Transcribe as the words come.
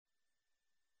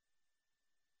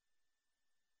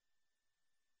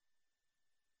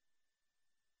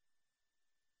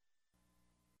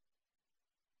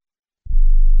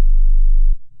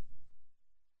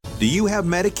Do you have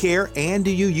Medicare and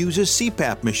do you use a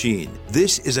CPAP machine?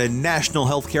 This is a national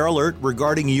healthcare alert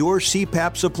regarding your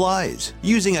CPAP supplies.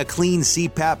 Using a clean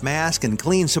CPAP mask and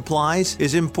clean supplies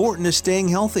is important to staying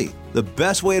healthy. The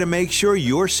best way to make sure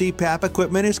your CPAP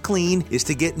equipment is clean is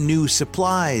to get new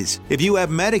supplies. If you have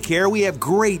Medicare, we have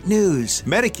great news.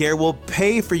 Medicare will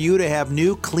pay for you to have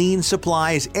new clean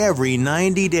supplies every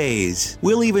 90 days.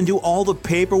 We'll even do all the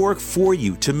paperwork for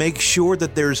you to make sure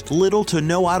that there's little to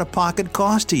no out-of-pocket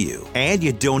cost to you. And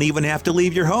you don't even have to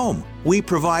leave your home. We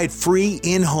provide free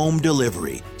in-home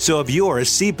delivery. So if you're a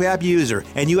CPAP user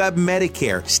and you have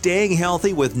Medicare, staying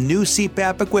healthy with new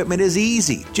CPAP equipment is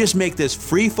easy. Just make this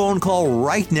free phone call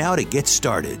right now to get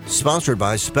started. Sponsored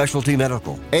by Specialty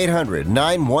Medical.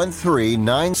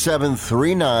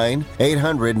 800-913-9739.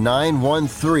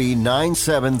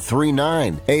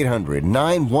 800-913-9739.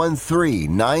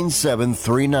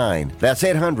 800-913-9739. That's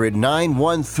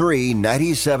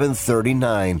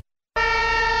 800-913-9739.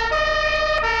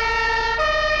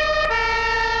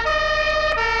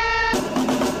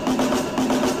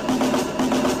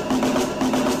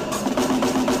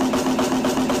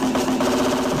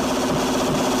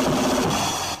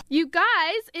 You guys,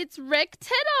 it's Rick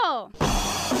Tittle.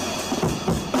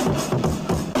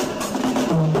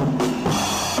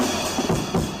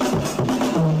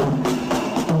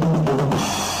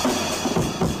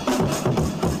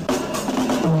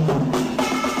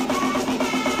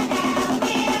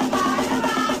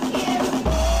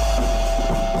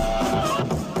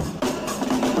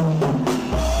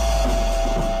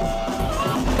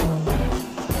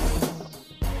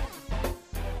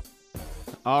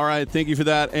 All right, thank you for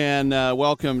that, and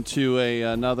welcome to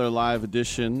another live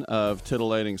edition of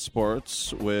Titillating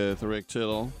Sports with Rick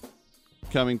Tittle,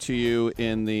 coming to you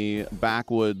in the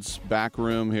backwoods back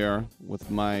room here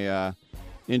with my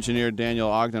engineer Daniel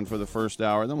Ogden for the first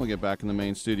hour. Then we'll get back in the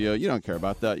main studio. You don't care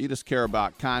about that. You just care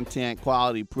about content,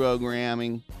 quality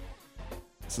programming.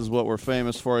 This is what we're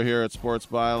famous for here at Sports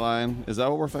Byline. Is that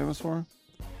what we're famous for?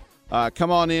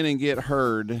 Come on in and get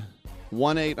heard.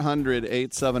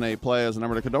 1-800-878-PLAY is the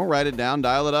number to call. Don't write it down.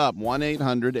 Dial it up.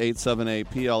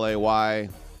 1-800-878-PLAY.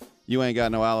 You ain't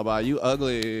got no alibi. You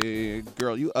ugly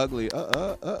girl. You ugly.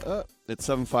 It's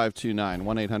 7529.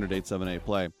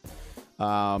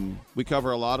 1-800-878-PLAY. We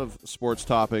cover a lot of sports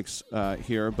topics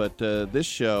here, but this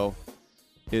show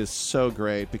is so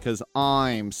great because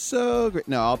I'm so great.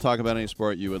 No, I'll talk about any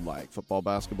sport you would like. Football,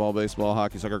 basketball, baseball,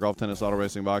 hockey, soccer, golf, tennis, auto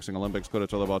racing, boxing, Olympics, Quidditch,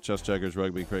 volleyball, chess, checkers,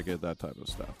 rugby, cricket, that type of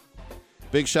stuff.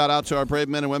 Big shout out to our brave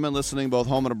men and women listening both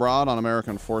home and abroad on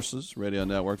American Forces Radio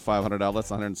Network, 500 outlets,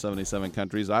 177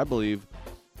 countries. I believe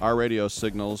our radio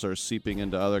signals are seeping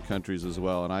into other countries as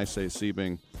well, and I say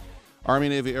seeping. Army,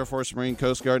 Navy, Air Force, Marine,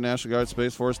 Coast Guard, National Guard,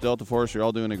 Space Force, Delta Force, you're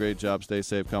all doing a great job. Stay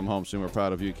safe, come home soon. We're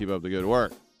proud of you. Keep up the good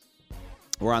work.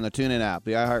 We're on the TuneIn app,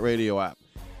 the iHeartRadio app,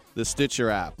 the Stitcher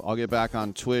app. I'll get back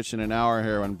on Twitch in an hour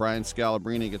here when Brian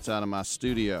Scalabrine gets out of my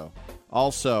studio.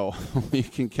 Also, you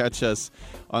can catch us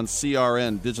on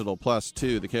CRN Digital Plus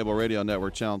 2, the cable radio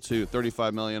network, Channel 2,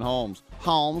 35 million homes.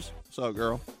 What's up,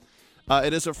 girl?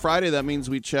 It is a Friday. That means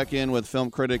we check in with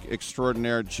film critic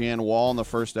extraordinaire Jan Wall in the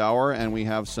first hour, and we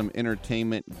have some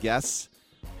entertainment guests.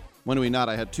 When do we not?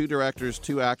 I had 2 directors,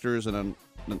 2 actors, and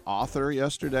an author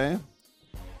yesterday.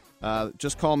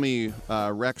 Just call me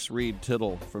Rex Reed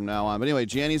Tittle from now on. But anyway,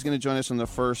 Janny's going to join us in the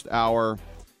first hour.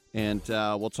 And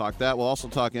we'll talk that. We'll also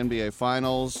talk NBA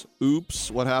Finals.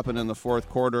 Oops, what happened in the fourth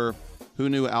quarter? Who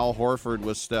knew Al Horford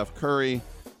was Steph Curry?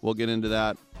 We'll get into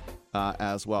that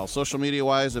as well. Social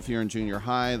media-wise, if you're in junior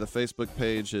high, the Facebook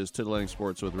page is Titillating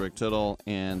Sports with Rick Tittle,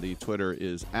 and the Twitter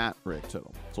is @Rick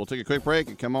Tittle. So we'll take a quick break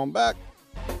and come on back.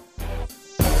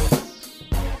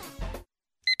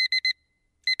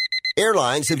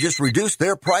 Airlines have just reduced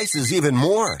their prices even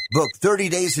more. Book 30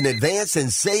 days in advance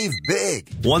and save big.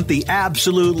 Want the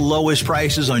absolute lowest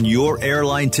prices on your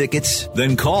airline tickets?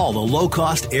 Then call the Low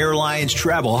Cost Airlines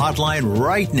Travel Hotline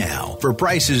right now for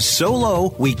prices so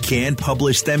low we can't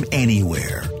publish them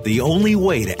anywhere. The only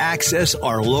way to access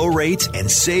our low rates and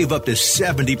save up to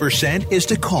 70% is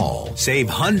to call. Save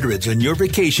hundreds on your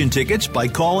vacation tickets by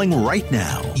calling right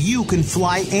now. You can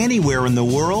fly anywhere in the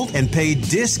world and pay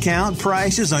discount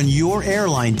prices on your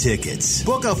airline tickets.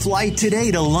 Book a flight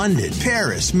today to London,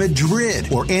 Paris,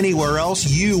 Madrid, or anywhere else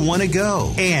you want to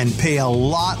go. And pay a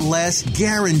lot less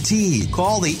guaranteed.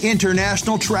 Call the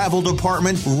International Travel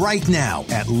Department right now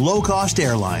at Low Cost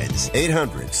Airlines.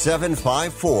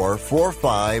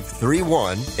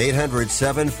 800-754-4531.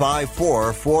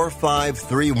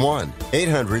 800-754-4531.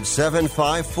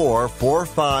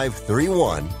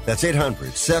 800-754-4531. That's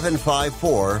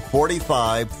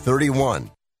 800-754-4531.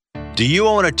 Do you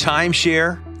own a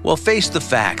timeshare? Well, face the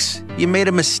facts. You made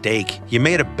a mistake. You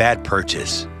made a bad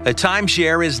purchase. A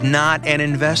timeshare is not an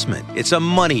investment. It's a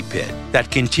money pit that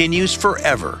continues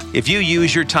forever. If you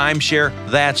use your timeshare,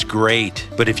 that's great.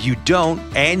 But if you don't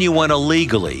and you want to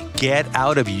legally get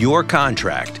out of your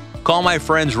contract, call my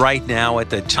friends right now at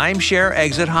the Timeshare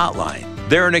Exit Hotline.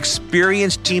 They're an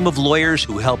experienced team of lawyers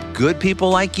who help good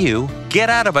people like you get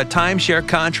out of a timeshare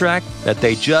contract that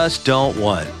they just don't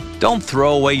want. Don't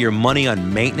throw away your money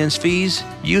on maintenance fees.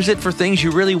 Use it for things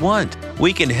you really want.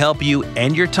 We can help you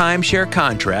end your timeshare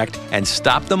contract and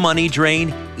stop the money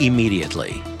drain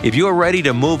immediately. If you're ready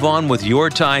to move on with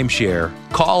your timeshare,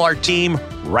 call our team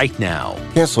right now.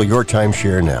 Cancel your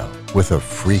timeshare now with a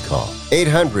free call.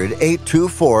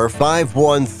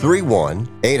 800-824-5131.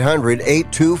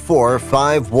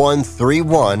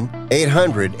 800-824-5131.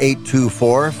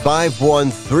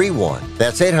 800-824-5131.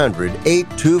 That's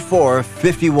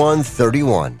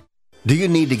 800-824-5131. Do you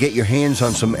need to get your hands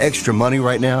on some extra money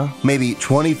right now? Maybe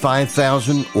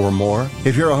 $25,000 or more?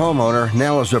 If you're a homeowner,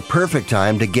 now is the perfect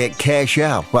time to get cash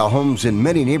out while homes in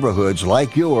many neighborhoods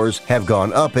like yours have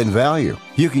gone up in value.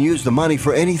 You can use the money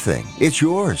for anything. It's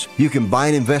yours. You can buy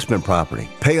an investment property,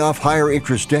 pay off higher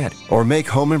interest debt, or make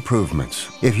home improvements.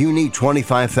 If you need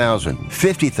 $25,000,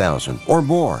 $50,000, or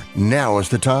more, now is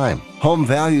the time. Home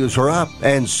values are up,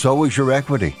 and so is your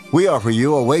equity. We offer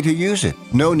you a way to use it.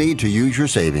 No need to use your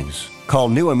savings. Call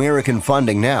New American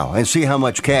Funding now and see how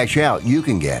much cash out you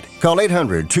can get. Call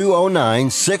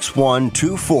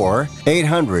 800-209-6124.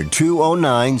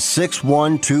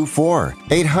 800-209-6124.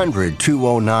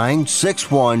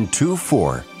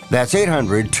 800-209-6124. That's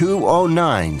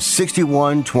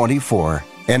 800-209-6124.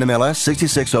 NMLS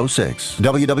 6606.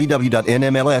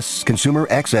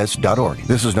 www.nmlsconsumeraccess.org.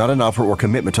 This is not an offer or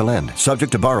commitment to lend.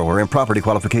 Subject to borrower and property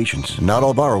qualifications. Not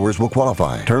all borrowers will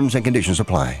qualify. Terms and conditions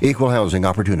apply. Equal housing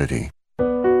opportunity.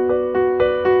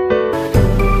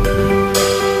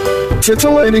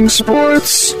 Titillating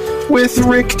Sports with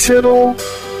Rick Tittle.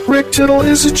 Rick Tittle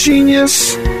is a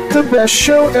genius, the best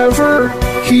show ever.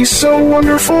 He's so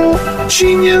wonderful,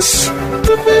 genius,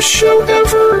 the best show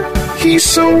ever. He's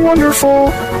so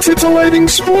wonderful. Titillating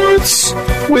Sports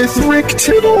with Rick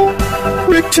Tittle.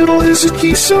 Rick Tittle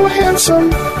he's so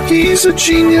handsome, he's a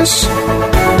genius.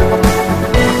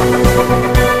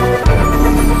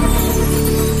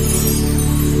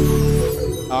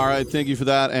 All right, thank you for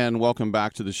that, and welcome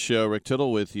back to the show. Rick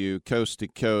Tittle with you, coast to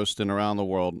coast and around the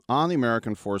world on the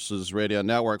American Forces Radio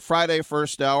Network. Friday,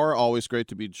 first hour, always great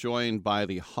to be joined by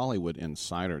the Hollywood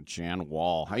insider, Jan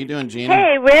Wall. How you doing, Jeannie?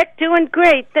 Hey, Rick, doing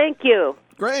great, thank you.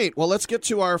 Great. Well, let's get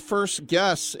to our first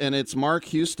guest, and it's Mark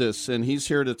Hustis, and he's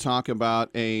here to talk about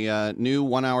a new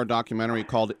one-hour documentary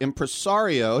called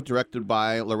Impresario, directed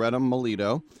by Loretta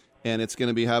Molito, and it's going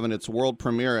to be having its world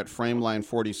premiere at Frameline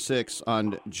 46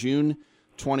 on June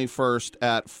 21st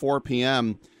at 4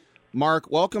 p.m. Mark,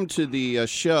 welcome to the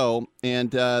show. And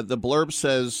the blurb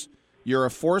says, you're a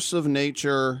force of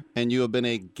nature and you have been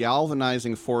a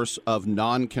galvanizing force of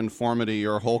nonconformity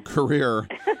your whole career.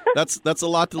 That's a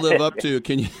lot to live up to.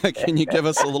 Can you give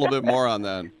us a little bit more on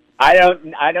that? I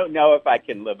don't know if I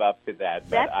can live up to that,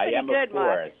 but That's I am good, a force.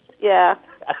 Mark. Yeah.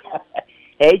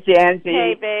 Hey, Jancy.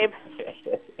 Hey, babe.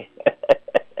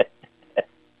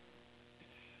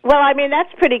 Well, I mean,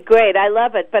 that's pretty great. I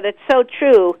love it, but it's so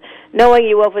true, knowing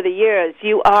you over the years.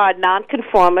 You are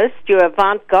nonconformist, you're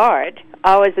avant-garde,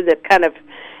 always in the kind of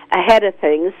ahead of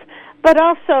things, but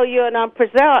also you're an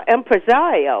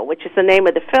impresario, which is the name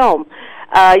of the film.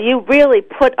 You really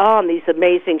put on these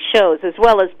amazing shows, as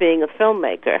well as being a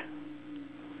filmmaker.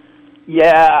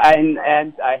 Yeah, and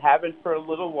I haven't for a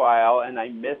little while, and I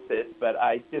miss it, but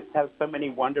I just have so many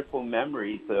wonderful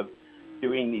memories of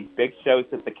doing these big shows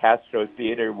at the Castro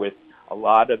Theater with a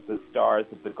lot of the stars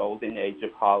of the golden age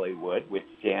of Hollywood, which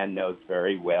Jan knows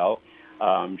very well.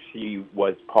 She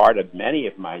was part of many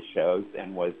of my shows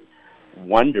and was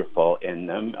wonderful in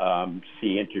them.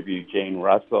 She interviewed Jane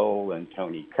Russell and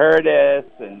Tony Curtis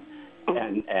and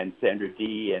Sandra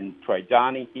Dee and Troy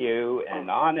Donahue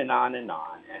and on and on and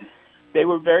on. And they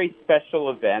were very special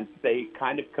events. They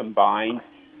kind of combined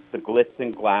the glitz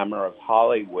and glamour of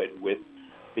Hollywood with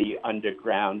the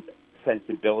underground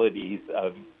sensibilities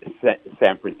of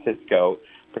San Francisco,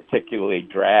 particularly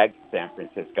drag San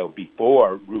Francisco,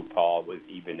 before RuPaul was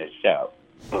even a show.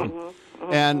 Mm-hmm.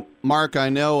 And Mark, I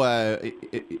know,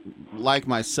 like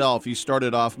myself, you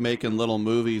started off making little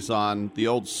movies on the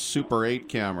old Super 8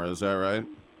 camera. Is that right?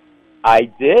 I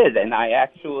did, and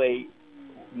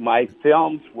my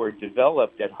films were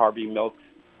developed at Harvey Milk's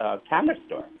camera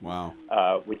store. Wow.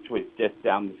 Which was just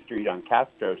down the street on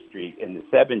Castro Street in the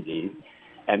 70s.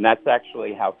 And that's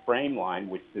actually how Frameline,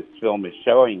 which this film is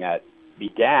showing at,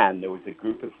 began, there was a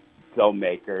group of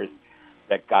filmmakers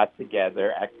that got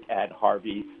together at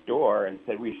Harvey's store and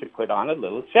said we should put on a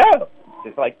little show,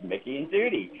 just like Mickey and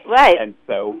Judy. Right. And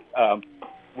so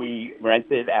we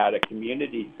rented out a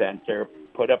community center,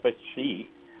 put up a sheet,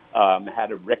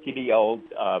 had a rickety old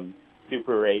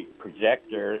Super 8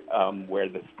 projector where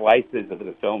the splices of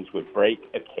the films would break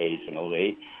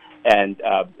occasionally, and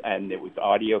it was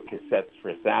audio cassettes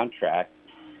for soundtracks,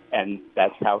 and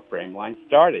that's how Frameline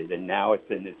started. And now it's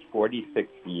in its 46th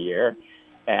year,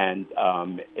 and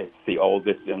it's the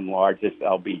oldest and largest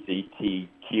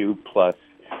LGBTQ plus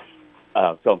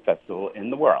film festival in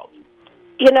the world.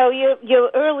 You know, your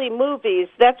early movies,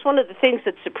 that's one of the things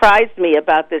that surprised me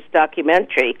about this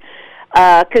documentary,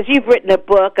 because you've written a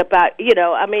book about,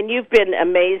 you've been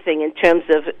amazing in terms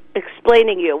of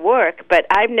explaining your work, but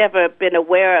I've never been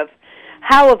aware of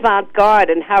how avant-garde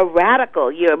and how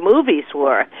radical your movies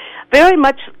were. Very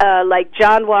much like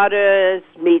John Waters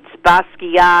meets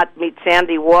Basquiat, meets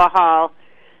Andy Warhol,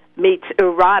 meets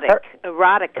erotica.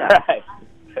 Right.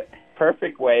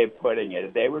 Perfect way of putting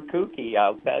it. They were kooky,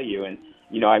 I'll tell you. And,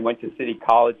 I went to City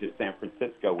College of San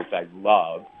Francisco, which I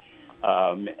love.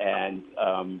 And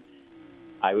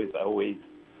I was always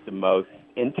the most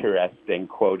interesting,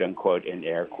 quote unquote, in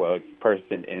air quotes,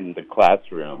 person in the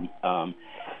classroom.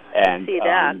 And see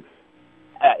that.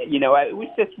 It was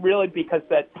just really because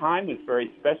that time was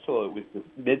very special. It was the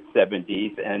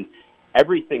mid-'70s, and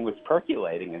everything was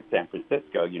percolating in San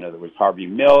Francisco. There was Harvey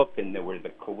Milk, and there were the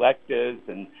Collectives,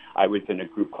 and I was in a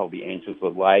group called the Angels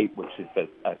of Light, which is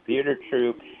a theater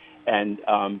troupe, and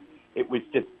it was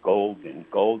just golden,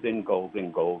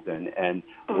 and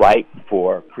ripe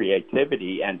for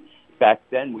creativity. And back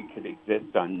then, we could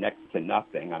exist on next to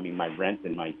nothing. I mean, my rent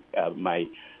in my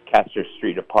Castro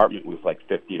Street apartment was like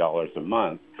 $50 a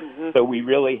month. Mm-hmm. So we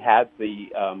really had the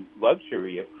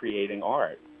luxury of creating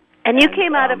art. And you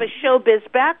came out of a showbiz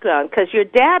background because your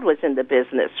dad was in the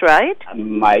business, right?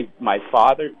 My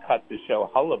father cut the show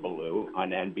Hullabaloo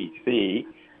on NBC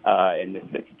in the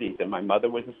 60s, and my mother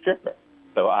was a stripper.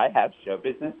 So I have show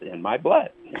business in my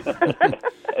blood.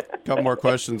 A couple more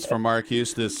questions from Mark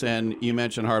Eustace. And you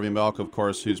mentioned Harvey Milk, of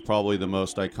course, who's probably the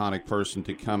most iconic person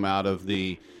to come out of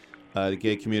the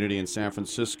gay community in San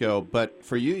Francisco. But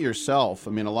for you yourself,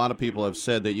 I mean, a lot of people have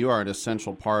said that you are an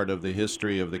essential part of the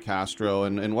history of the Castro.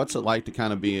 And what's it like to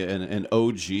kind of be an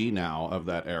OG now of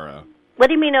that era? What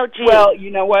do you mean OG? Well,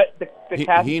 you know what? The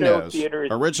Castro he knows. Theater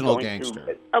is Original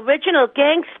gangster. Original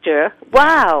gangster?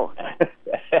 Wow.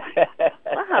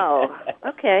 Wow.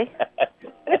 Okay.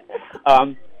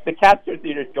 The Castro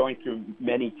Theater is going through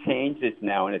many changes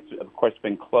now, and it's, of course,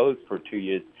 been closed for 2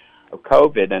 years of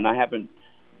COVID, and I haven't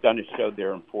done a show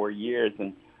there in 4 years.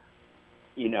 And,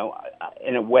 in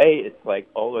a way, it's like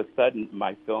all of a sudden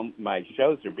my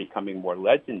shows are becoming more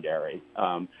legendary.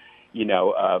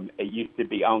 It used to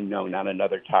be, oh, no, not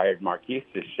another tired Mark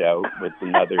Eustace show with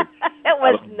another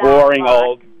boring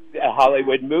old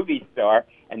Hollywood movie star.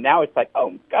 And now it's like,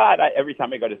 oh, God, every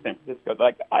time I go to San Francisco,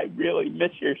 like, I really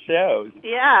miss your shows.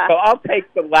 Yeah. So I'll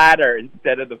take the latter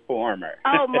instead of the former.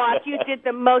 Oh, Mark, you did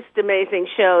the most amazing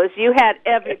shows. You had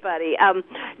everybody.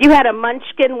 You had a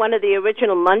Munchkin, one of the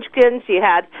original Munchkins. You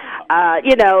had,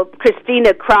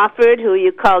 Christina Crawford, who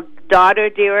you called Daughter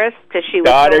Dearest, because she was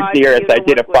Daughter Dearest. I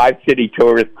did a 5-city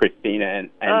tour with Christina, and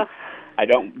I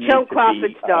don't mean Joan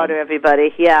Crawford's daughter, everybody,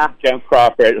 yeah. Joan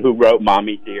Crawford, who wrote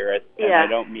Mommy Dearest. And yeah. I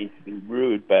don't mean to be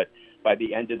rude, but by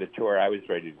the end of the tour, I was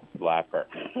ready to slap her.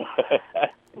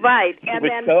 Right. And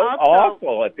it was so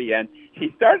awful at the end.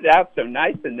 She started out so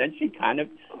nice, and then she kind of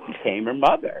became her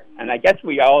mother. And I guess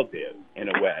we all do, in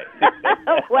a way.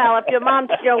 Well, if your mom's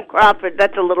Joan Crawford,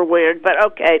 that's a little weird, but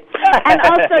okay. And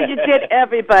also you did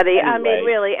everybody. Anyway. I mean,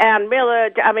 really, Ann Miller,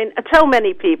 so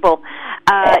many people.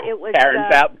 It was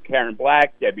Karen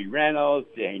Black, Debbie Reynolds,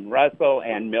 Jane Russell,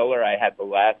 Ann Miller. I had the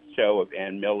last show of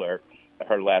Ann Miller,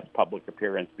 her last public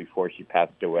appearance before she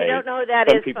passed away. You don't know who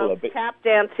that is, folks. Tap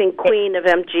dancing queen of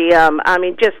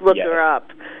MGM. Just look her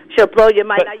up. She'll blow your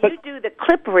mind. Now, you do the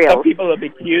clip reel. Some people have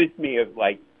accused me of,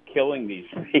 killing these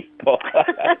people.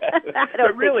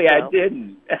 But really, I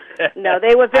didn't. No,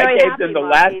 they were very happy. I gave them the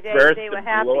last burst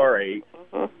of glory.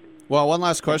 Mm-hmm. Well, one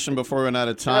last question before we run out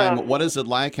of time. What is it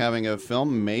like having a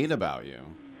film made about you?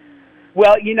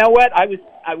 Well, you know what?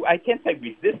 I can't say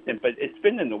resistant, but it's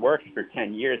been in the works for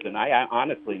 10 years, and I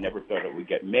honestly never thought it would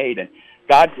get made. And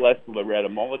God bless Loretta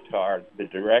Molitor, the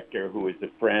director, who was a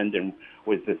friend and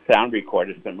was the sound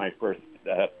recordist in my first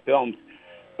films.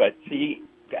 But she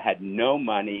had no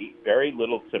money, very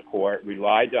little support,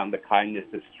 relied on the kindness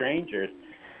of strangers.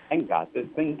 and got this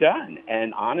thing done.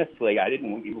 And honestly, I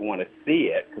didn't even want to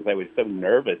see it because I was so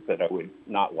nervous that I would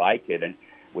not like it and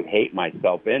would hate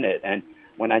myself in it. And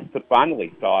when I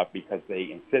finally saw it, because they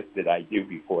insisted I do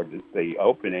before the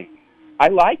opening, I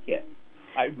like it.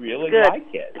 I really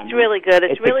like it. It's really good.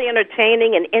 It's really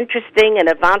entertaining and interesting and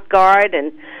avant-garde,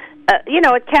 and,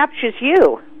 it captures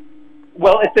you.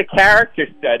 Well, it's a character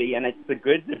study, and it's the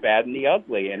good, the bad, and the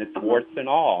ugly, and it's warts and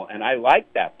all. And I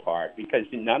like that part because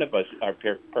none of us are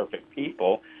perfect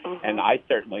people, and I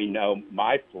certainly know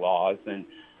my flaws, and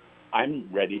I'm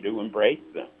ready to embrace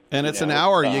them. And it's an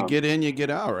hour. You get in, you get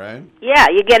out, right? Yeah,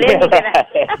 you get in, you get out.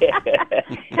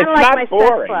 Kind of like my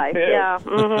sex life. Yeah.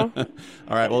 All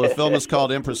right. Well, the film is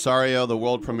called Impresario. The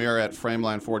world premiere at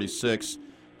Frameline 46,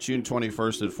 June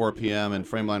 21st at 4 p.m. And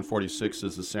Frameline 46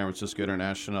 is the San Francisco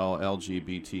International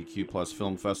LGBTQ+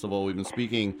 Film Festival. We've been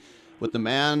speaking with the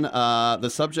man, the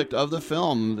subject of the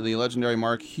film, the legendary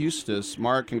Mark Huestis.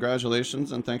 Mark,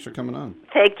 congratulations, and thanks for coming on.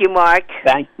 Thank you, Mark.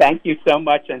 Thank you so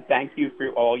much, and thank you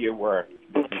for all your work.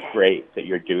 It's great that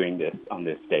you're doing this on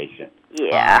this station.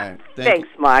 Yeah. Right. Thanks,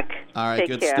 Mark. All right, Take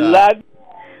good care. stuff.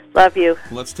 Love you.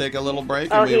 Let's take a little break.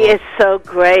 Oh, he is so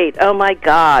great. Oh, my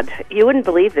God. You wouldn't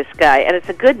believe this guy, and it's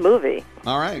a good movie.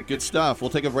 All right, good stuff. We'll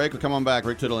take a break. We'll come on back.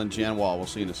 Rick Tittle and Jan Wall. We'll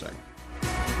see you in a second.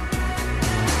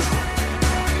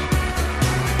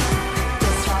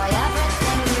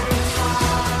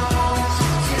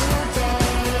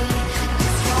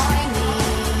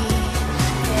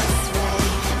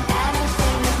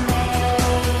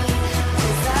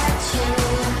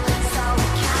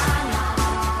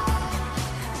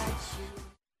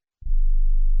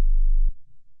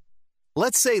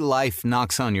 Let's say life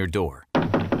knocks on your door,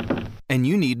 and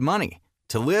you need money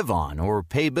to live on or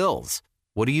pay bills.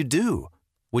 What do?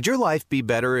 Would your life be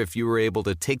better if you were able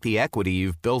to take the equity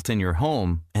you've built in your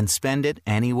home and spend it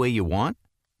any way you want?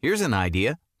 Here's an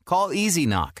idea. Call Easy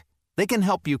Knock. They can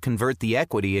help you convert the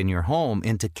equity in your home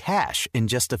into cash in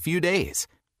just a few days.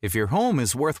 If your home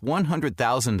is worth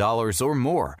 $100,000 or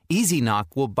more, Easy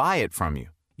Knock will buy it from you.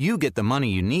 You get the money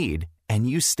you need, and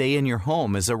you stay in your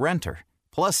home as a renter.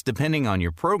 Plus, depending on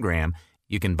your program,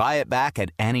 you can buy it back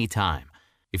at any time.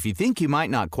 If you think you might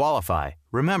not qualify,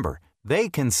 remember, they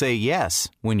can say yes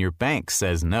when your bank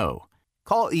says no.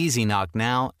 Call Easy Knock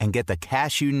now and get the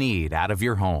cash you need out of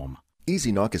your home.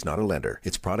 Easy Knock is not a lender.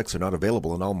 Its products are not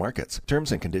available in all markets.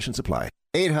 Terms and conditions apply.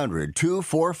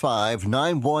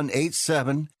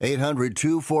 800-245-9187.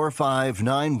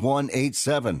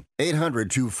 800-245-9187.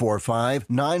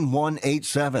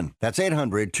 800-245-9187. That's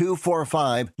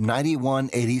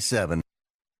 800-245-9187.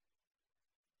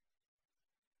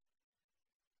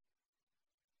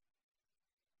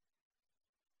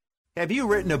 Have you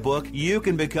written a book? You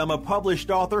can become a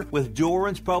published author with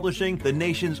Dorrance Publishing, the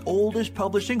nation's oldest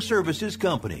publishing services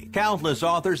company. Countless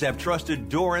authors have trusted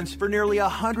Dorrance for nearly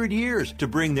 100 years to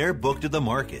bring their book to the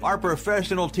market. Our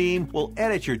professional team will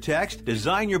edit your text,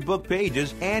 design your book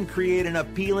pages, and create an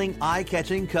appealing,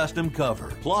 eye-catching custom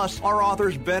cover. Plus, our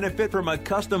authors benefit from a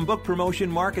custom book promotion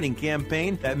marketing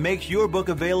campaign that makes your book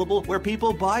available where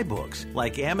people buy books,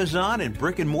 like Amazon and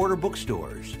brick-and-mortar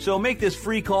bookstores. So make this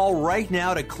free call right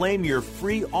now to claim your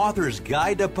free author's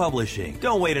guide to publishing.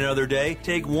 Don't wait another day.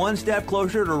 Take one step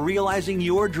closer to realizing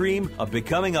your dream of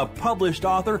becoming a published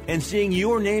author and seeing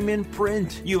your name in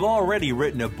print. You've already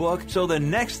written a book, so the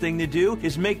next thing to do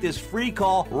is make this free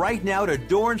call right now to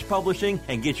Dorrance Publishing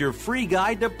and get your free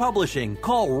guide to publishing.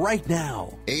 Call right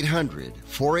now.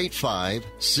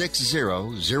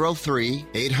 800-485-6003.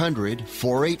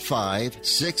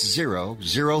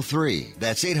 800-485-6003.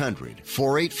 That's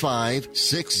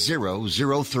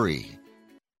 800-485-6003.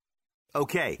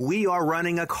 Okay, we are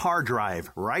running a car drive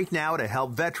right now to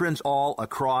help veterans all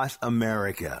across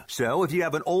America. So if you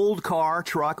have an old car,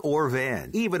 truck, or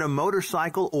van, even a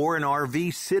motorcycle or an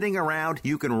RV sitting around,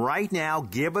 you can right now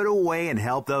give it away and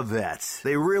help the vets.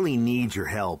 They really need your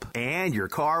help. And your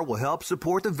car will help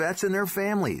support the vets and their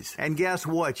families. And guess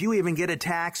what? You even get a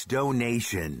tax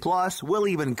donation. Plus, we'll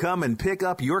even come and pick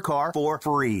up your car for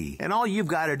free. And all you've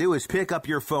got to do is pick up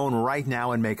your phone right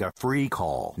now and make a free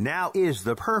call. Now is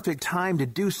the perfect time to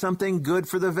do something good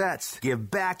for the vets.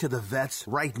 Give back to the vets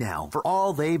right now for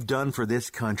all they've done for this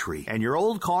country. And your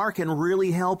old car can really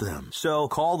help them. So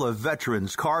call the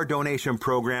Veterans Car Donation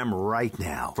Program right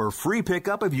now for free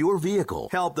pickup of your vehicle.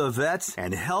 Help the vets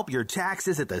and help your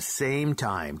taxes at the same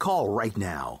time. Call right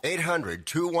now.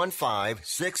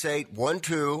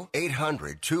 800-215-6812.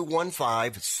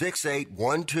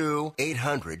 800-215-6812.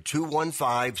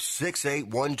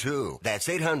 800-215-6812. That's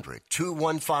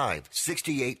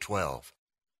 800-215-6812.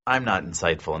 I'm not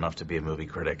insightful enough to be a movie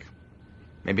critic.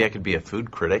 Maybe I could be a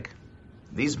food critic.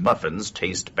 these muffins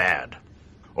taste bad.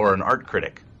 Or an art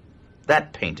critic,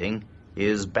 that painting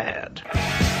is bad.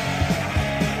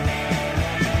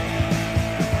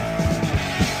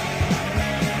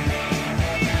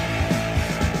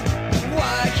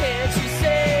 Why can't you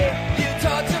say you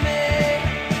talk to me?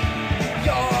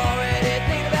 You're already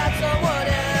thinking about someone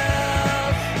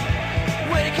else.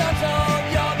 When it comes home,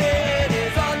 your bed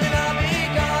is on and I'll be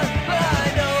gone. But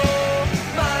I know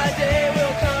my day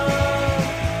will come.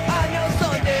 I know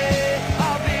someday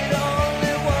I'll be the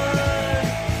only one.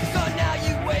 So now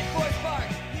you wait for a spark.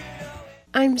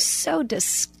 I'm so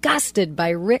disgusted by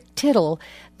Rick Tittle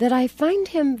that I find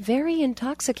him very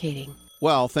intoxicating.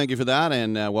 Well, thank you for that,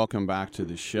 and welcome back to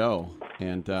the show.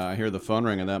 And I hear the phone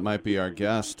ring, and that might be our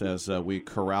guest as we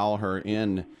corral her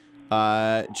in.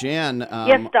 Jan.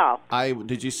 Yes, doll.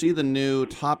 Did you see the new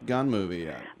Top Gun movie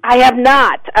yet? I have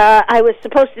not. I was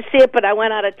supposed to see it, but I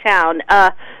went out of town.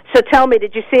 So tell me,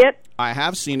 did you see it? I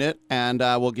have seen it, and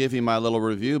I will give you my little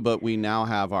review, but we now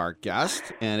have our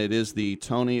guest, and it is the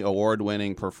Tony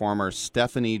Award-winning performer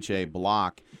Stephanie J.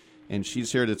 Block, and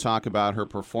she's here to talk about her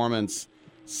performance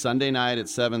Sunday night at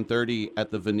 7:30 at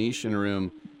the Venetian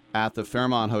Room at the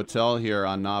Fairmont Hotel here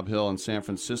on Nob Hill in San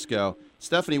Francisco.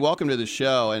 Stephanie, welcome to the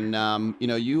show. And,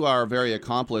 you are very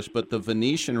accomplished, but the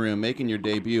Venetian Room, making your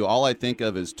debut, all I think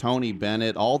of is Tony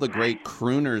Bennett. All the great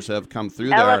crooners have come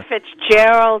through Ella there.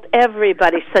 Fitzgerald,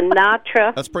 everybody,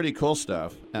 Sinatra. That's pretty cool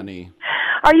stuff, Annie.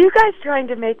 Are you guys trying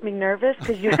to make me nervous?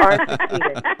 Because you are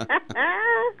succeeding.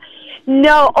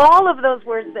 No, all of those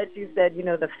words that you said,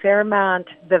 the Fairmont,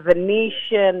 the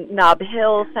Venetian, Nob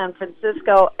Hill, San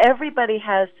Francisco, everybody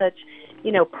has such,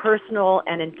 personal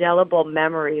and indelible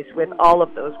memories with all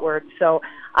of those words. So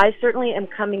I certainly am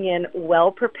coming in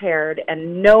well prepared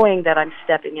and knowing that I'm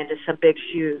stepping into some big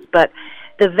shoes. But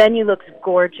the venue looks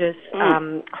gorgeous.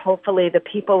 Hopefully the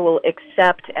people will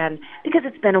accept, and because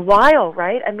it's been a while,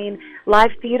 right? I mean,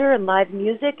 live theater and live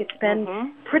music, it's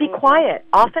been pretty quiet.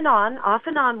 Off and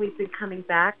on we've been coming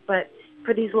back, but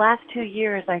for these last 2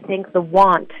 years, I think the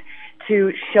want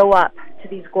to show up to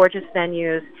these gorgeous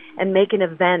venues and make an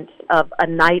event of a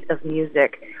night of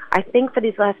music, I think for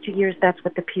these last 2 years, that's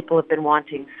what the people have been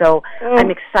wanting. So I'm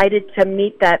excited to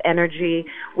meet that energy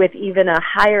with even a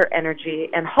higher energy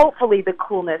and hopefully the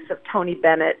coolness of Tony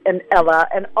Bennett and Ella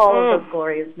and all of those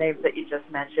glorious names that you just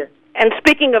mentioned. And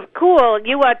speaking of cool,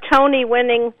 you are Tony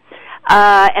winning,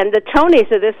 and the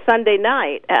Tonys are this Sunday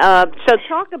night. So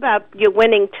talk about your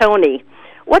winning Tony.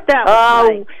 What that was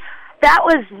like. That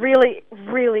was really,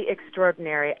 really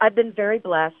extraordinary. I've been very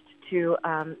blessed to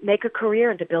make a career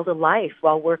and to build a life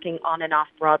while working on and off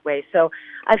Broadway. So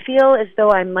I feel as though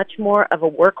I'm much more of a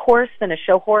workhorse than a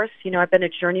show horse. I've been a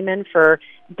journeyman for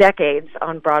decades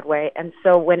on Broadway. And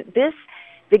so when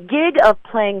the gig of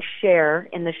playing Cher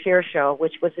in the Cher Show,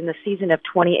 which was in the season of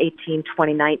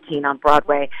 2018-2019 on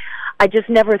Broadway, I just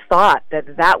never thought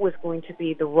that was going to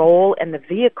be the role and the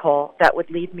vehicle that would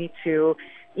lead me to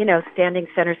standing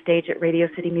center stage at Radio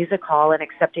City Music Hall and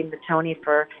accepting the Tony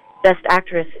for Best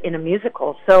Actress in a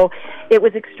Musical. So it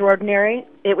was extraordinary.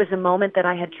 It was a moment that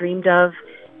I had dreamed of,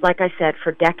 like I said,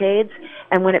 for decades.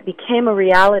 And when it became a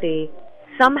reality,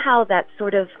 somehow that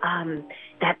sort of,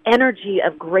 that energy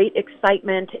of great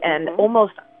excitement and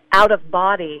almost out of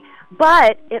body,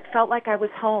 but it felt like I was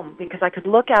home because I could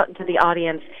look out into the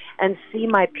audience and see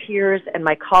my peers and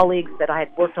my colleagues that I had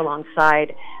worked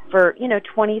alongside for,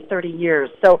 20, 30 years.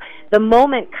 So the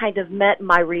moment kind of met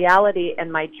my reality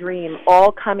and my dream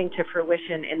all coming to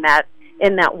fruition in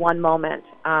that one moment.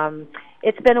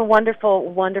 It's been a wonderful,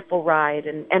 wonderful ride.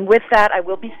 And with that, I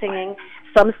will be singing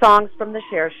some songs from the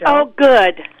Cher Show. Oh,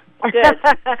 good. Good.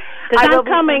 Because I'm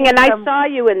coming, and I saw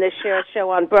you in the Cher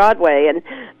Show on Broadway, and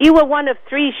you were one of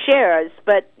 3 Chers,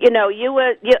 but, it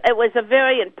was a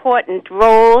very important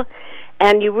role,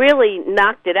 and you really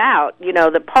knocked it out,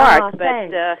 the part. But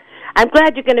I'm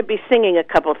glad you're going to be singing a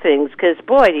couple things, because,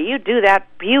 boy, do you do that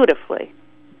beautifully.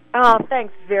 Oh,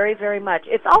 thanks very, very much.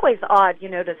 It's always odd,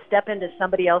 to step into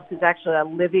somebody else who's actually a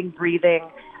living, breathing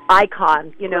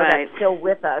icon, right. That's still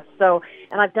with us. So,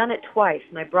 and I've done it twice.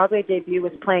 My Broadway debut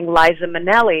was playing Liza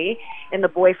Minnelli in The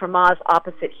Boy from Oz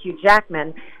opposite Hugh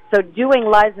Jackman. So doing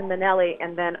Liza Minnelli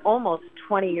and then almost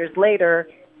 20 years later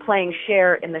playing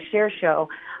Cher in the Cher Show,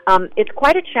 it's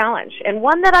quite a challenge and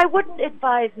one that I wouldn't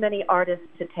advise many artists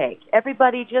to take.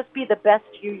 Everybody just be the best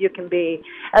you can be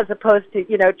as opposed to,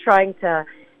 trying to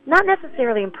not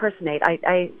necessarily impersonate.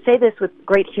 I say this with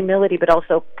great humility, but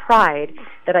also pride,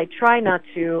 that I try not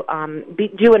to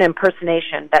do an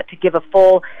impersonation, that to give a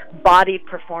full-bodied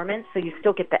performance so you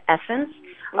still get the essence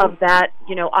of that,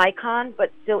 icon,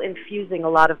 but still infusing a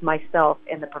lot of myself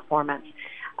in the performance.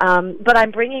 But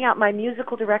I'm bringing out my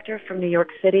musical director from New York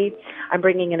City. I'm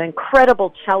bringing an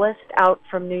incredible cellist out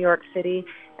from New York City.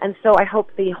 And so I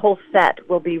hope the whole set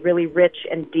will be really rich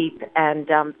and deep and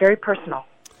very personal.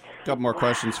 A couple more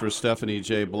questions for Stephanie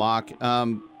J. Block.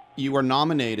 You were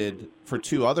nominated for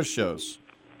 2 other shows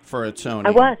for a Tony.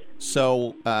 I was.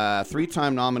 So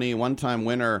 3-time nominee, 1-time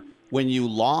winner. When you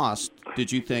lost,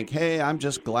 did you think, hey, I'm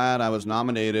just glad I was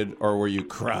nominated, or were you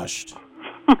crushed?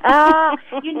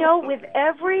 With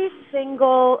every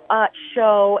single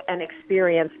show and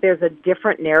experience, there's a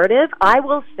different narrative. I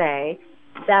will say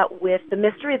that with The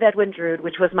Mystery of Edwin Drood,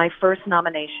 which was my first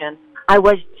nomination, I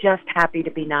was just happy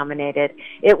to be nominated.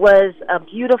 It was a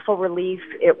beautiful relief.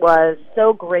 It was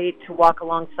so great to walk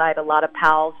alongside a lot of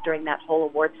pals during that whole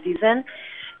award season.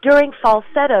 During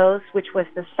Falsettos, which was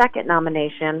the second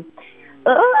nomination,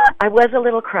 I was a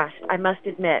little crushed, I must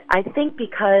admit. I think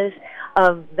because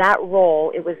of that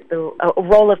role, it was the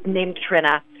role of named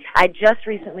Trina. I just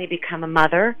recently become a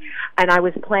mother, and I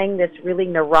was playing this really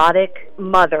neurotic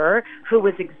mother who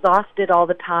was exhausted all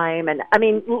the time, and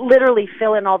literally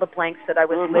fill in all the blanks that I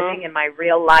was living in my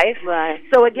real life. Right.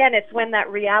 So again, it's when that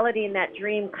reality and that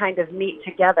dream kind of meet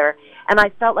together, and I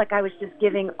felt like I was just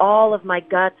giving all of my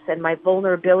guts and my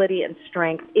vulnerability and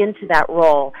strength into that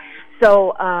role.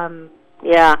 So,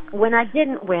 when I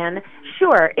didn't win,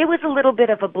 sure, it was a little bit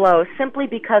of a blow simply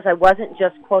because I wasn't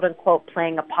just quote-unquote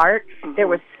playing a part. There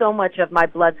was so much of my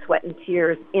blood, sweat, and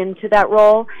tears into that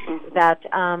role that,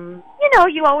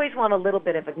 you always want a little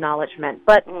bit of acknowledgement.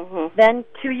 But then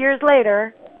 2 years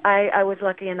later, I was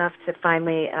lucky enough to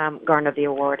finally garner the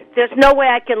award. There's no way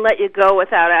I can let you go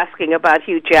without asking about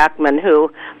Hugh Jackman,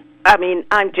 who,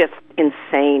 I'm just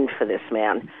insane for this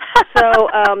man. So,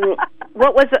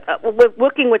 what was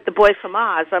working with the boy from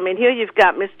Oz? Here you've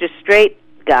got Mr. Straight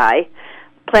Guy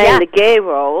playing the gay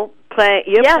role.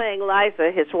 You're playing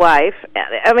Liza, his wife.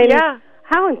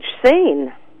 How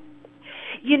insane!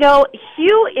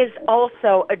 Hugh is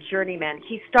also a journeyman.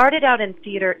 He started out in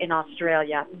theater in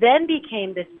Australia, then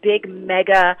became this big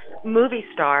mega movie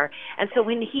star. And so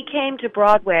when he came to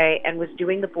Broadway and was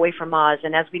doing The Boy from Oz,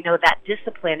 and as we know, that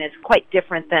discipline is quite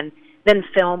different than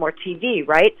film or TV,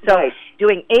 right? So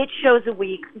doing 8 shows a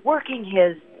week, working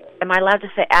his, am I allowed to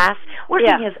say ass?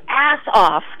 Working his ass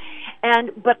off,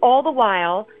 but all the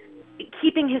while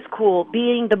keeping his cool,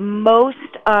 being the most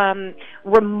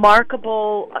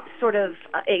remarkable sort of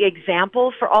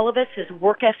example for all of us. His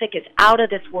work ethic is out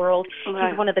of this world. Right.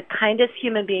 He's one of the kindest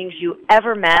human beings you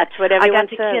ever met. That's what everyone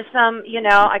says. Kiss him,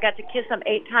 I got to kiss him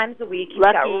 8 times a week. He's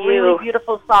got really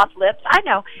beautiful soft lips. I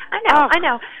know.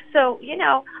 So,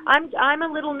 I'm a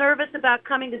little nervous about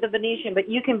coming to the Venetian, but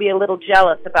you can be a little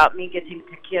jealous about me getting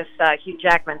to kiss Hugh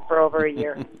Jackman for over a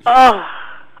year.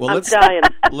 Well,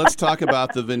 let's talk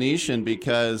about the Venetian,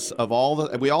 because of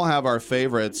we all have our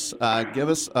favorites. Give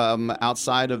us,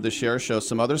 outside of the Cher show,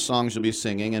 some other songs you'll be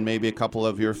singing, and maybe a couple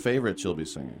of your favorites you'll be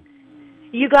singing.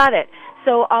 You got it.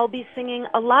 So I'll be singing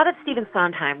a lot of Stephen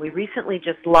Sondheim. We recently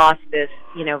just lost this,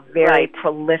 very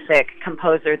prolific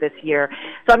composer this year.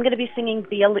 So I'm going to be singing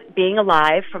Being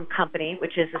Alive from Company,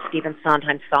 which is a Stephen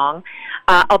Sondheim song.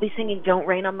 I'll be singing Don't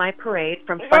Rain on My Parade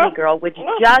from Funny Girl, which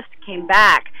just came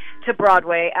back to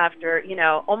Broadway after,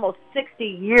 almost 60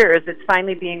 years. It's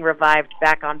finally being revived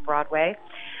back on Broadway.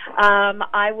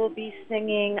 I will be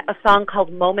singing a song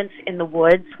called Moments in the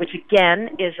Woods, which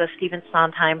again is a Stephen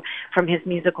Sondheim from his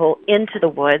musical Into the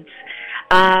Woods.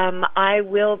 I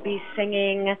will be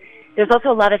singing, there's also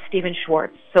a lot of Stephen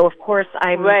Schwartz. So of course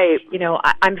I'm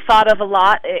thought of a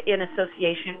lot in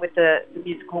association with the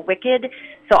musical Wicked.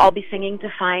 So I'll be singing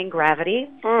Defying Gravity.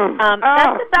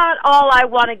 That's about all I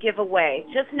want to give away.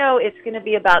 Just know it's going to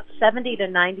be about 70 to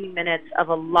 90 minutes of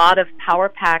a lot of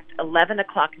power-packed 11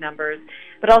 o'clock numbers,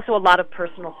 but also a lot of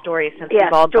personal stories since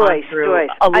we've all gone through a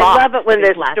lot. I love it when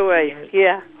there's stories.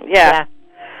 Yeah.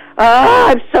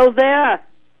 I'm so there.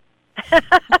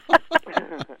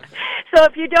 So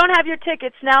if you don't have your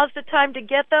tickets, now's the time to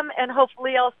get them, and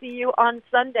hopefully I'll see you on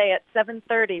Sunday at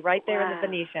 7:30 right there in the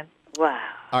Venetian. Wow.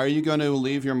 Are you going to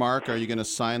leave your mark? Are you going to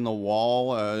sign the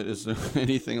wall? Is there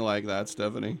anything like that,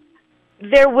 Stephanie?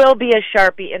 There will be a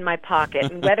Sharpie in my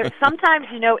pocket. And sometimes,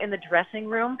 in the dressing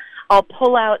room, I'll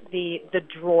pull out the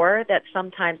drawer that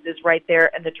sometimes is right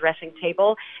there in the dressing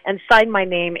table and sign my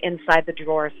name inside the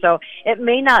drawer. So it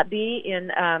may not be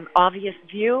in obvious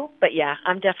view, but yeah,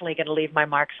 I'm definitely going to leave my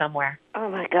mark somewhere. Oh,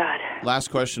 my God. Last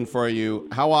question for you.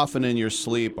 How often in your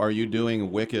sleep are you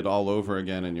doing Wicked all over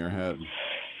again in your head?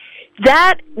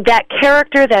 That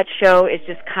character, that show is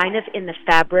just kind of in the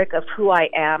fabric of who I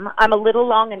am. I'm a little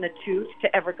long in the tooth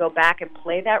to ever go back and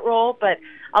play that role, but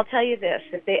I'll tell you this.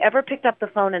 If they ever picked up the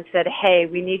phone and said, hey,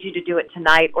 we need you to do it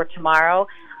tonight or tomorrow,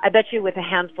 I bet you with a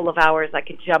handful of hours I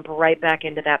could jump right back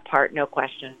into that part, no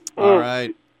question. All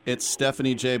right. It's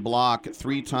Stephanie J. Block,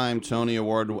 3-time Tony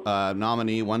Award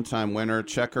nominee, 1-time winner.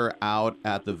 Check her out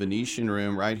at the Venetian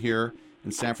Room right here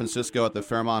in San Francisco at the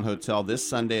Fairmont Hotel this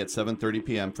Sunday at 7:30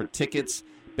 p.m. For tickets,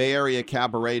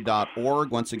 BayAreaCabaret.org.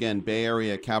 Once again,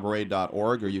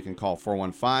 BayAreaCabaret.org, or you can call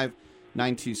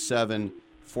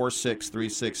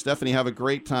 415-927-4636. Stephanie, have a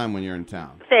great time when you're in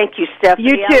town. Thank you, Stephanie.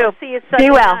 You too. I will see you Sunday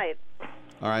Be well. night.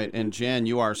 All right, and Jan,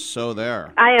 you are so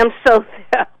there. I am so,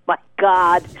 oh my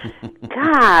God.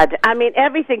 God, I mean,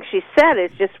 everything she said is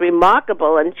just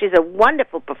remarkable, and she's a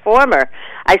wonderful performer.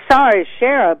 I saw her as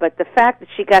Shara, but the fact that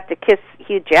she got to kiss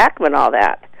Hugh Jackman, all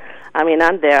that, I mean,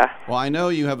 I'm there. Well, I know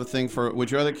you have a thing for, would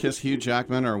you rather kiss Hugh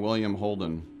Jackman or William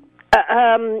Holden?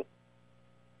 How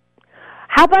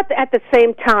about at the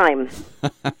same time?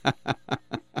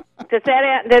 Does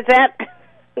that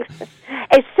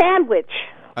a sandwich?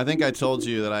 I think I told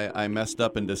you that I messed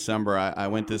up in December. I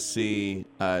went to see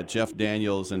Jeff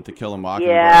Daniels in To Kill a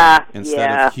Mockingbird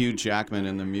instead of Hugh Jackman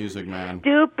in The Music Man.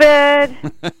 Stupid.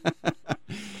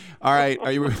 All right,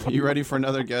 are you ready for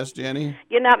another guest, Jenny?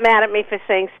 You're not mad at me for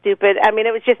saying stupid. I mean,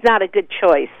 it was just not a good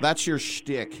choice. That's your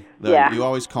shtick. Yeah. You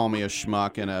always call me a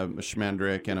schmuck and a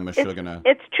schmendrick and a mashugana.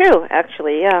 It's true,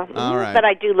 actually, yeah. All right. But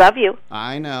I do love you.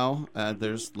 I know.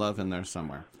 There's love in there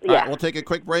somewhere. Yeah. All right, we'll take a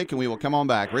quick break and we will come on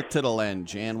back. Rick Tittle and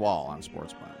Jan Wall on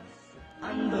Sports Planet.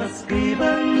 Anderes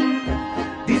geben,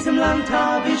 diesem Land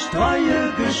hab ich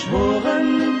Treue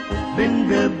geschworen, bin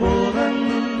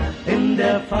geboren in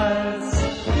der Pfalz.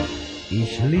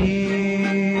 Ich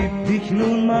lieb dich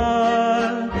nun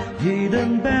mal,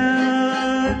 jeden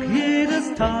Berg,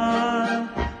 jedes Tal,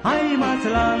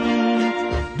 Heimatland,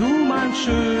 du mein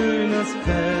schönes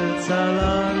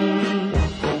Pfälzerland.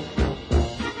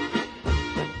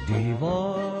 Die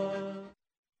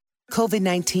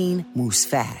COVID-19 moves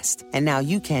fast, and now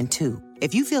you can too.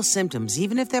 If you feel symptoms,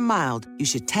 even if they're mild, you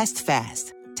should test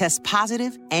fast. Test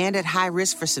positive and at high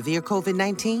risk for severe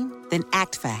COVID-19? Then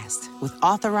act fast with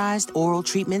authorized oral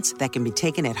treatments that can be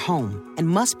taken at home and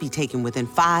must be taken within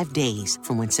 5 days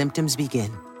from when symptoms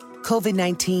begin.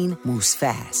 COVID-19 moves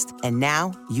fast, and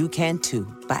now you can too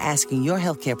by asking your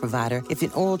healthcare provider if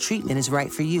an oral treatment is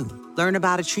right for you. Learn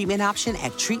about a treatment option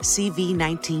at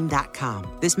treatcv19.com.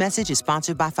 This message is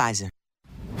sponsored by Pfizer.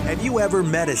 Have you ever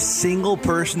met a single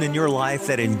person in your life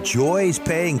that enjoys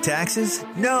paying taxes?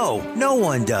 No, no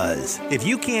one does. If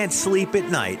you can't sleep at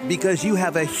night because you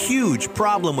have a huge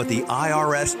problem with the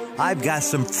IRS, I've got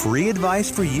some free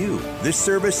advice for you. This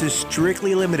service is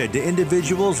strictly limited to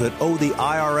individuals that owe the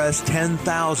IRS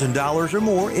 $10,000 or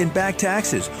more in back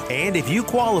taxes. And if you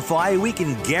qualify, we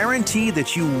can guarantee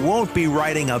that you won't be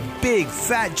writing a big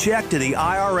fat check to the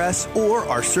IRS, or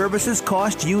our services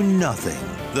cost you nothing.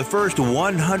 The first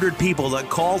 100 people that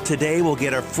call today will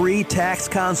get a free tax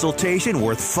consultation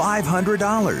worth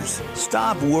 $500.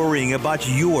 Stop worrying about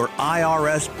your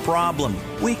IRS problem.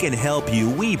 We can help you,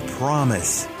 we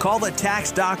promise. Call the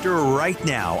tax doctor right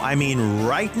now. I mean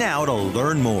right now to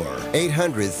learn more.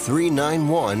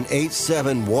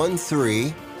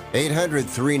 800-391-8713.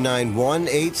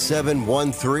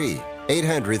 800-391-8713.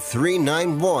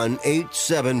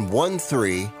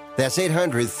 800-391-8713. That's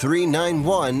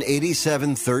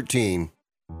 800-391-8713.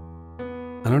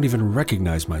 I don't even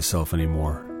recognize myself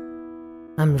anymore.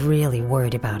 I'm really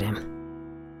worried about him.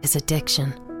 His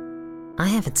addiction. I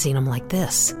haven't seen him like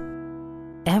this.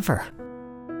 Ever.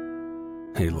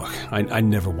 Hey, look, I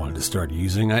never wanted to start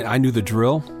using. I knew the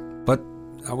drill, but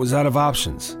I was out of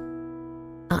options.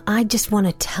 I just want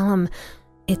to tell him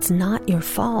it's not your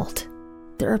fault.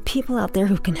 There are people out there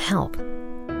who can help.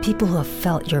 People who have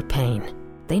felt your pain.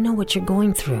 They know what you're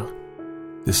going through.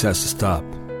 This has to stop.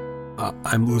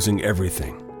 I'm losing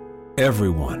everything.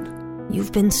 Everyone.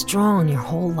 You've been strong your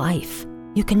whole life.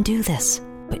 You can do this,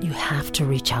 but you have to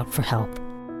reach out for help.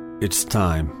 It's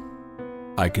time.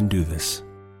 I can do this.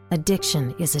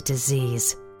 Addiction is a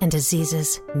disease, and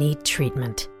diseases need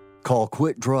treatment. Call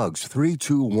Quit Drugs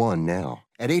 321 now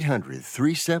at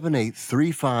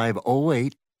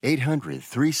 800-378-3508.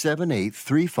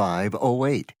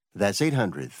 800-378-3508. That's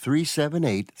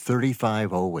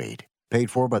 800-378-3508.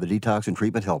 Paid for by the Detox and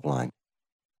Treatment Helpline.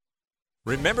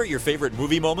 Remember your favorite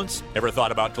movie moments? Ever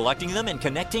thought about collecting them and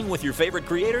connecting with your favorite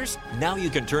creators? Now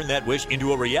you can turn that wish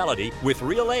into a reality with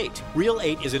Reel 8. Reel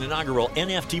 8 is an inaugural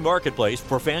NFT marketplace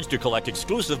for fans to collect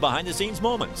exclusive behind-the-scenes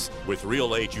moments. With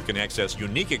Reel 8, you can access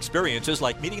unique experiences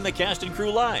like meeting the cast and crew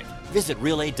live. Visit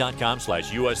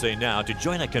reel8.com/USA now to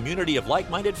join a community of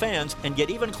like-minded fans and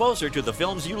get even closer to the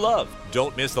films you love.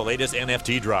 Don't miss the latest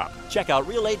NFT drop. Check out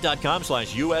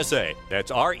reel8.com/USA.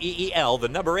 That's REEL, the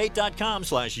number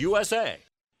 8.com/USA.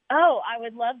 Oh, I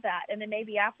would love that. And then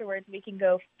maybe afterwards we can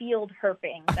go field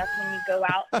herping. That's when you go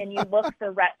out and you look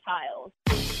for reptiles.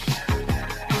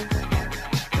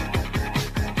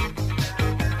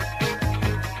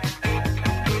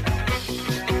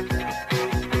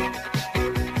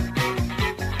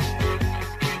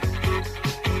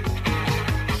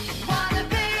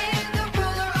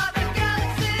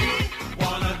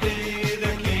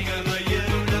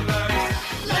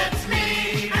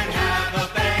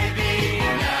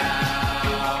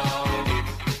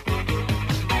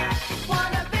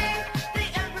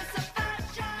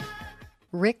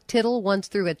 Rick Tittle once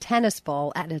threw a tennis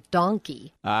ball at a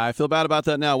donkey. I feel bad about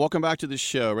that now. Welcome back to the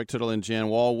show. Rick Tittle and Jan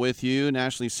Wall with you,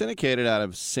 nationally syndicated out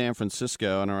of San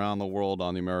Francisco and around the world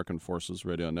on the American Forces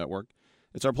Radio Network.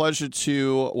 It's our pleasure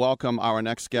to welcome our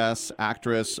next guest,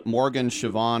 actress Morgan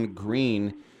Siobhan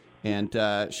Green, and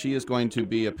she is going to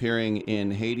be appearing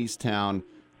in Hadestown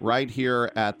right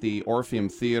here at the Orpheum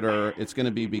Theater. It's going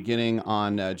to be beginning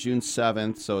on June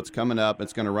 7th, so it's coming up.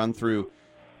 It's going to run through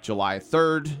July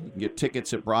 3rd. You can get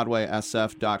tickets at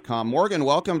BroadwaySF.com. Morgan,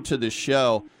 welcome to the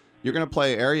show. You're going to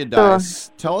play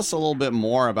Eriadice. Tell us a little bit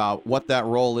more about what that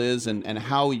role is and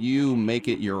how you make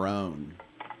it your own.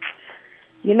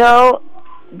 You know,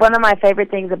 one of my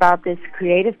favorite things about this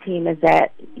creative team is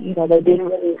that, you know, they didn't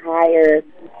really hire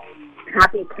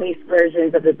copy-paste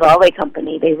versions of the Broadway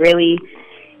company. They really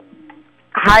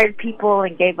hired people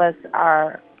and gave us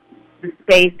the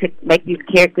space to make these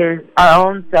characters our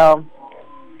own. So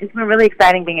it's been really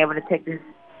exciting being able to take this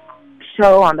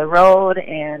show on the road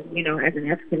and, you know, as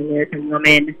an African-American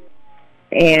woman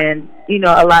and, you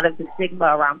know, a lot of the stigma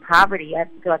around poverty. I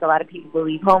feel like a lot of people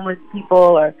believe homeless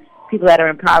people or people that are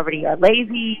in poverty are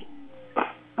lazy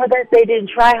or that they didn't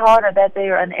try hard or that they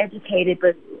are uneducated.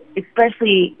 But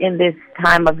especially in this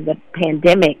time of the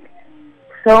pandemic,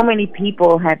 so many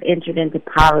people have entered into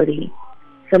poverty.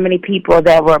 So many people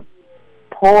that were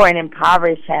poor and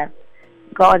impoverished have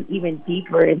gone even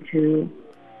deeper into,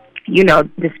 you know,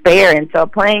 despair. And so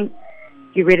playing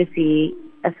Eurydice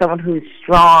as someone who's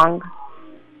strong,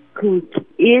 who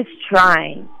is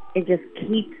trying, and just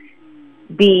keeps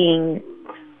being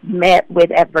met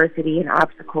with adversity and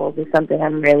obstacles is something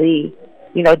I'm really,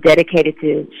 you know, dedicated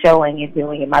to showing and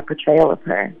doing in my portrayal of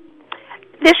her.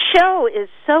 This show is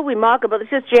so remarkable.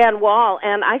 This is Jan Wall,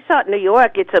 and I saw it in New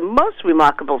York. It's a most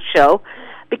remarkable show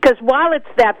because while it's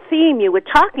that theme you were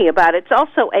talking about, it's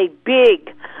also a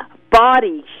big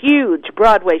body, huge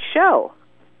Broadway show.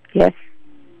 Yes.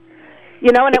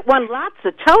 You know, and it won lots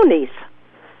of Tonys.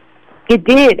 It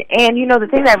did. And, you know, the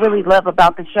thing that I really love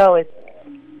about the show is,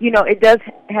 you know, it does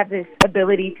have this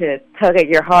ability to tug at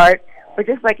your heart. But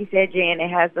just like you said, Jan,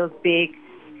 it has those big,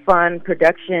 fun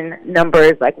production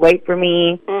numbers like Wait For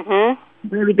Me,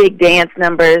 really big dance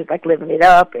numbers like Living It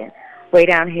Up and Way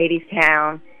Down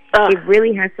Hadestown. It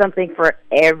really has something for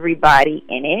everybody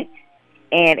in it.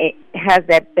 And it has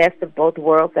that best of both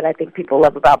worlds that I think people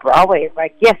love about Broadway. It's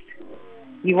like, yes,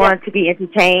 you want to be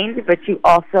entertained, but you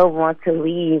also want to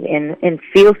leave and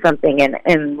feel something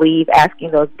and leave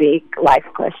asking those big life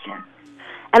questions.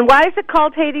 And why is it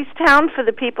called Hadestown for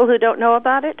the people who don't know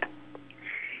about it?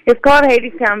 It's called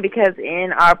Hadestown because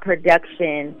in our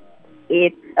production,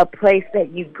 it's a place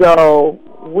that you go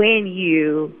when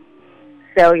you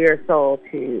sell your soul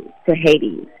to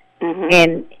Hades.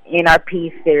 And in our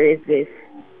piece, there is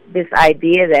this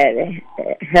idea that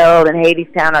hell and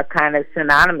Hadestown are kind of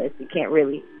synonymous. You can't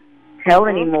really tell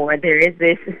anymore. There is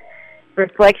this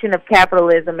reflection of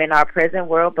capitalism in our present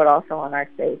world, but also on our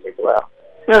stage as well.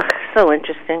 So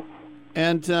interesting.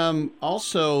 And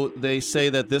also, they say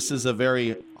that this is a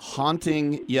very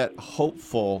haunting yet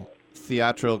hopeful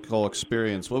theatrical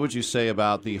experience. What would you say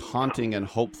about the haunting and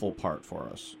hopeful part for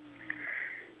us?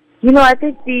 You know, I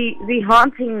think the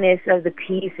hauntingness of the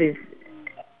piece is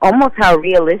almost how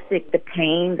realistic the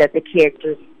pain that the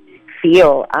characters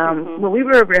feel. When we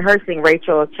were rehearsing,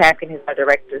 Rachel Chapkin, who's our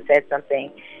director, said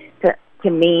something to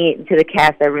me, to the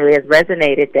cast that really has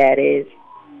resonated, that is,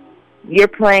 you're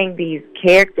playing these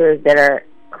characters that are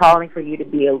calling for you to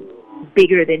be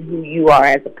bigger than who you are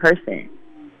as a person.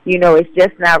 You know, it's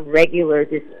just not regular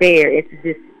despair. It's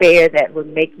despair that would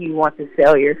make you want to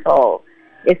sell your soul.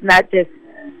 It's not just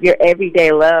your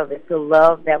everyday love. It's a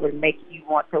love that would make you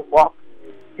want to walk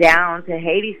down to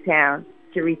Hadestown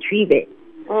to retrieve it.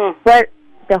 But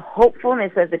the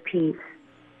hopefulness of the piece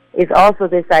is also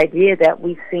this idea that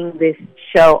we sing this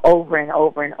show over and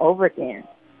over and over again,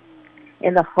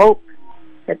 in the hope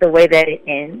that the way that it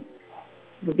ends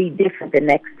will be different the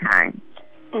next time.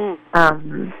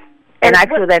 And I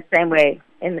feel that same way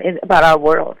about our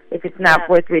world. If it's not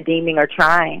worth redeeming or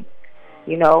trying,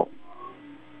 you know.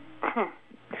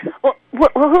 Well,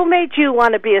 who made you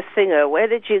want to be a singer? Where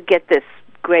did you get this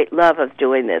great love of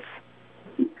doing this?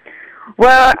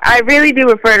 Well, I really do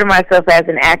refer to myself as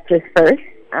an actress first.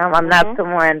 I'm not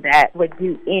someone that would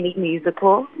do any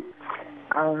musical.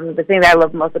 The thing that I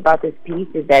love most about this piece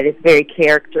is that it's very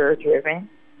character-driven.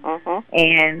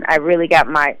 And I really got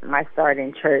my start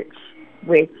in church,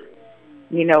 which,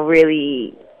 you know,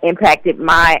 really impacted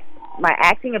my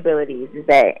acting abilities. Is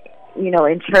that, you know,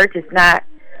 in church it's not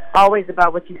always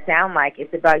about what you sound like.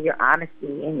 It's about your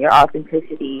honesty and your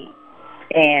authenticity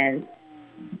and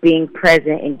being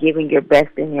present and giving your best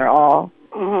and your all.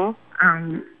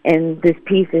 And this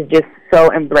piece is just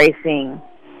so embracing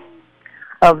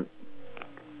of,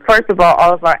 first of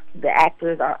all of the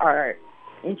actors, our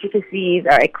intricacies,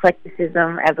 our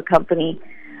eclecticism as a company,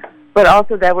 but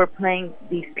also that we're playing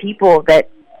these people that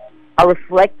are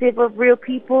reflective of real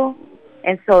people,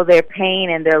 and so their pain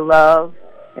and their love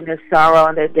and their sorrow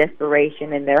and their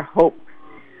desperation and their hope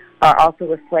are also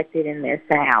reflected in their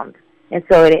sound. And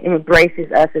so it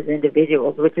embraces us as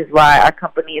individuals, which is why our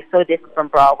company is so different from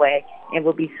Broadway and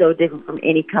will be so different from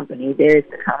any company there is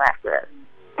to come after us.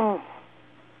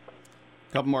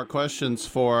 A couple more questions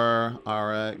for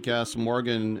our guest,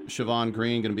 Morgan Siobhan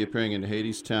Green, going to be appearing in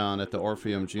Hadestown at the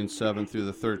Orpheum June 7th through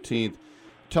the 13th.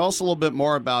 Tell us a little bit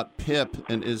more about Pip,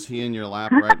 and is he in your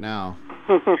lap right now?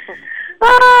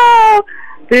 Oh,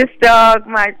 this dog,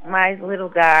 my little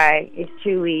guy, is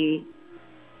truly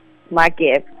my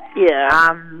gift. Yeah.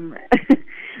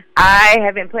 I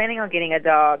have been planning on getting a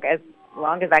dog as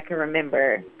long as I can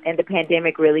remember, and the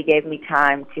pandemic really gave me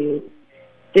time to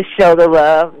just show the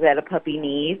love that a puppy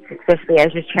needs, especially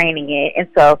as you're training it. And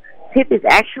so Pip is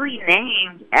actually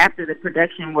named after the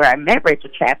production where I met Rachel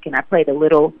Chapkin. I played a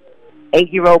little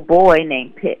 8-year-old boy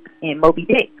named Pip in Moby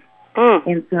Dick.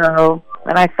 And so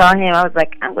when I saw him, I was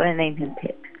like, I'm going to name him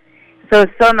Pip. So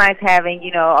it's so nice having,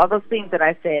 you know, all those things that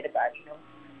I said about, you know,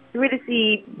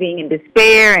 Eurydice being in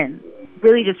despair and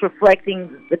really just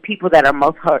reflecting the people that are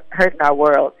most hurt in our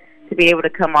world, to be able to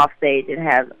come off stage and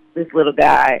have this little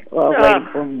guy waiting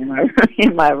for me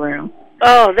in my room.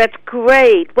 Oh, that's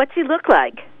great. What's he look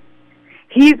like?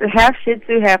 He's half Shih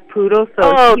Tzu, half Poodle,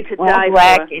 so he's all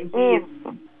black, and he's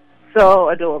so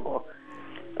adorable.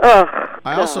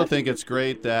 I also think it's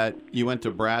great that you went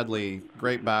to Bradley,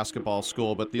 great basketball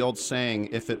school, but the old saying,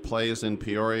 if it plays in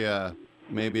Peoria,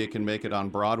 maybe it can make it on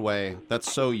Broadway.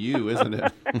 That's so you, isn't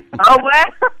it? Oh,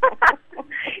 wow.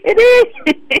 It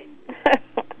is.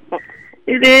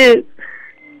 It is.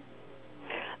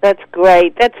 That's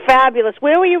great. That's fabulous.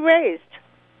 Where were you raised?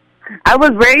 I was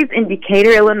raised in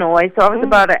Decatur, Illinois, so I was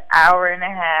about an hour and a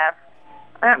half,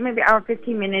 maybe an hour and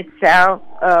 15 minutes south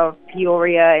of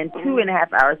Peoria and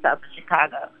 2.5 hours south of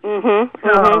Chicago.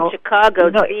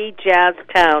 Chicago's the jazz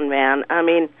town, man. I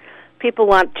mean, people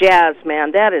want jazz,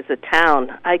 man. That is a town.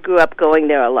 I grew up going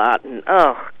there a lot, and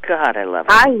oh, God, I love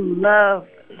it. I love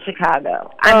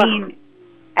Chicago. I mean,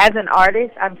 as an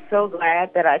artist, I'm so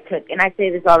glad that I took, and I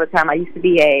say this all the time, I used to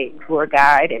be a tour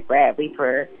guide at Bradley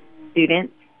for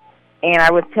students, and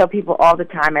I would tell people all the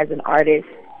time as an artist,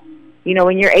 you know,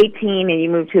 when you're 18 and you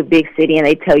move to a big city and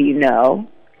they tell you no,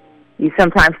 you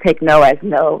sometimes take no as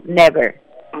no, never.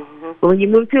 But when you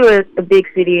move to a big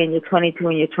city and you're 22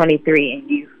 and you're 23 and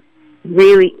you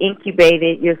really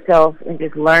incubated yourself and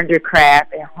just learned your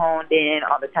craft and honed in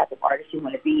on the type of artist you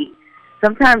want to be,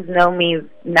 sometimes no means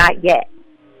not yet.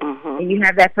 And you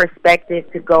have that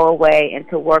perspective to go away and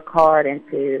to work hard and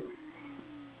to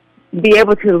be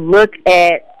able to look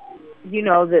at, you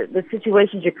know, the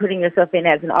situations you're putting yourself in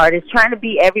as an artist, trying to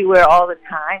be everywhere all the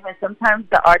time, and sometimes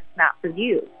the art's not for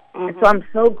you. And so I'm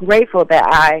so grateful that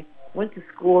I went to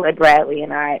school at Bradley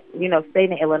and I, you know,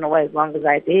 stayed in Illinois as long as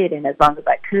I did and as long as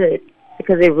I could,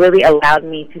 because it really allowed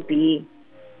me to be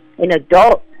an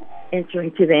adult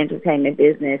entering to the entertainment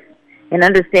business and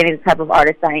understanding the type of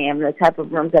artist I am, the type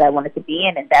of rooms that I wanted to be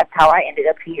in, and that's how I ended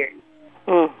up here.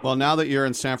 Well, now that you're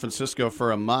in San Francisco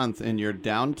for a month in your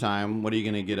downtime, what are you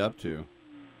going to get up to?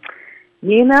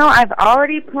 You know, I've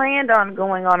already planned on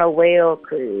going on a whale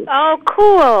cruise. Oh,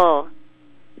 cool.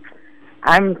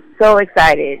 I'm so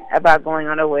excited about going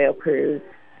on a whale cruise.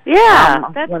 Yeah,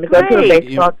 I that's want to go to a great.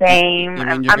 baseball game. You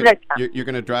mean you're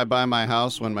going to drive by my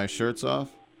house when my shirt's off?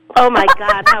 Oh, my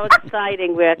God, how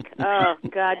exciting, Rick. Oh,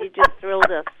 God, you just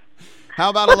thrilled us. How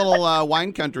about a little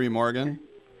wine country, Morgan?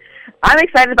 I'm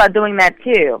excited about doing that,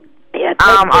 too. Yeah,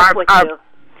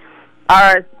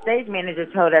 our stage manager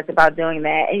told us about doing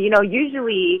that. And,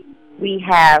 usually we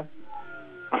have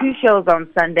 2 shows on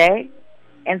Sunday.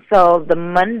 And so the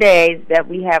Mondays that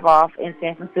we have off in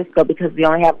San Francisco, because we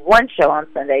only have 1 show on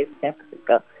Sundays in San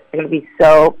Francisco, they're going to be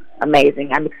so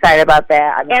amazing. I'm excited about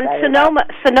that.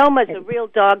 Sonoma's a real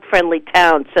dog-friendly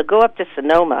town, so go up to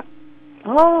Sonoma.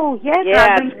 Oh, yes.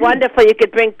 Yeah, it's wonderful. You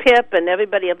could bring Pip, and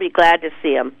everybody will be glad to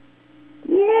see him.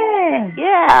 Yeah.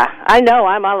 Yeah, I know.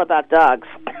 I'm all about dogs.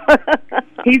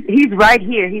 He's right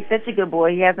here. He's such a good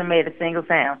boy. He hasn't made a single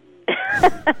sound.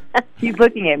 He's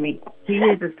looking at me. He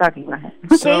is just talking about him.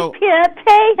 So, hey, Pip.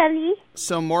 Hey, honey.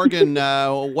 So, Morgan,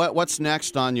 what's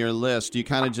next on your list? Do you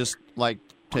kind of just,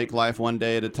 take life one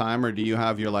day at a time, or do you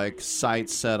have your,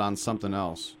 sights set on something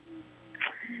else?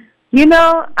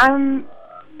 I'm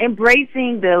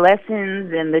embracing the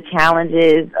lessons and the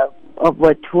challenges of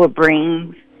what tour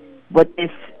brings, what this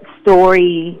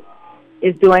story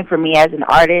is doing for me as an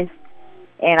artist.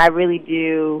 And I really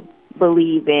do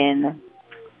believe in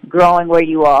growing where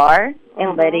you are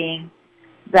and letting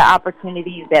the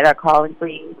opportunities that are calling for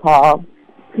you call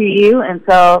to you. And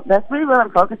so that's really what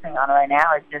I'm focusing on right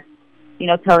now, is just,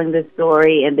 telling this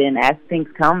story, and then as things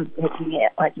come, taking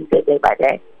it, like you said, day by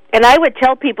day. And I would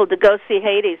tell people to go see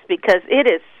Hades, because it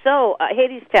is so,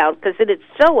 Hadestown, because it is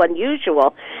so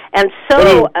unusual and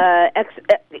so,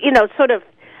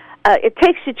 it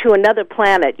takes you to another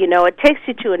planet, it takes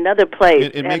you to another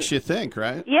place. It makes you think,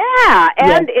 right? Yeah,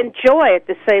 and enjoy at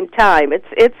the same time.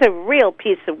 It's a real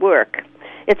piece of work.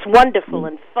 It's wonderful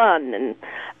and fun, and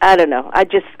I don't know.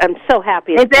 I'm so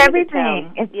happy. It's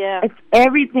everything. It's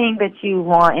everything that you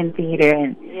want in theater,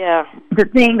 and the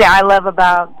thing that I love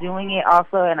about doing it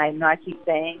also, and I know I keep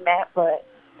saying that, but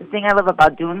the thing I love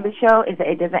about doing the show is that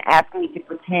it doesn't ask me to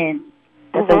pretend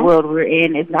that the world we're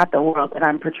in is not the world that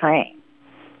I'm portraying.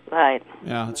 Right.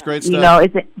 Yeah, it's great stuff.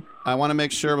 It's I want to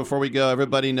make sure before we go,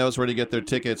 everybody knows where to get their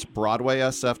tickets.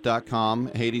 BroadwaySF.com,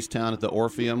 Hadestown at the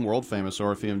Orpheum, world-famous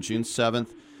Orpheum, June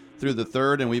 7th through the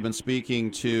 3rd. And we've been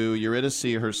speaking to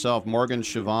Eurydice herself, Morgan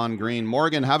Siobhan Green.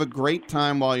 Morgan, have a great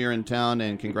time while you're in town,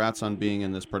 and congrats on being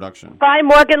in this production. Bye,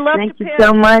 Morgan. Love Thank you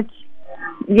so much.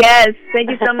 Yes,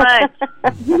 thank you so much.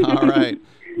 All right.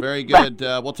 Very good.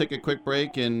 We'll take a quick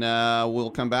break, and we'll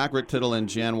come back. Rick Tittle and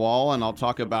Jan Wall, and I'll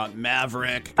talk about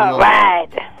Maverick. All right.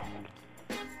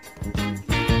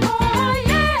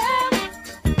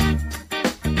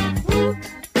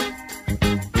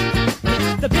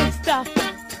 The big stuff.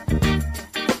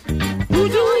 Who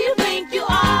do you think you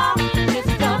are?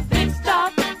 Mr. Big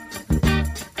Stuff.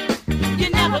 You're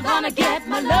never gonna get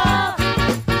my love.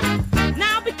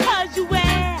 Now because you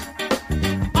wear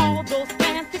all those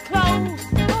fancy clothes.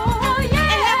 Oh,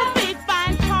 yeah. And have a big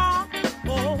fine car.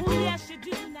 Oh, yes, you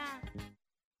do now.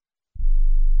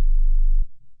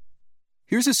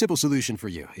 Here's a simple solution for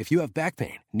you. If you have back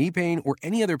pain, knee pain, or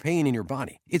any other pain in your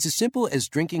body, it's as simple as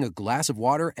drinking a glass of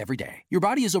water every day. Your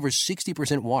body is over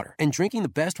 60% water, and drinking the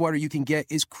best water you can get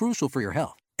is crucial for your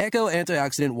health. Echo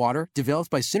Antioxidant Water, developed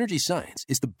by Synergy Science,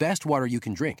 is the best water you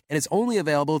can drink, and it's only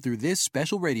available through this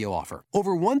special radio offer.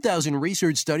 Over 1,000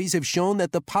 research studies have shown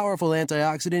that the powerful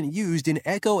antioxidant used in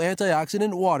Echo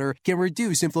Antioxidant Water can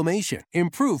reduce inflammation,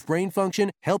 improve brain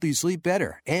function, help you sleep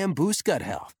better, and boost gut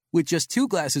health. With just 2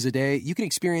 glasses a day, you can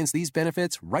experience these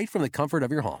benefits right from the comfort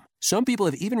of your home. Some people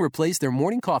have even replaced their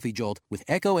morning coffee jolt with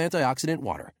Echo Antioxidant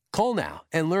Water. Call now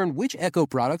and learn which Echo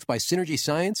product by Synergy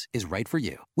Science is right for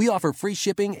you. We offer free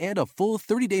shipping and a full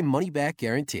 30-day money-back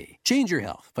guarantee. Change your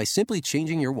health by simply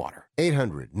changing your water.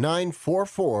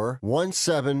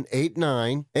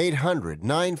 800-944-1789.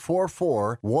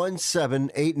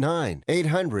 800-944-1789.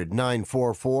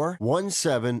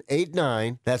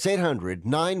 800-944-1789. That's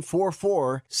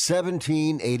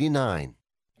 800-944-1789.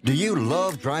 Do you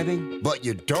love driving, but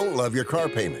you don't love your car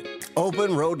payment?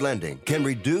 Open Road Lending can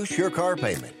reduce your car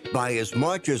payment by as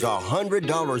much as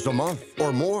 $100 a month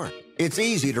or more. It's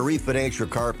easy to refinance your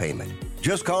car payment.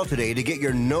 Just call today to get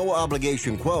your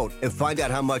no-obligation quote and find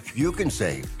out how much you can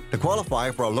save. To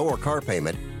qualify for a lower car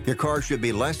payment, your car should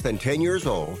be less than 10 years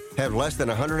old, have less than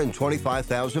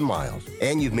 125,000 miles,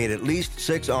 and you've made at least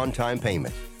 6 on-time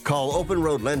payments. Call Open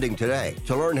Road Lending today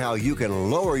to learn how you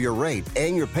can lower your rate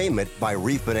and your payment by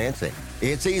refinancing.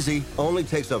 It's easy, only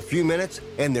takes a few minutes,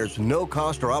 and there's no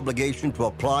cost or obligation to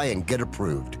apply and get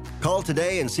approved. Call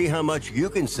today and see how much you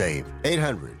can save.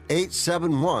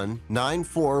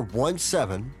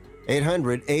 800-871-9417.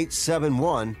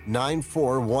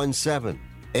 800-871-9417.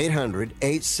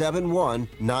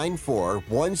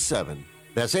 800-871-9417.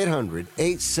 That's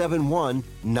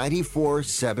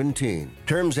 800-871-9417.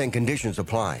 Terms and conditions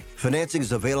apply. Financing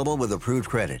is available with approved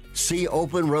credit. See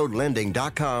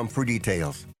openroadlending.com for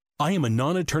details. I am a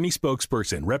non-attorney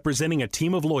spokesperson representing a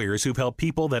team of lawyers who've helped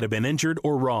people that have been injured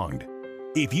or wronged.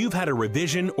 If you've had a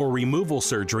revision or removal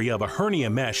surgery of a hernia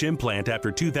mesh implant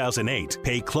after 2008,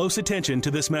 pay close attention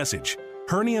to this message.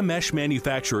 Hernia mesh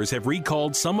manufacturers have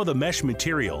recalled some of the mesh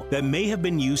material that may have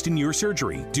been used in your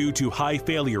surgery due to high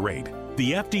failure rate.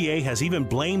 The FDA has even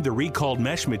blamed the recalled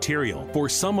mesh material for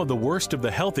some of the worst of the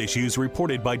health issues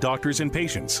reported by doctors and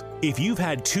patients. If you've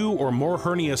had 2 or more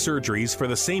hernia surgeries for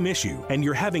the same issue and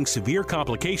you're having severe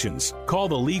complications, call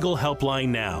the legal helpline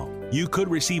now. You could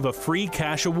receive a free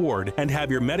cash award and have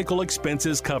your medical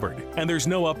expenses covered. And there's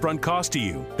no upfront cost to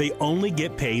you. They only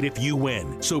get paid if you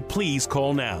win. So please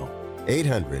call now.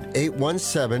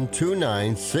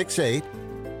 800-817-2968.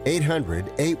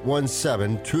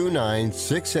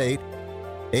 800-817-2968.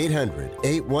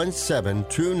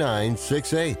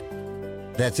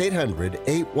 800-817-2968. That's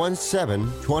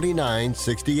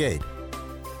 800-817-2968.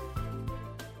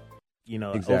 You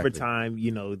know, Exactly. over time,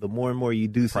 you know, the more and more you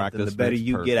do something, Practice the better makes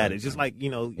you get at it. perfect. Just like, you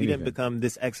know, you Anything. didn't become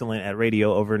this excellent at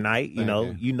radio overnight. You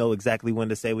Thank know exactly when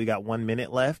to say we got 1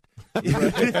 minute left.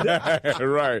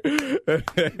 Right.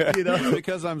 You know?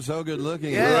 Because I'm so good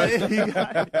looking. Yeah, Right? you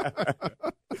got it.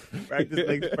 Practice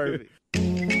makes perfect.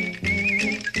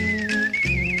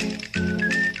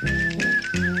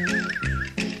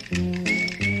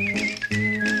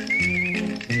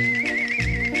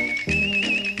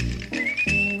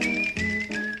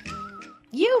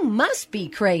 You must be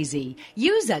crazy.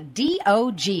 Use a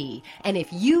DOG. And if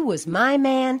you was my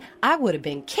man, I would have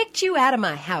been kicked you out of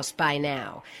my house by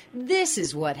now. This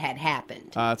is what had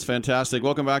happened. It's fantastic.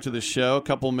 Welcome back to the show. A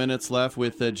couple minutes left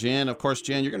with Jan. Of course,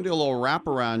 Jan, you're going to do a little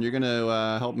wraparound. You're going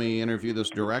to help me interview this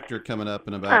director coming up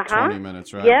in about 20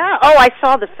 minutes, right? Yeah. Oh, I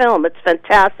saw the film. It's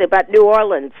fantastic about New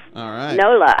Orleans. All right.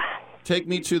 NOLA. Take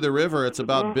Me to the River. It's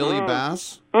about Billy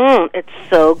Bass. It's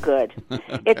so good.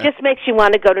 It just makes you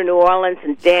want to go to New Orleans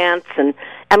and dance. And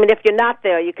I mean, if you're not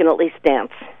there, you can at least dance.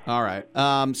 All right.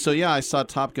 So, yeah, I saw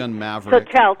Top Gun So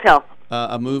Maverick. tell.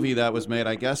 A movie that was made,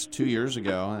 I guess, 2 years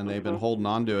ago, and they've been holding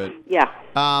on to it. Yeah.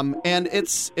 And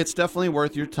it's definitely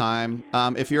worth your time.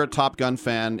 If you're a Top Gun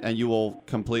fan, and you will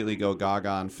completely go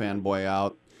gaga and fanboy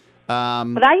out.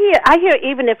 But I hear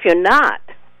even if you're not.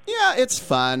 Yeah, it's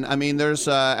fun. I mean, there's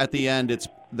at the end,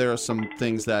 there are some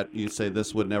things that you say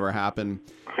this would never happen.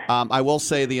 I will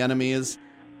say the enemy is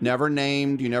never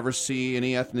named. You never see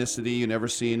any ethnicity. You never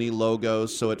see any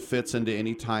logos, so it fits into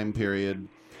any time period.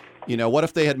 You know, what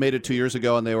if they had made it 2 years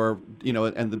ago and they were, you know,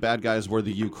 and the bad guys were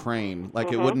the Ukraine?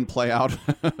 Like, it wouldn't play out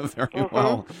very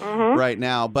well right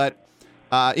now. But,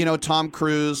 you know, Tom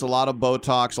Cruise, a lot of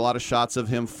Botox, a lot of shots of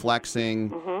him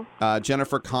flexing.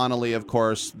 Jennifer Connelly, of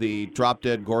course, the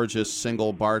drop-dead gorgeous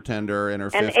single bartender in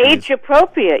her 50s. And age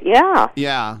appropriate, yeah.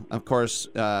 Yeah, of course.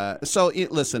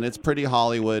 Listen, it's pretty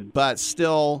Hollywood, but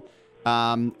still,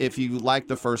 if you like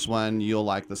the first one, you'll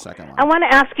like the second one. I want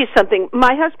to ask you something.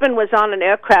 My husband was on an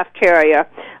aircraft carrier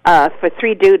for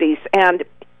 3 duties, and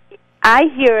I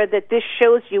hear that this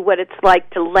shows you what it's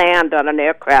like to land on an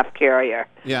aircraft carrier.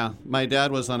 Yeah, my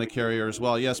dad was on a carrier as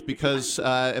well. Yes, because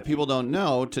if people don't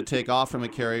know, to take off from a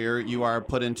carrier, you are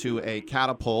put into a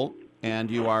catapult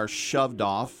and you are shoved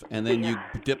off, and then you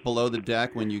dip below the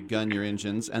deck when you gun your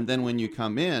engines, and then when you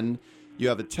come in, you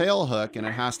have a tail hook and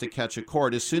it has to catch a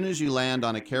cord. As soon as you land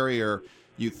on a carrier,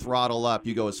 you throttle up.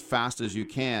 You go as fast as you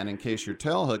can in case your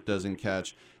tail hook doesn't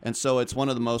catch. And so it's one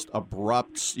of the most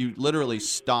abrupt, you literally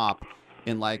stop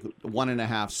in like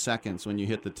 1.5 seconds when you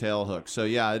hit the tail hook. So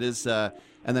yeah, it is, and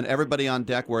then everybody on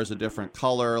deck wears a different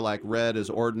color, like red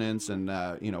is ordnance and,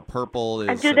 purple is...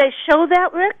 And do they show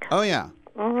that, Rick? Oh, yeah.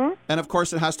 Mm-hmm. And of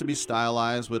course, it has to be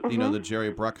stylized with, the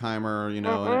Jerry Bruckheimer,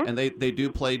 and they do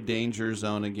play Danger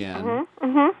Zone again,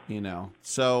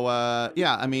 So,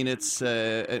 yeah, I mean, it's,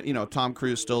 Tom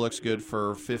Cruise still looks good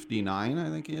for 59, I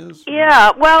think he is.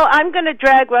 Yeah, well, I'm going to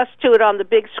drag Russ to it on the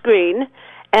big screen,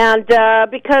 and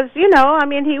because, he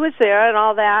was there and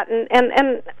all that,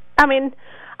 and I mean,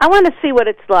 I want to see what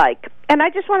it's like. And I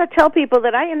just want to tell people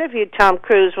that I interviewed Tom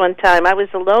Cruise one time. I was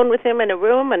alone with him in a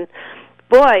room, and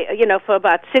boy, for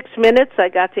about 6 minutes I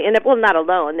got to well, not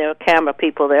alone, there were camera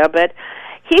people there, but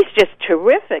he's just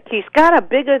terrific. He's got a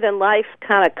bigger-than-life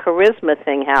kind of charisma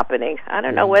thing happening. I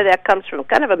don't know where that comes from,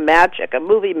 kind of a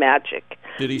movie magic.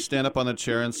 Did he stand up on the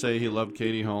chair and say he loved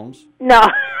Katie Holmes? No.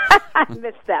 I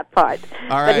missed that part. All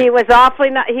But right. he was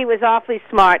awfully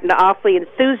smart and awfully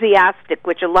enthusiastic,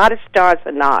 which a lot of stars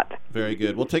are not. Very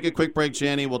good. We'll take a quick break,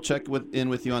 Janny. We'll check in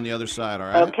with you on the other side, all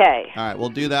right? Okay. All right, we'll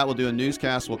do that. We'll do a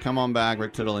newscast. We'll come on back.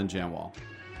 Rick Tittle and Jan Wall.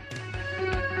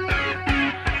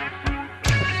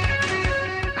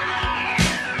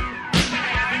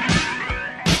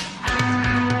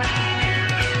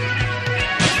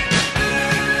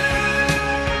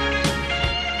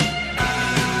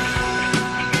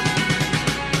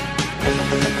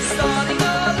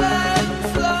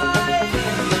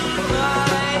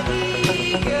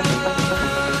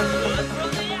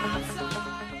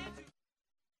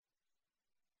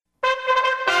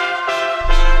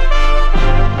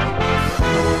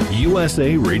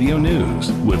 USA Radio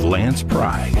News with Lance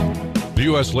Pry. The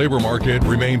U.S. labor market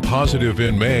remained positive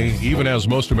in May, even as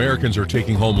most Americans are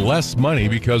taking home less money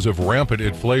because of rampant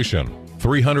inflation.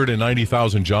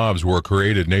 390,000 jobs were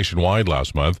created nationwide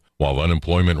last month, while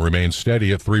unemployment remains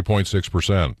steady at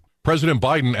 3.6%. President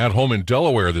Biden, at home in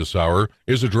Delaware this hour,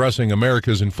 is addressing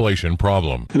America's inflation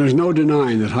problem. And there's no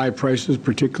denying that high prices,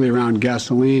 particularly around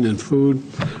gasoline and food,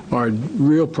 are a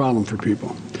real problem for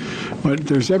people. But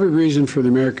there's every reason for the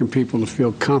American people to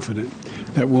feel confident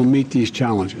that we'll meet these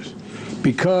challenges.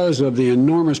 Because of the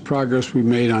enormous progress we've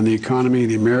made on the economy,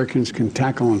 the Americans can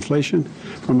tackle inflation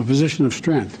from a position of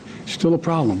strength. It's still a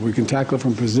problem. We can tackle it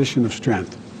from a position of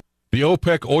strength. The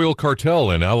OPEC oil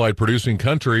cartel and allied producing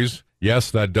countries,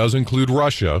 yes, that does include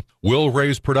Russia, will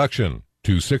raise production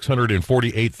to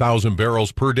 648,000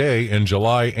 barrels per day in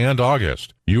July and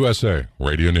August. USA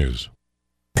Radio News.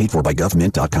 Paid for by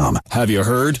GovMint.com. Have you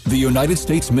heard? The United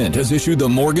States Mint has issued the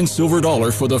Morgan Silver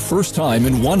Dollar for the first time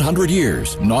in 100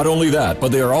 years. Not only that,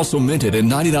 but they are also minted in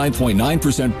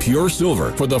 99.9% pure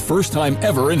silver for the first time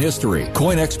ever in history.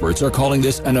 Coin experts are calling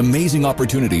this an amazing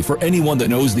opportunity for anyone that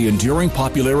knows the enduring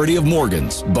popularity of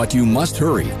Morgans. But you must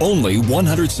hurry. Only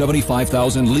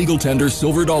 175,000 legal tender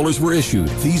silver dollars were issued.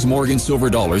 These Morgan Silver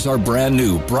Dollars are brand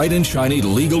new, bright and shiny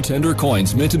legal tender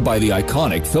coins minted by the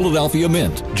iconic Philadelphia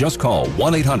Mint. Just call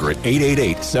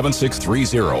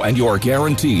 1-800-888-7630 and you're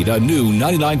guaranteed a new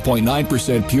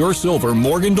 99.9% pure silver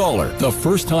Morgan dollar. The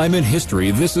first time in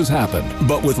history this has happened.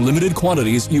 But with limited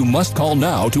quantities, you must call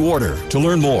now to order. To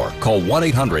learn more, call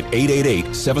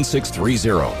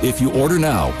 1-800-888-7630. If you order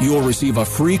now, you will receive a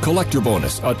free collector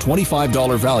bonus, a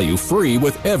 $25 value free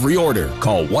with every order.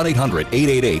 Call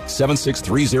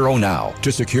 1-800-888-7630 now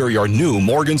to secure your new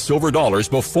Morgan Silver Dollars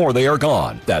before they are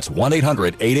gone. That's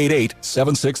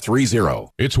 1-800-888-7630.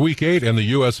 It's Week 8 in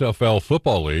the USFL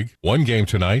Football League. 1 game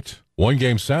tonight, 1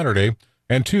 game Saturday,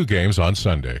 and 2 games on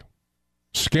Sunday.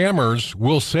 Scammers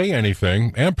will say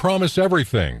anything and promise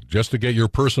everything just to get your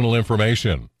personal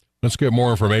information. Let's get more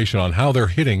information on how they're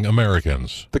hitting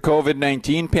Americans. The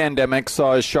COVID-19 pandemic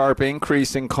saw a sharp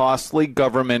increase in costly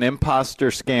government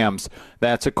imposter scams.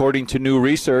 That's according to new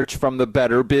research from the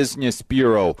Better Business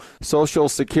Bureau. Social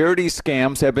Security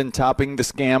scams have been topping the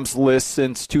scams list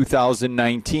since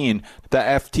 2019. The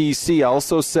FTC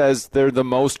also says they're the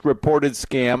most reported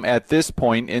scam at this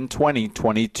point in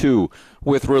 2022.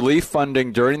 With relief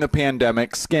funding during the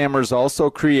pandemic, scammers also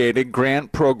created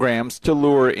grant programs to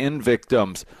lure in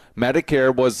victims.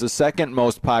 Medicare was the second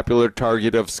most popular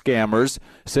target of scammers.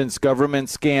 Since government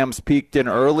scams peaked in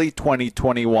early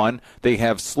 2021, they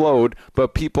have slowed,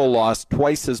 but people lost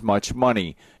twice as much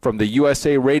money. From the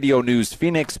USA Radio News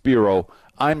Phoenix Bureau,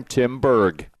 I'm Tim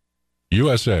Berg.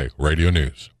 USA Radio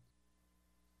News.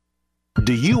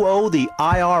 Do you owe the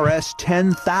IRS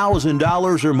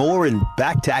 $10,000 or more in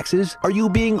back taxes? Are you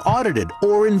being audited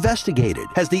or investigated?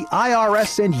 Has the IRS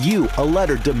sent you a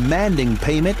letter demanding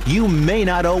payment? You may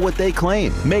not owe what they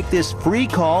claim. Make this free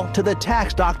call to the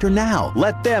tax doctor now.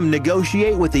 Let them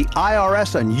negotiate with the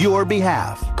IRS on your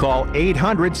behalf. Call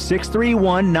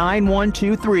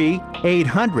 800-631-9123,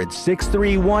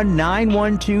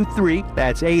 800-631-9123.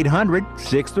 That's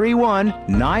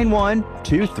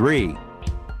 800-631-9123.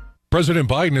 President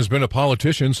Biden has been a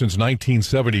politician since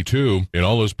 1972. In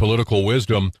all his political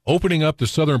wisdom, opening up the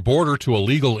southern border to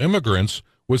illegal immigrants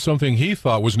was something he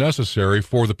thought was necessary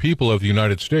for the people of the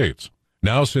United States.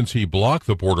 Now, since he blocked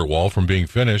the border wall from being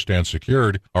finished and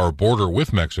secured our border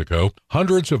with Mexico,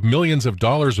 hundreds of millions of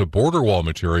dollars of border wall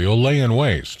material lay in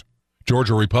waste.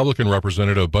 Georgia Republican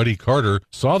Representative Buddy Carter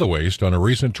saw the waste on a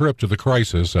recent trip to the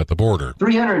crisis at the border.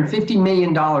 $350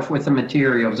 million worth of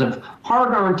materials, of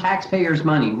hard-earned taxpayers'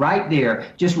 money right there,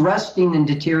 just rusting and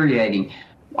deteriorating.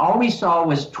 All we saw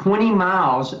was 20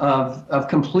 miles of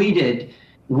completed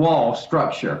wall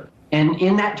structure. And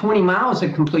in that 20 miles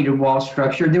of completed wall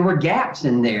structure, there were gaps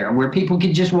in there where people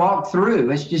could just walk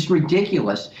through. It's just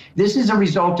ridiculous. This is a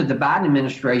result of the Biden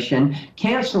administration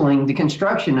canceling the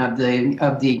construction of the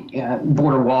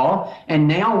border wall. And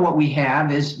now what we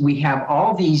have is we have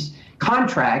all these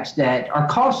contracts that are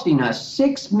costing us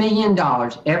 $6 million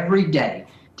every day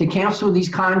to cancel these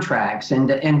contracts and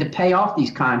to pay off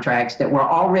these contracts that were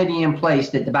already in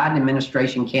place that the Biden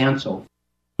administration canceled.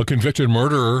 A convicted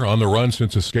murderer on the run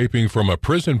since escaping from a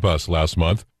prison bus last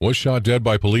month was shot dead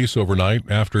by police overnight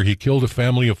after he killed a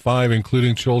family of 5,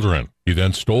 including children. He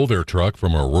then stole their truck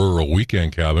from a rural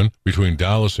weekend cabin between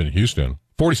Dallas and Houston.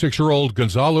 46-year-old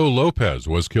Gonzalo Lopez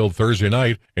was killed Thursday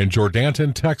night in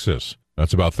Jourdanton, Texas.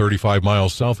 That's about 35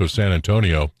 miles south of San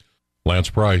Antonio.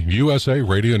 Lance Pry, USA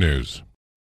Radio News.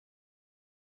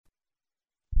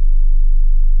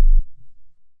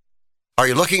 Are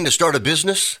you looking to start a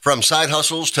business? From side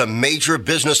hustles to major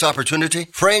business opportunity?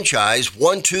 Franchise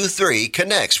 123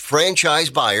 connects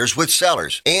franchise buyers with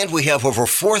sellers. And we have over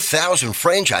 4,000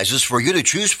 franchises for you to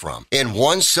choose from. In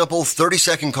one simple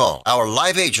 30-second call, our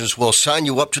live agents will sign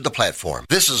you up to the platform.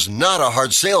 This is not a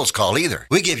hard sales call either.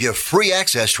 We give you free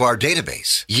access to our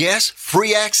database. Yes,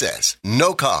 free access.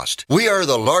 No cost. We are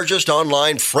the largest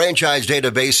online franchise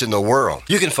database in the world.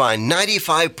 You can find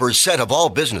 95% of all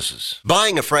businesses.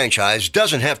 Buying a franchise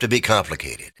doesn't have to be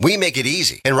complicated. We make it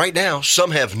easy. And right now,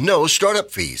 some have no startup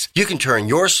fees. You can turn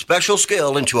your special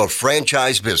skill into a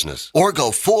franchise business or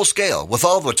go full scale with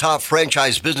all the top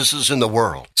franchise businesses in the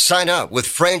world. Sign up with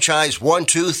Franchise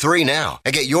 123 now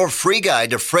and get your free guide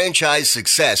to franchise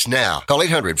success now. Call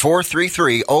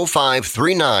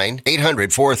 800-433-0539,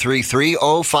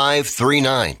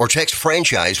 800-433-0539, or text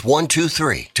Franchise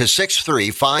 123 to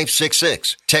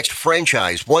 63566. Text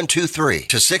Franchise 123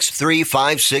 to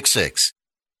 63566.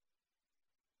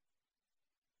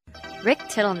 Rick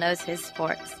Tittle knows his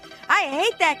sports. I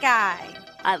hate that guy.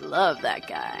 I love that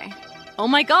guy. Oh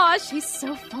my gosh, he's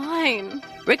so fine.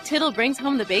 Rick Tittle brings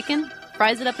home the bacon,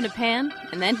 fries it up in a pan,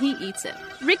 and then he eats it.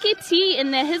 Ricky T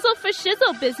in the hizzle for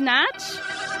shizzle, biznatch.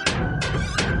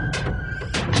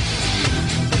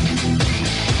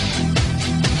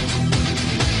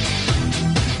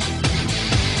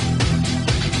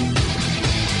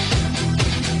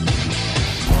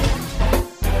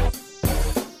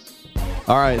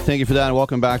 All right, thank you for that, and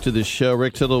welcome back to the show.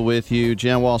 Rick Tittle with you.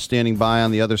 Jan Wall standing by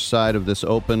on the other side of this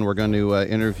open. We're going to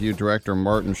interview director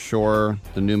Martin Shore,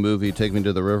 the new movie, Take Me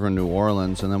to the River in New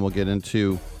Orleans, and then we'll get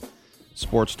into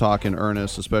sports talk in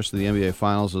earnest, especially the NBA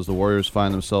Finals as the Warriors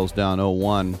find themselves down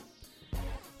 0-1.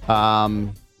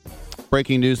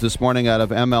 Breaking news this morning out of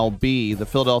MLB, the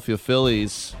Philadelphia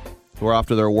Phillies, who are off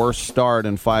to their worst start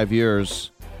in 5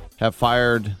 years, have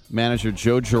fired manager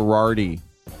Joe Girardi.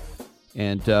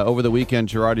 And over the weekend,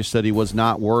 Girardi said he was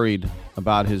not worried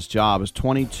about his job. It's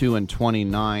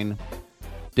 22-29.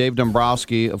 Dave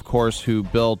Dombrowski, of course, who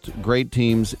built great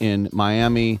teams in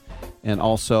Miami and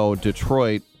also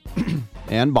Detroit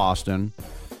and Boston.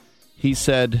 He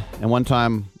said, and one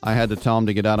time I had to tell him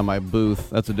to get out of my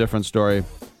booth. That's a different story.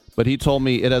 But he told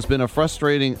me it has been a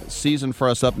frustrating season for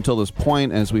us up until this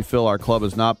point, as we feel our club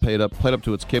has not played up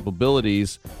to its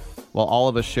capabilities. While all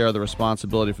of us share the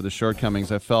responsibility for the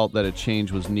shortcomings, I felt that a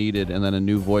change was needed and that a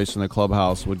new voice in the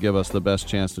clubhouse would give us the best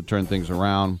chance to turn things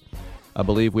around. I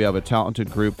believe we have a talented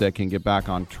group that can get back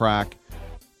on track,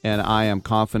 and I am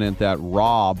confident that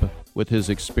Rob, with his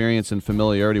experience and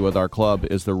familiarity with our club,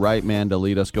 is the right man to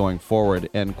lead us going forward,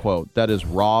 end quote. That is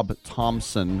Rob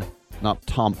Thompson, not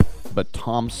Tomp, but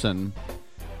Thompson.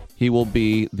 He will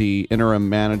be the interim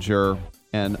manager.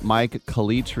 And Mike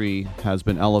Calitri has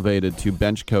been elevated to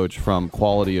bench coach from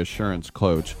quality assurance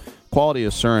coach. Quality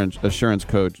assurance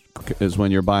coach is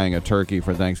when you're buying a turkey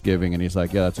for Thanksgiving, and he's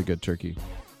like, yeah, that's a good turkey.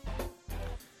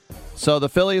 So the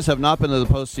Phillies have not been to the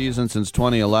postseason since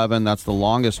 2011. That's the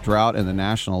longest drought in the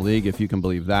National League, if you can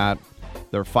believe that.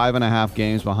 They're 5.5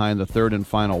 games behind the third and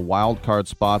final wild card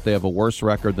spot. They have a worse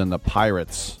record than the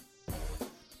Pirates.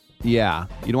 Yeah,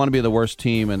 you don't want to be the worst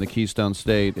team in the Keystone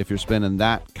State if you're spending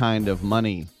that kind of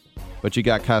money. But you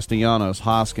got Castellanos,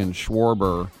 Hoskins,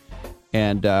 Schwarber,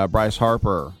 and Bryce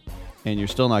Harper, and you're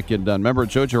still not getting done. Remember,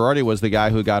 Joe Girardi was the guy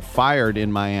who got fired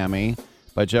in Miami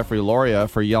by Jeffrey Loria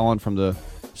for yelling from the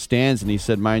stands, and he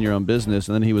said, mind your own business,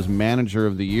 and then he was manager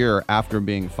of the year after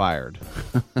being fired.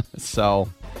 So,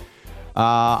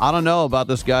 I don't know about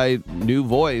this guy, new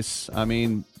voice. I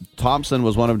mean, Thompson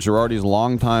was one of Girardi's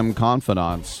longtime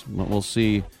confidants. We'll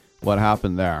see what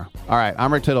happened there. All right,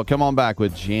 I'm Rick Tittle. Come on back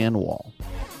with Jan Wall.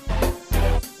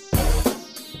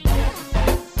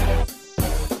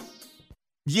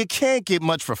 You can't get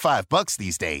much for $5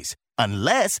 these days.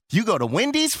 Unless you go to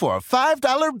Wendy's for a $5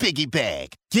 Biggie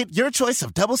Bag. Get your choice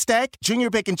of double stack, junior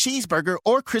bacon cheeseburger,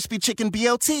 or crispy chicken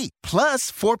BLT,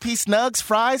 plus 4-piece nugs,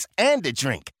 fries, and a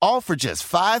drink, all for just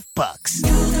 $5.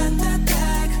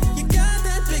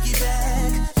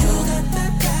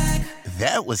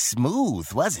 That was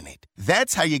smooth, wasn't it?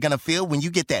 That's how you're going to feel when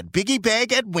you get that Biggie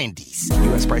Bag at Wendy's.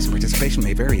 U.S. price and participation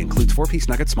may vary. Includes 4-piece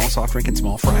nuggets, small soft drink, and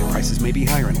small fry. Prices may be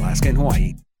higher in Alaska and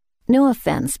Hawaii. No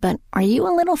offense, but are you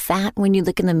a little fat when you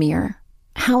look in the mirror?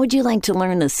 How would you like to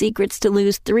learn the secrets to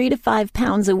lose 3 to 5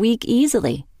 pounds a week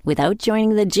easily without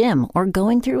joining the gym or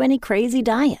going through any crazy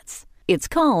diets? It's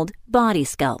called Body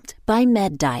Sculpt by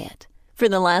Med Diet. For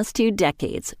the last 2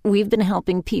 decades, we've been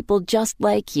helping people just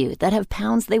like you that have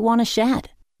pounds they want to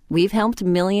shed. We've helped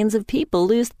millions of people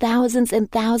lose thousands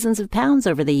and thousands of pounds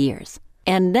over the years.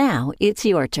 And now it's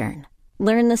your turn.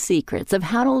 Learn the secrets of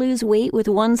how to lose weight with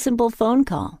one simple phone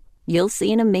call. You'll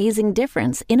see an amazing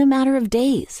difference in a matter of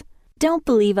days. Don't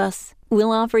believe us?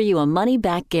 We'll offer you a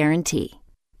money-back guarantee.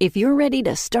 If you're ready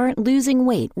to start losing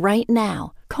weight right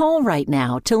now, call right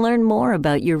now to learn more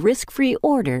about your risk-free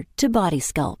order to Body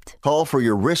Sculpt. Call for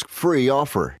your risk-free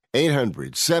offer.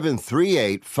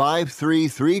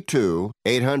 800-738-5332.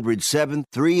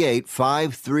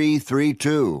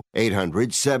 800-738-5332.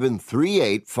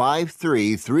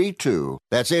 800-738-5332.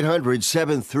 That's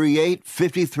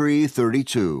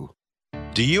 800-738-5332.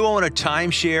 Do you own a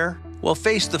timeshare? Well,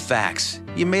 face the facts.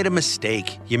 You made a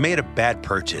mistake. You made a bad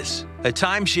purchase. A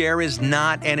timeshare is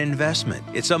not an investment.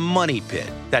 It's a money pit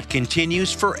that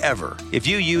continues forever. If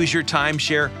you use your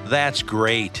timeshare, that's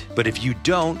great. But if you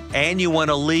don't, and you want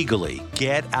to legally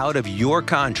get out of your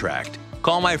contract,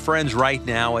 call my friends right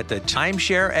now at the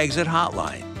Timeshare Exit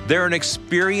Hotline. They're an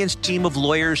experienced team of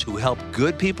lawyers who help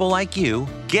good people like you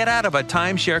get out of a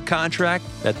timeshare contract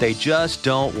that they just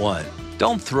don't want.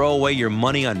 Don't throw away your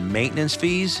money on maintenance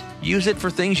fees. Use it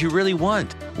for things you really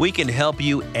want. We can help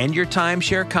you end your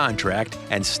timeshare contract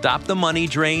and stop the money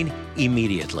drain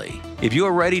immediately. If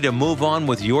you're ready to move on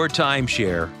with your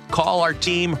timeshare, call our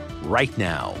team right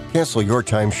now. Cancel your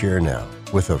timeshare now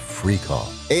with a free call.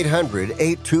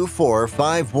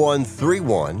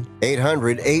 800-824-5131.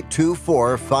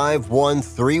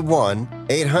 800-824-5131.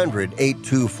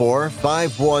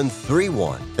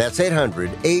 800-824-5131. That's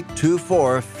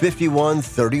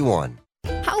 800-824-5131.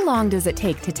 How long does it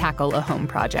take to tackle a home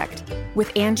project?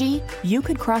 With Angie, you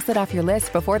could cross it off your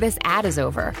list before this ad is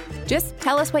over. Just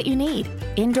tell us what you need.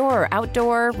 Indoor or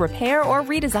outdoor, repair or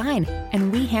redesign,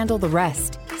 and we handle the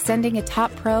rest, sending a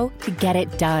top pro to get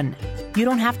it done. You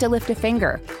don't have to lift a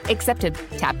finger, except to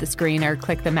tap the screen or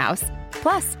click the mouse.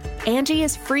 Plus, Angie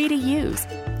is free to use.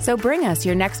 So bring us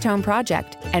your next home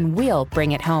project, and we'll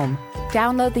bring it home.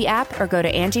 Download the app or go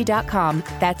to Angie.com.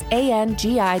 That's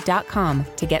ANGI.com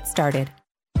to get started.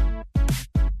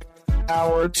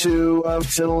 Hour 2 of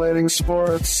titillating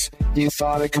sports. You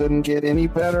thought it couldn't get any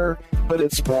better, but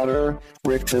it's better.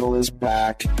 Rick Tittle is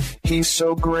back. He's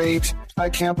so great. I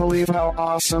can't believe how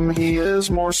awesome he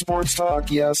is. More sports talk,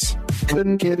 yes.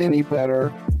 Couldn't get any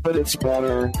better, but it's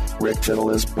better. Rick Tittle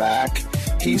is back.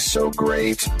 He's so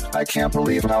great. I can't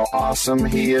believe how awesome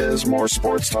he is. More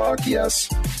sports talk, yes.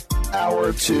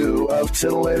 Hour 2 of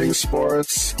titillating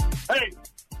sports. Hey,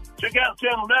 check out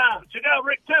Channel 9. Check out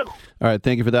Rick Tittle. All right,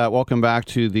 thank you for that. Welcome back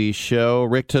to the show.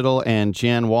 Rick Tittle and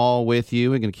Jan Wall with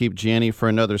you. We're going to keep Janny for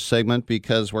another segment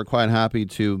because we're quite happy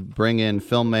to bring in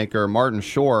filmmaker Martin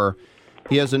Shore.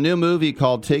 He has a new movie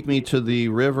called Take Me to the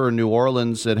River, New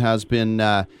Orleans. It has been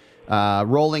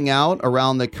rolling out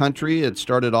around the country. It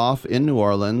started off in New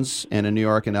Orleans and in New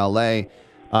York and L.A.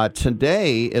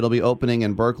 Today, it'll be opening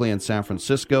in Berkeley and San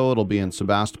Francisco. It'll be in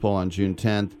Sebastopol on June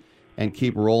 10th and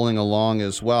keep rolling along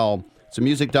as well. It's a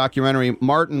music documentary.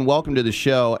 Martin, welcome to the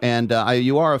show. And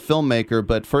you are a filmmaker,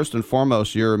 but first and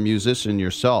foremost, you're a musician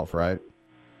yourself, right?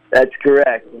 That's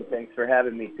correct, and thanks for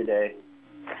having me today.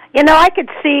 You know, I could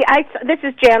see, this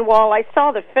is Jan Wall. I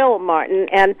saw the film, Martin,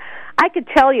 and I could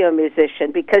tell you're a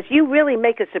musician because you really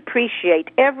make us appreciate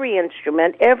every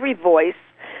instrument, every voice,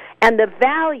 and the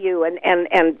value and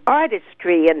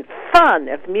artistry and fun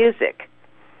of music.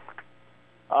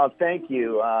 Oh, thank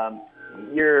you.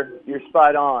 You're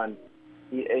spot on.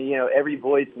 You know, every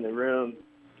voice in the room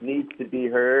needs to be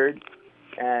heard,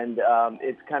 and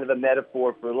it's kind of a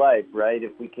metaphor for life, right?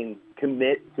 If we can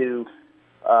commit to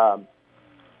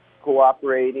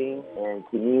cooperating and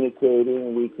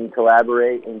communicating, we can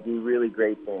collaborate and do really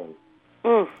great things.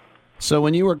 So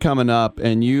when you were coming up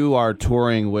and you are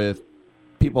touring with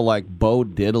people like Bo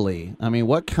Diddley, I mean,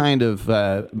 what kind of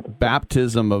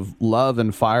baptism of love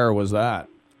and fire was that?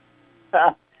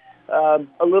 A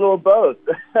little of both.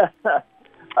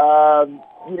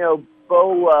 You know,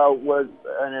 Bo was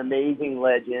an amazing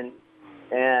legend,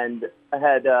 and I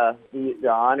had the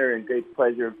honor and great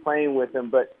pleasure of playing with him.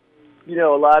 But, you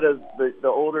know, a lot of the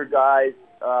older guys,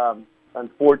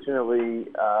 unfortunately,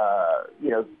 you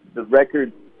know, the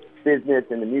record business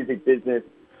and the music business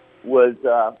was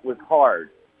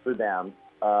hard for them,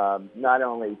 not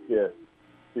only to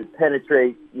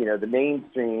penetrate, you know, the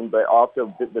mainstream, but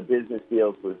also the business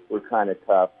deals were kind of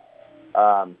tough.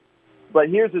 But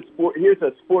here's a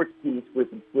sports piece with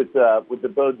the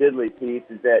Bo Diddley piece,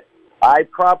 is that I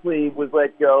promptly was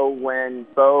let go when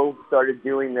Bo started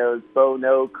doing those Bo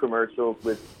No commercials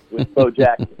with Bo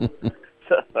Jackson.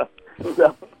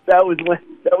 so that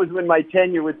was when my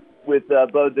tenure with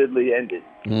Bo Diddley ended.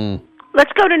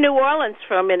 Let's go to New Orleans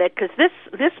for a minute, because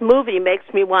this movie makes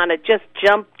me want to just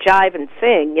jump, jive, and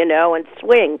sing, you know, and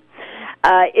swing.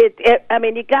 I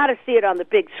mean, you got to see it on the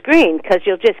big screen, because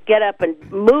you'll just get up and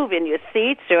move in your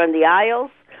seats or in the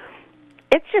aisles.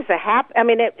 It's just I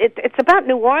mean, it's about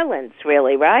New Orleans,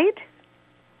 really, right?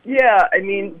 Yeah, I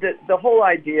mean, the whole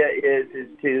idea is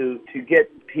to get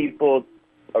people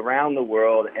around the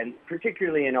world, and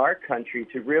particularly in our country,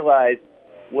 to realize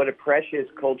what a precious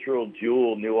cultural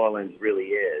jewel New Orleans really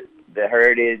is. The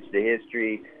heritage, the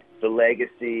history, the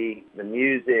legacy, the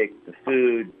music, the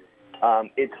food.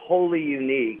 It's wholly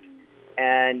unique.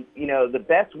 And, you know, the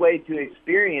best way to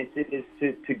experience it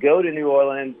is to go to New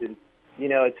Orleans. And, you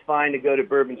know, it's fine to go to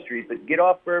Bourbon Street, but get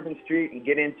off Bourbon Street and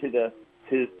get into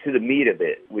the meat of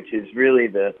it, which is really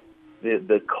the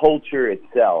culture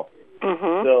itself.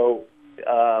 Mm-hmm. So,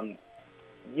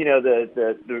 you know,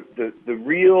 the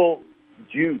real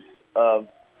juice of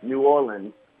New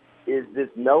Orleans is this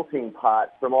melting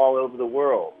pot from all over the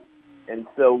world. And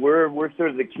so we're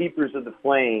sort of the keepers of the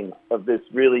flame of this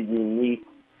really unique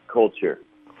culture.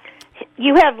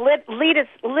 You have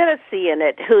Literacy in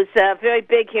it, who's very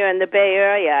big here in the Bay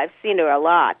Area. I've seen her a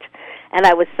lot, and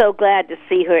I was so glad to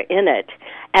see her in it,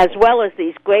 as well as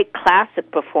these great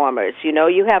classic performers. You know,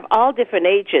 you have all different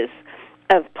ages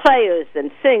of players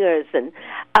and singers. And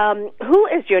who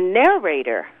is your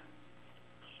narrator?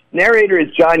 Narrator is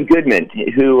John Goodman,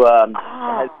 who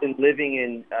has been living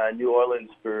in New Orleans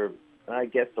for, I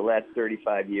guess, the last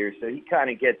 35 years. So he kind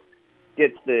of gets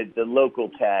the local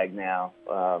tag now.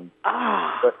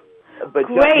 But great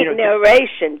John, you know,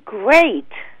 narration, great.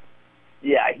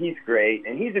 Yeah, he's great,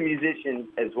 and he's a musician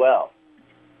as well.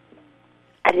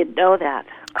 I didn't know that.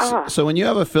 So when you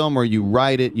have a film where you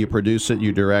write it, you produce it,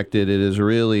 you direct it, it is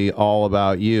really all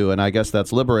about you. And I guess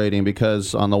that's liberating,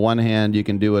 because on the one hand, you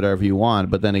can do whatever you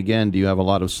want. But then again, do you have a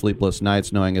lot of sleepless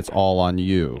nights knowing it's all on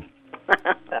you?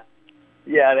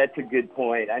 Yeah, that's a good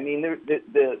point. I mean,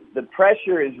 the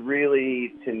pressure is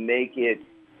really to make it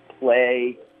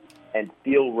play and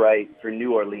feel right for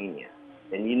New Orleanians.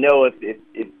 And you know,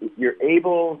 if you're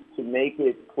able to make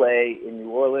it play in New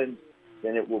Orleans,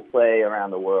 then it will play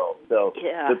around the world. So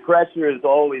the pressure is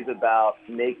always about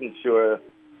making sure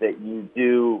that you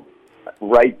do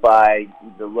right by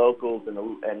the locals and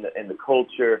the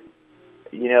culture.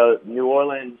 You know, New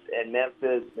Orleans and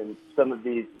Memphis and some of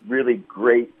these really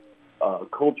great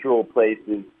cultural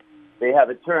places, they have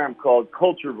a term called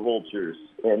culture vultures.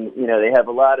 And, you know, they have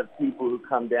a lot of people who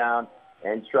come down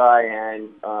and try and,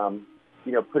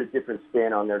 you know, put a different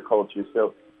spin on their culture.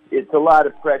 So it's a lot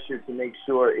of pressure to make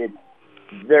sure it's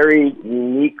very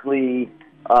uniquely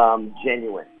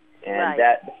genuine, and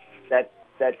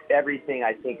that's everything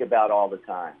I think about all the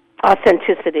time.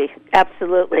 Authenticity,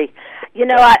 absolutely. You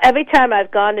know, every time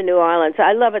I've gone to New Orleans,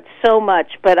 I love it so much,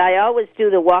 but I always do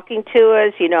the walking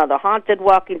tours, you know, the haunted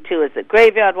walking tours, the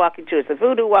graveyard walking tours, the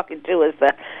voodoo walking tours,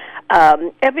 the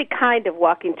every kind of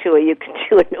walking tour you can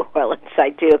do in New Orleans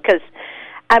I do, because,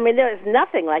 I mean, there is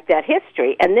nothing like that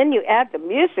history, and then you add the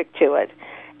music to it.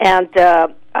 And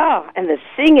and the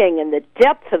singing and the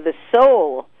depth of the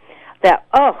soul.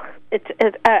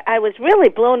 I was really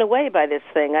blown away by this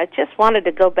thing. I just wanted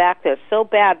to go back there so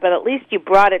bad, but at least you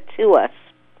brought it to us.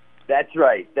 That's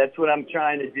right. That's what I'm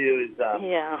trying to do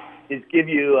is give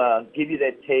you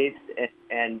that taste,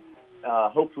 and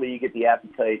hopefully you get the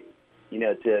appetite, you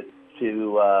know, to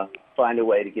find a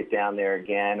way to get down there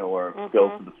again or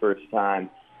go for the first time.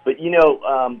 But you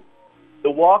know. The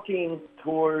walking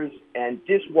tours and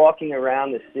just walking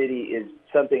around the city is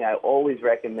something I always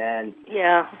recommend.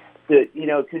 Yeah. You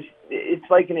know, because it's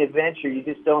like an adventure. You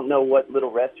just don't know what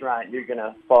little restaurant you're going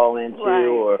to fall into,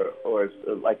 or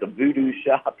like a voodoo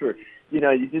shop, or you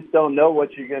know, you just don't know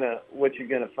what you're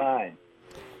gonna find.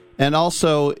 And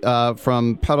also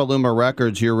from Petaluma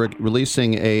Records, you're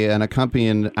releasing an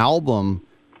accompanying album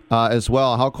as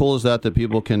well. How cool is that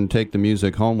people can take the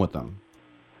music home with them?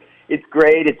 it's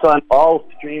great. It's on all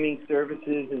streaming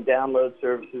services and download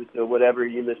services, so whatever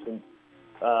you listen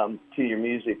to your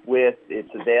music with, it's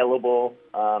available.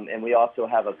 And we also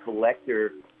have a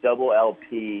collector double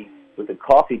LP with a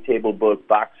coffee table book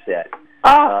box set.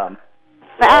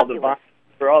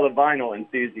 For all the vinyl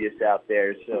enthusiasts out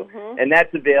there. So, and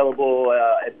that's available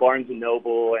at Barnes &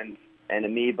 Noble and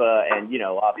Amoeba and,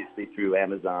 obviously through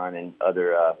Amazon and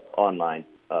other online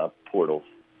portals.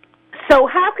 So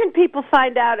how can people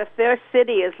find out if their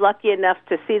city is lucky enough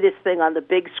to see this thing on the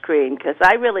big screen? Because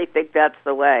I really think that's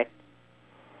the way.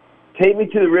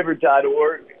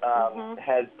 TakeMeToTheRiver.org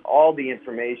has all the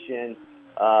information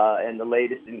and the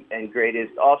latest and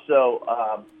greatest.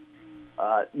 Also,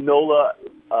 NOLA,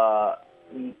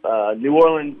 New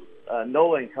Orleans,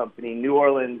 NOLA and Company,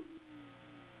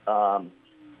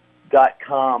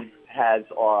 NewOrleans.com has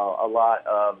a lot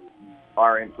of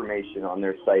our information on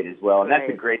their site as well. And that's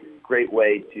a great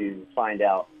way to find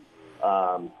out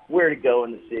where to go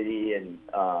in the city and,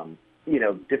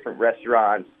 different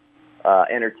restaurants,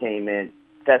 entertainment,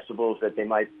 festivals that they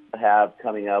might have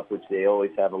coming up, which they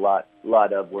always have a lot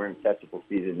of. We're in festival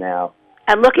season now.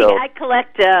 I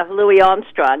collect Louis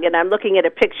Armstrong, and I'm looking at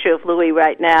a picture of Louis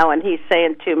right now, and he's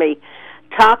saying to me,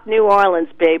 talk New Orleans,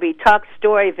 baby, talk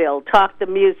Storyville, talk the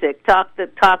music, talk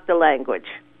the language.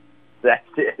 That's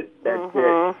it. That's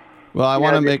it. Well, I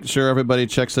want to make sure everybody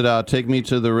checks it out. Take Me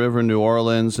to the River, New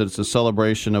Orleans. It's a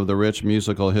celebration of the rich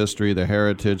musical history, the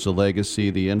heritage, the legacy,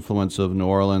 the influence of New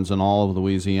Orleans and all of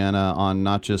Louisiana on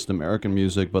not just American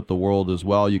music, but the world as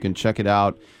well. You can check it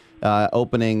out.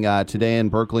 Opening today in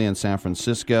Berkeley and San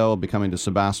Francisco. Will be coming to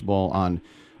Sebastopol on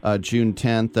June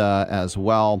 10th as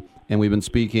well. And we've been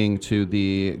speaking to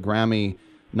the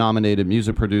Grammy-nominated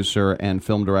music producer and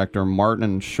film director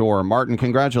Martin Shore. Martin,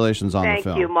 congratulations on the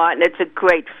film. Thank you, Martin. It's a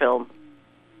great film.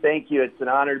 Thank you. It's an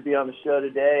honor to be on the show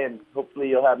today, and hopefully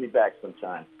you'll have me back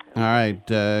sometime. All right,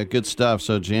 good stuff.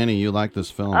 So, Janny, you like this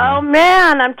film? Oh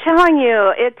man, I'm telling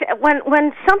you,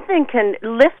 when something can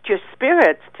lift your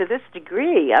spirits to this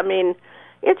degree, I mean,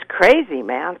 it's crazy,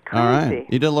 man. Crazy. All right,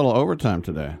 you did a little overtime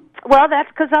today. Well, that's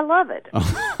because I love it.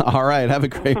 All right, have a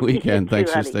great weekend.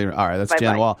 Thanks for honey. staying. All right, that's Bye-bye.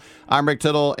 Jan Wall. I'm Rick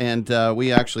Tittle, and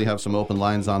we actually have some open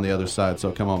lines on the other side.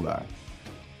 So come on back.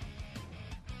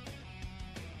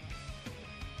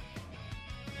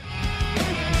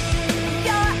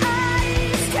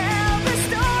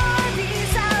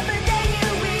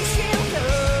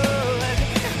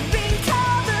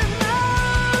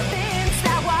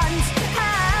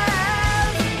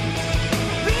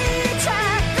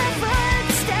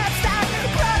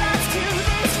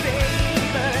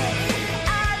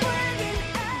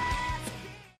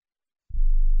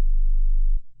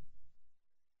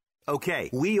 Okay,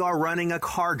 we are running a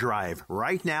car drive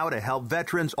right now to help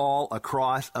veterans all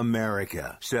across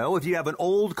America. So if you have an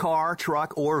old car,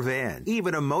 truck, or van,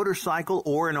 even a motorcycle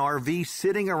or an RV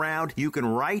sitting around, you can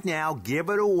right now give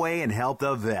it away and help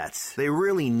the vets. They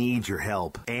really need your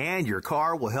help. And your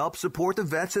car will help support the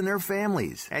vets and their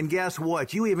families. And guess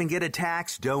what? You even get a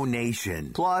tax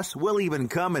donation. Plus, we'll even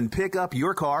come and pick up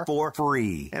your car for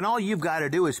free. And all you've got to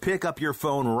do is pick up your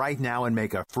phone right now and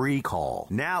make a free call.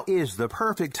 Now is the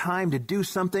perfect time to do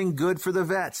something good for the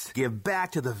vets. Give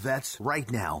back to the vets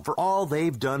right now for all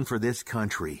they've done for this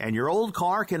country. And your old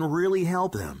car can really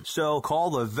help them. So call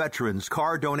the Veterans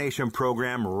Car Donation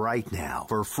Program right now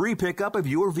for free pickup of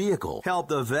your vehicle. Help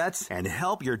the vets and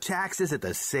help your taxes at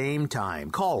the same time.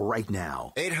 Call right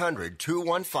now.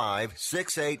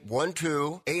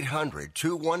 800-215-6812.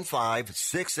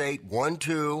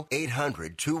 800-215-6812.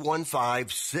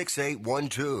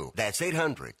 800-215-6812. That's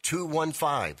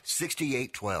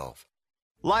 800-215-6812.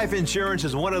 Life insurance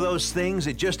is one of those things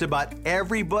that just about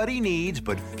everybody needs,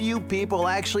 but few people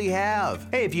actually have.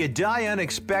 Hey, if you die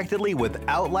unexpectedly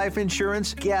without life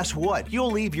insurance, guess what?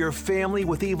 You'll leave your family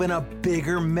with even a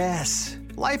bigger mess.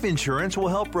 Life insurance will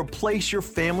help replace your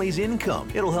family's income.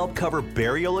 It'll help cover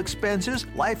burial expenses.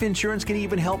 Life insurance can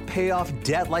even help pay off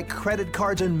debt like credit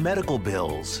cards and medical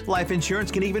bills. Life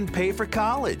insurance can even pay for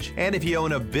college. And if you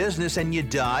own a business and you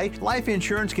die, life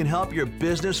insurance can help your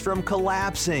business from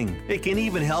collapsing. It can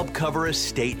even help cover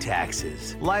estate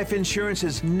taxes. Life insurance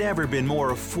has never been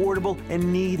more affordable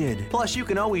and needed. Plus, you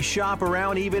can always shop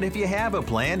around even if you have a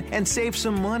plan and save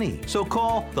some money. So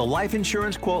call the Life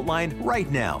Insurance Quote Line right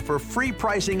now for free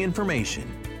pricing information.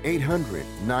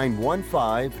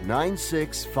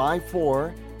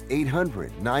 800-915-9654.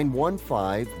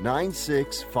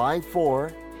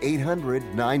 800-915-9654.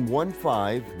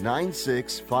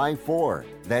 800-915-9654.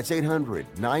 That's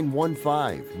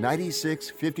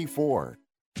 800-915-9654.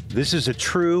 This is a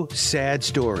true sad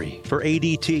story for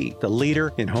ADT, the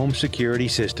leader in home security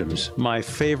systems. My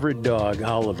favorite dog,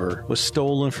 Oliver, was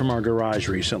stolen from our garage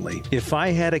recently. If I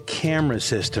had a camera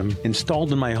system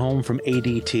installed in my home from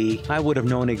ADT, I would have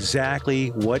known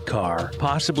exactly what car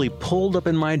possibly pulled up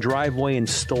in my driveway and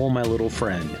stole my little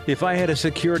friend. If I had a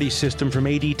security system from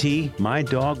ADT, my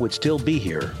dog would still be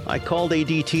here. I called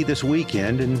ADT this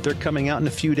weekend, and they're coming out in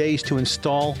a few days to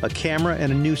install a camera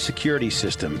and a new security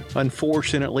system.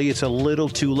 Unfortunately, it's a little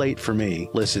too late for me.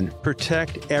 Listen,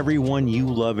 protect everyone you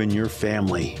love in your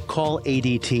family. Call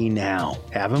ADT now.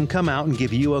 Have them come out and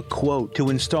give you a quote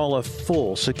to install a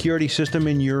full security system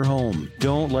in your home.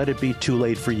 Don't let it be too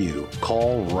late for you.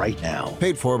 Call right now.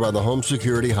 Paid for by the Home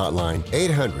Security Hotline.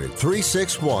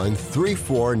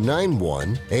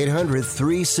 800-361-3491.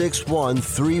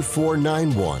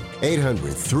 800-361-3491.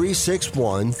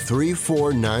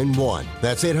 800-361-3491.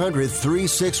 That's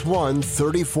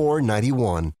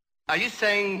 800-361-3491. Are you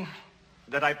saying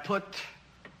that I put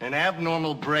an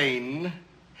abnormal brain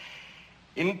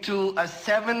into a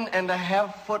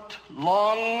 7.5-foot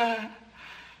long,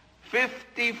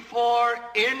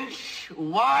 54-inch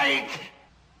wide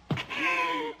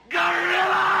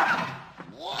gorilla?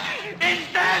 Is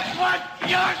that what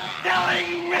you're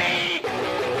telling me?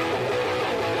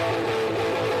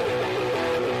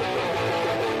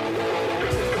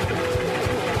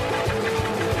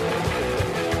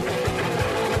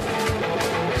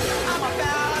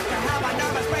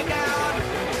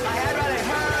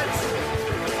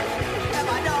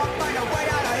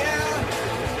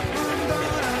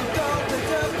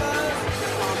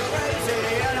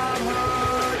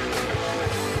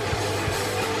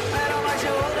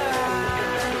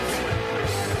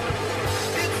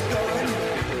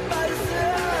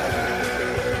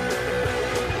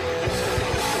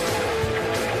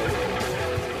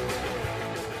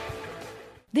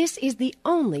 This is the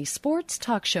only sports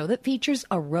talk show that features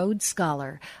a Rhodes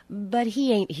Scholar, but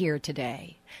he ain't here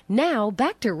today. Now,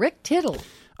 back to Rick Tittle.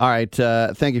 All right,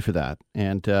 thank you for that,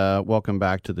 and welcome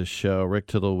back to the show. Rick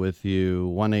Tittle with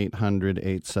you,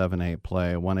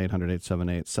 1-800-878-PLAY,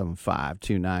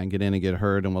 1-800-878-7529. Get in and get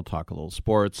heard, and we'll talk a little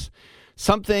sports.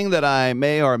 Something that I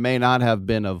may or may not have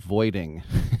been avoiding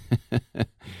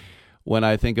when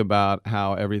I think about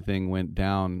how everything went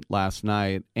down last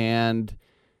night. And,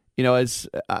 you know, as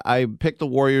I picked the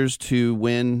Warriors to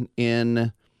win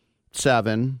in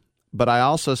 7, but I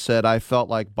also said I felt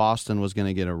like Boston was going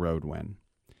to get a road win.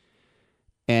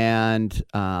 And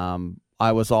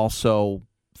I was also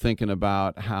thinking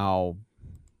about how,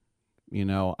 you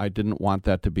know, I didn't want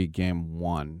that to be game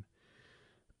 1.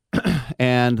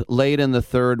 And late in the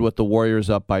third, with the Warriors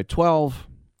up by 12,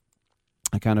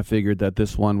 I kind of figured that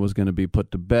this one was going to be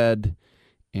put to bed,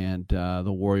 and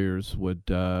the Warriors would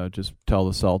just tell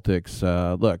the Celtics,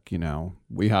 look, you know,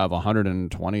 we have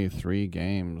 123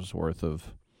 games worth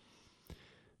of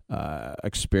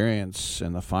experience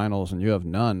in the finals, and you have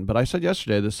none. But I said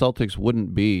yesterday the Celtics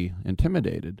wouldn't be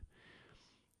intimidated.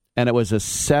 And it was a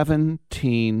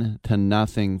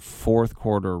 17-0 fourth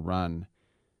quarter run.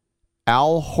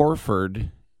 Al Horford,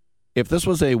 if this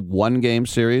was a one-game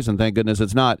series, and thank goodness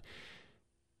it's not,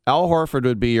 Al Horford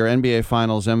would be your NBA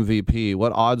Finals MVP.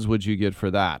 What odds would you get for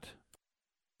that?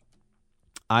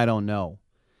 I don't know.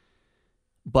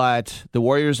 But the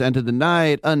Warriors ended the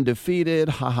night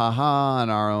undefeated, on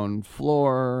our own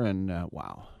floor, and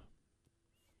wow.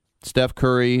 Steph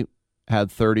Curry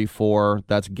had 34.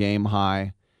 That's game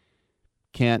high.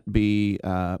 Can't be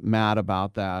mad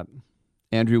about that.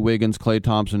 Andrew Wiggins, Klay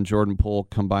Thompson, Jordan Poole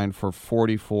combined for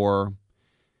 44.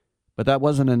 But that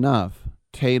wasn't enough.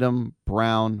 Tatum,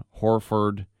 Brown,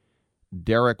 Horford,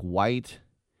 Derek White.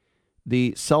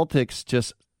 The Celtics,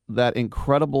 just that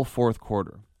incredible fourth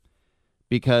quarter.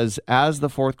 Because as the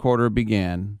fourth quarter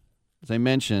began, as I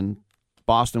mentioned,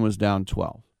 Boston was down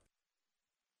 12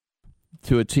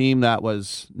 to a team that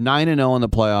was 9-0 in the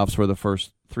playoffs for the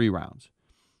first 3 rounds.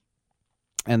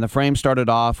 And the frame started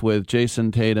off with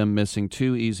Jason Tatum missing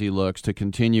 2 easy looks to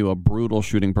continue a brutal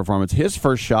shooting performance. His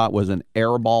first shot was an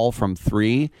air ball from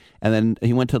 3, and then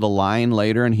he went to the line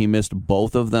later and he missed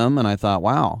both of them. And I thought,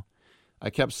 wow. I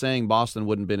kept saying Boston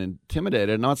wouldn't have been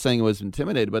intimidated. I'm not saying it was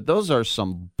intimidated, but those are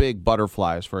some big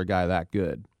butterflies for a guy that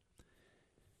good.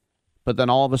 But then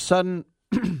all of a sudden,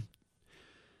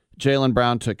 Jaylen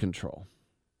Brown took control.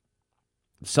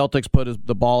 The Celtics put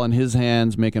the ball in his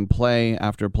hands, making play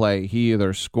after play. He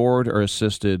either scored or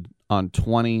assisted on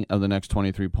 20 of the next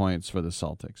 23 points for the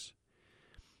Celtics.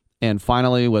 And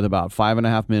finally, with about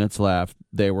 5.5 minutes left,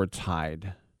 they were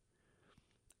tied.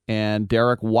 And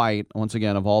Derek White, once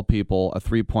again, of all people, a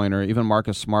three-pointer. Even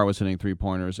Marcus Smart was hitting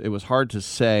three-pointers. It was hard to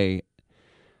say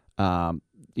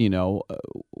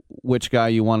which guy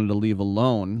you wanted to leave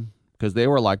alone, because they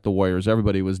were like the Warriors.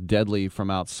 Everybody was deadly from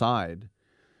outside.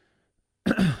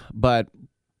 But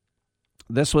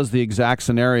this was the exact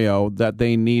scenario that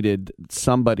they needed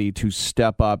somebody to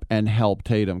step up and help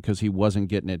Tatum because he wasn't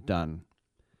getting it done.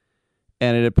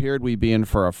 And it appeared we'd be in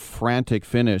for a frantic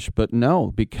finish, but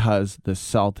no, because the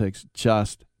Celtics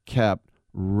just kept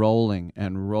rolling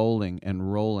and rolling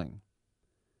and rolling.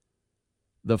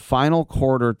 The final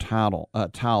quarter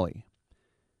tally,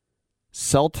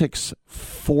 Celtics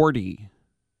 40,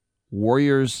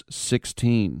 Warriors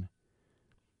 16.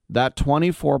 That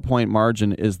 24-point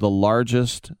margin is the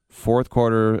largest fourth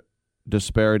quarter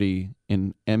disparity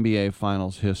in NBA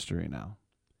Finals history now.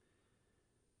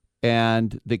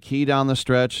 And the key down the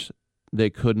stretch, they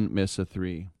couldn't miss a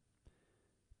three.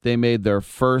 They made their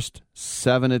first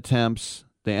 7 attempts.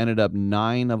 They ended up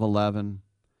 9 of 11.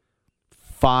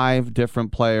 5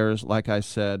 different players, like I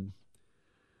said.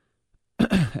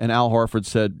 And Al Horford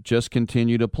said, just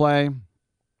continue to play.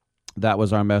 That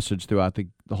was our message throughout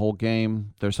the whole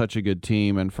game. They're such a good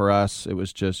team, and for us, it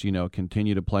was just,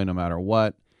 continue to play no matter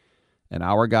what. And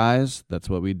our guys, that's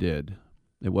what we did.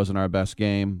 It wasn't our best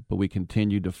game, but we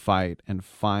continued to fight and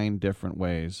find different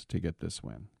ways to get this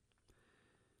win.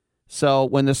 So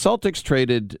when the Celtics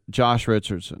traded Josh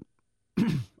Richardson,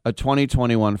 a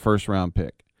 2021 first-round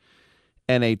pick,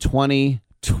 and a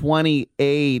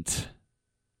 2028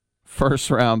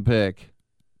 first-round pick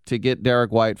to get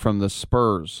Derek White from the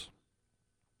Spurs,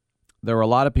 there were a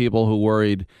lot of people who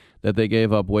worried that they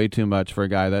gave up way too much for a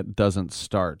guy that doesn't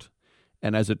start.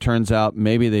 And as it turns out,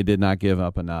 maybe they did not give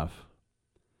up enough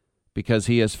because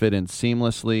he has fit in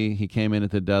seamlessly. He came in at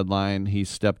the deadline. He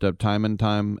stepped up time and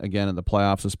time again in the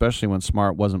playoffs, especially when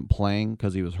Smart wasn't playing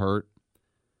because he was hurt,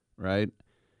 right?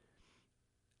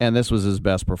 And this was his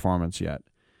best performance yet.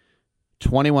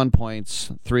 21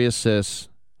 points, 3 assists,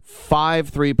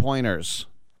 5 3-pointers.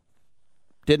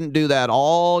 Didn't do that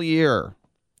all year.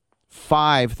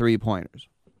 5 3-pointers.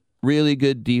 Really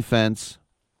good defense.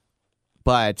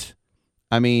 But,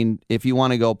 if you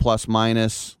want to go plus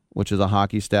minus, which is a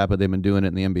hockey stat, but they've been doing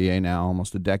it in the NBA now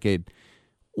almost a decade,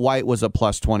 White was a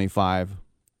plus 25,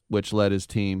 which led his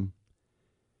team.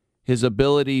 His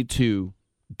ability to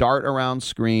dart around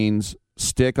screens,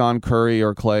 stick on Curry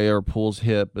or Clay or Poole's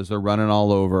hip as they're running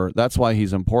all over. That's why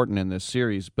he's important in this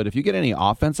series. But if you get any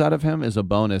offense out of him is a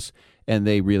bonus, and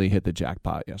they really hit the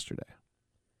jackpot yesterday.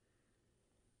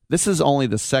 This is only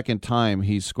the second time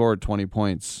he's scored 20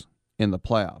 points in the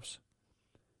playoffs,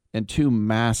 and 2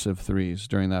 massive threes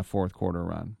during that fourth quarter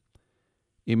run.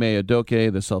 Ime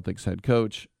Udoka, the Celtics head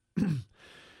coach,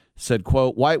 said,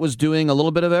 quote, White was doing a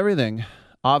little bit of everything,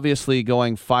 obviously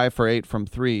going 5 for 8 from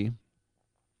 3,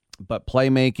 but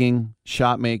playmaking,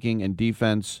 shot making, and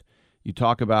defense, you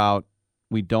talk about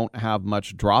we don't have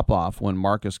much drop-off when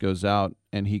Marcus goes out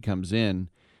and he comes in.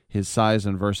 His size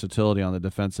and versatility on the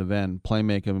defensive end,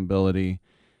 playmaking ability,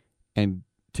 and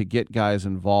to get guys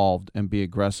involved and be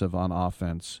aggressive on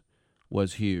offense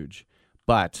was huge.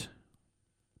 But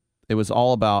it was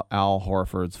all about Al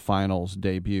Horford's finals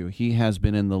debut. He has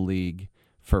been in the league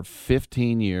for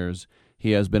 15 years.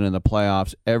 He has been in the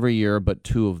playoffs every year but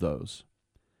 2 of those,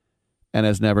 and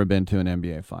has never been to an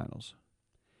NBA Finals.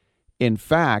 In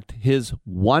fact, his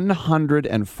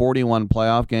 141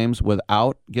 playoff games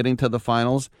without getting to the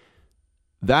finals,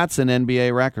 that's an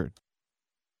NBA record.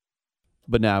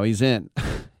 But now he's in.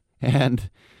 And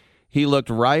he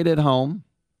looked right at home.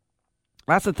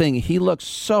 That's the thing. He looks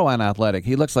so unathletic.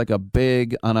 He looks like a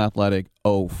big, unathletic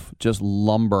oaf, just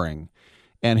lumbering.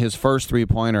 And his first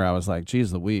 3-pointer, I was like,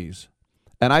 geez Louise.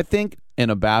 And I think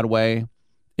in a bad way,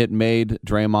 it made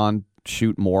Draymond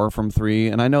shoot more from 3.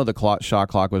 And I know the shot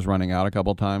clock was running out a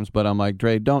couple times, but I'm like,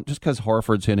 Dre, don't, just because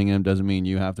Horford's hitting him doesn't mean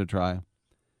you have to try.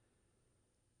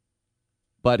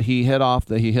 But he hit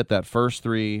that first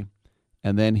 3,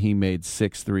 and then he made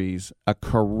 6 threes, a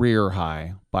career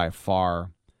high by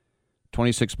far.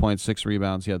 26 points, 6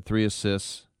 rebounds. He had 3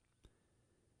 assists.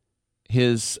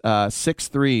 His 6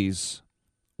 threes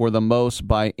were the most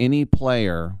by any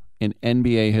player in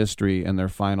NBA history in their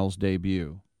finals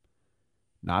debut.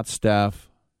 Not Steph,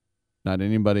 not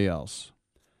anybody else.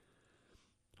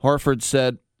 Horford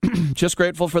said, just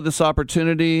grateful for this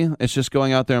opportunity. It's just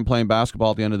going out there and playing basketball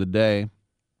at the end of the day.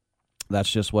 That's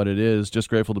just what it is. Just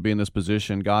grateful to be in this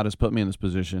position. God has put me in this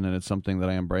position, and it's something that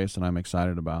I embrace and I'm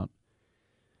excited about.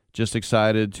 Just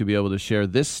excited to be able to share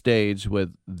this stage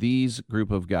with these group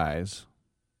of guys.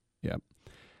 Yep.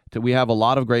 We have a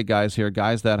lot of great guys here,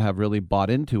 guys that have really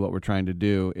bought into what we're trying to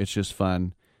do. It's just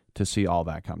fun to see all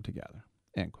that come together.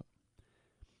 End quote.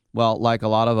 Well, like a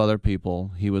lot of other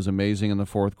people, he was amazing in the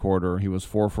fourth quarter. He was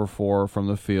 4 for 4 from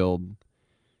the field.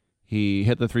 He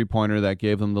hit the three-pointer that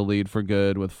gave them the lead for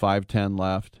good with 5:10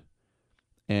 left.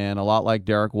 And a lot like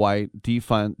Derek White,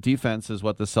 defense is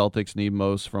what the Celtics need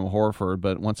most from Horford.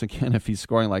 But once again, if he's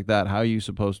scoring like that, how are you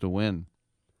supposed to win?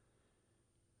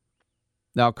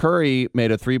 Now, Curry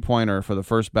made a three-pointer for the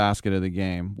first basket of the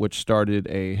game, which started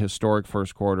a historic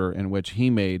first quarter in which he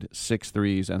made 6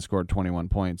 threes and scored 21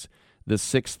 points. The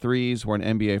 6 threes were an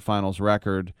NBA Finals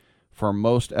record for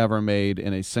most ever made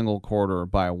in a single quarter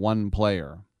by one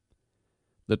player.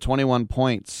 The 21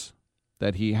 points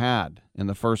that he had in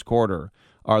the first quarter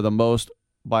are the most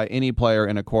by any player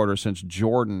in a quarter since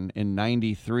Jordan in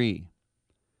 93.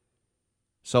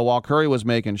 So while Curry was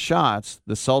making shots,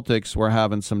 the Celtics were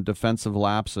having some defensive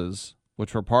lapses,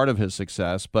 which were part of his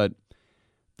success, but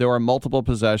there were multiple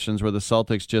possessions where the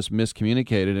Celtics just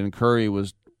miscommunicated and Curry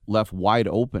was left wide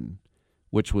open,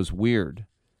 which was weird.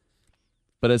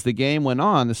 But as the game went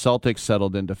on, the Celtics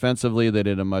settled in defensively. They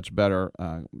did a much better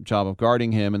job of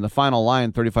guarding him. And the final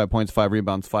line, 35 points, 5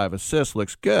 rebounds, 5 assists,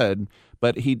 looks good,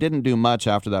 but he didn't do much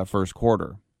after that first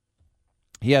quarter.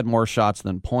 He had more shots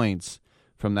than points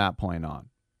from that point on.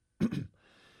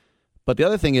 But the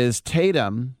other thing is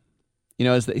Tatum,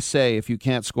 as they say, if you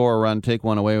can't score a run, take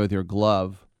one away with your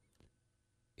glove.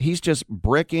 He's just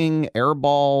bricking air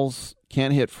balls,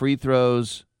 can't hit free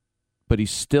throws, but he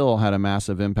still had a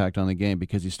massive impact on the game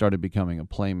because he started becoming a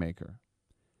playmaker.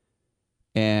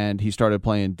 And he started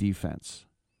playing defense.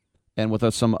 And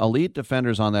with some elite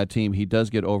defenders on that team, he does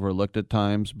get overlooked at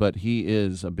times, but he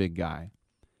is a big guy.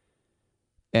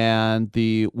 And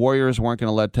the Warriors weren't going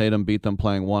to let Tatum beat them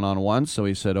playing one-on-one, so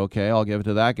he said, okay, I'll give it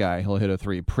to that guy. He'll hit a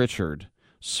three. Pritchard,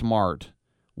 Smart,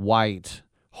 White,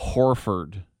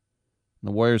 Horford. And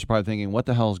the Warriors are probably thinking, what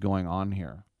the hell is going on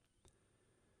here?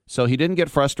 So he didn't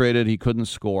get frustrated. He couldn't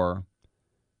score.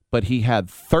 But he had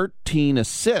 13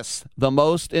 assists, the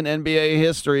most in NBA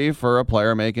history for a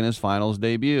player making his finals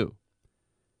debut.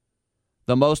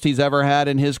 The most he's ever had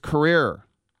in his career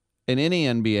in any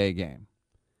NBA game.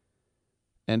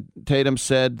 And Tatum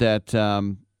said that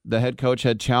the head coach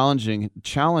had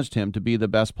challenged him to be the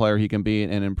best player he can be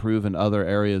and improve in other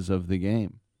areas of the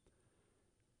game.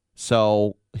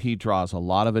 So he draws a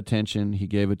lot of attention. He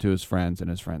gave it to his friends, and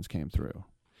his friends came through.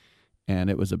 And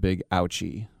it was a big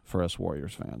ouchie for us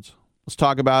Warriors fans. Let's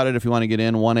talk about it if you want to get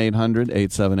in.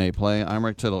 1-800-878-PLAY. I'm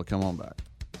Rick Tittle. Come on back.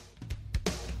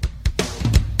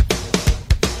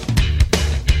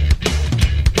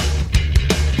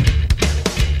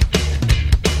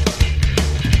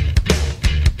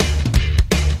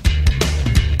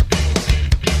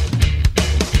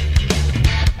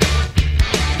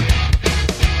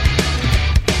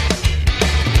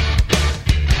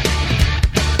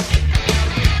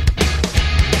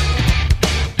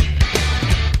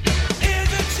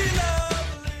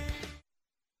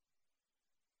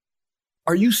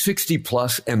 Are you 60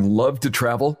 plus and love to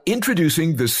travel?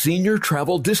 Introducing the Senior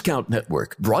Travel Discount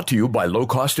Network, brought to you by Low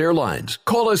Cost Airlines.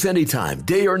 Call us anytime,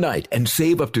 day or night, and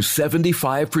save up to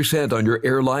 75% on your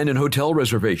airline and hotel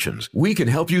reservations. We can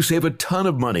help you save a ton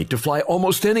of money to fly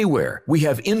almost anywhere. We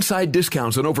have inside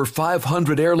discounts on over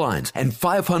 500 airlines and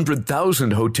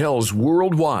 500,000 hotels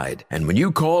worldwide. And when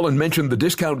you call and mention the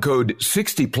discount code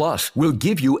 60 plus, we'll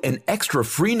give you an extra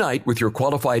free night with your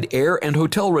qualified air and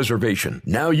hotel reservation.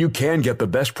 Now you can get the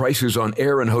best prices on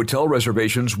air and hotel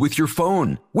reservations with your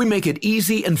phone. We make it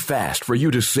easy and fast for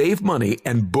you to save money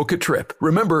and book a trip.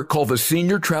 Remember, call the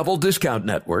Senior Travel Discount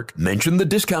Network. Mention the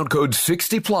discount code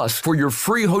 60+ for your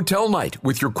free hotel night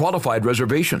with your qualified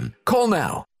reservation. Call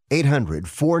now.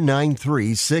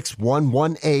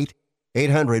 800-493-6118.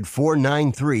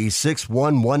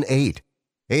 800-493-6118.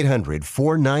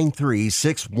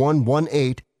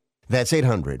 800-493-6118. That's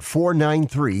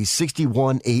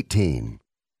 800-493-6118.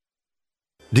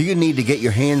 Do you need to get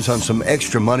your hands on some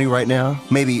extra money right now?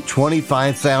 Maybe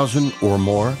 $25,000 or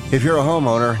more? If you're a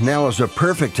homeowner, now is a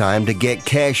perfect time to get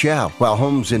cash out while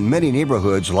homes in many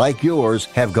neighborhoods like yours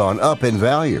have gone up in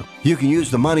value. You can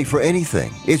use the money for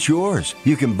anything. It's yours.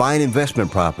 You can buy an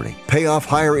investment property, pay off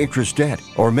higher interest debt,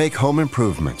 or make home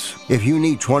improvements. If you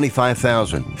need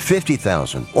 $25,000,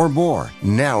 $50,000, or more,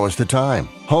 now is the time.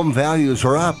 Home values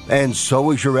are up, and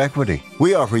so is your equity.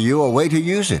 We offer you a way to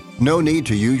use it. No need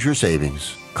to use your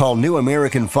savings. Call New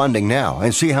American Funding now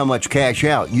and see how much cash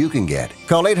out you can get.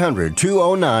 Call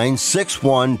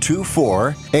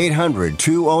 800-209-6124.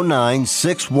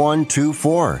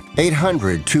 800-209-6124.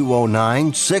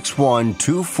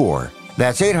 800-209-6124.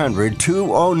 That's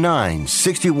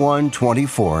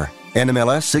 800-209-6124.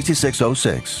 NMLS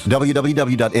 6606.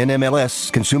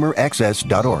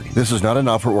 www.nmlsconsumeraccess.org. This is not an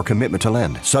offer or commitment to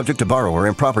lend. Subject to borrower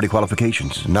and property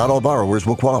qualifications. Not all borrowers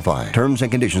will qualify. Terms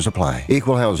and conditions apply.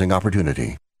 Equal housing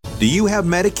opportunity. Do you have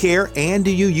Medicare and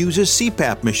do you use a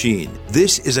CPAP machine?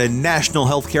 This is a national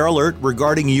healthcare alert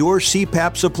regarding your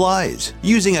CPAP supplies.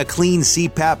 Using a clean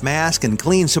CPAP mask and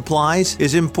clean supplies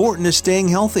is important to staying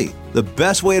healthy. The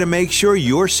best way to make sure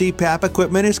your CPAP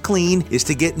equipment is clean is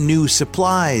to get new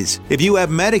supplies. If you have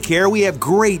Medicare, we have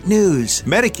great news.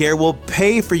 Medicare will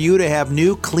pay for you to have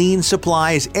new clean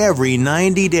supplies every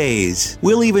 90 days.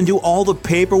 We'll even do all the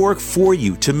paperwork for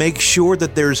you to make sure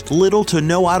that there's little to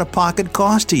no out-of-pocket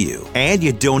cost to you. And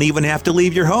you don't even have to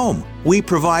leave your home. We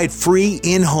provide free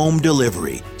in-home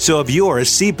delivery. So if you're a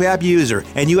CPAP user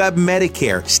and you have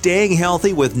Medicare, staying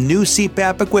healthy with new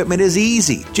CPAP equipment is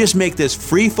easy. Just make this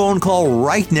free phone call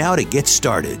right now to get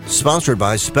started. Sponsored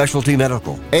by Specialty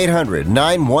Medical.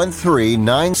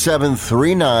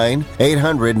 800-913-9739.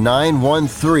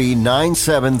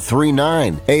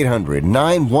 800-913-9739.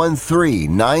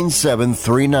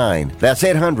 800-913-9739. That's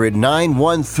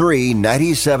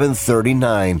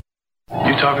 800-913-9739.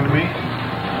 You talking to me?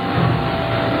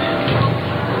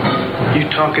 You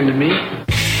talking to me?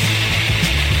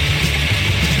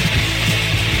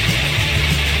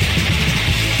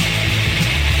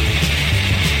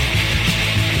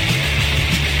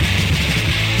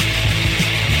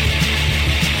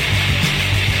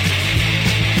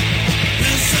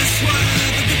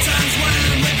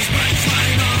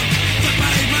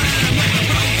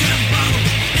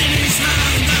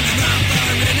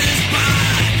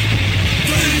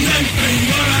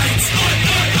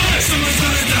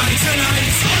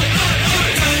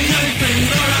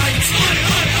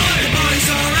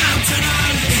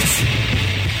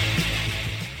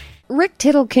 Rick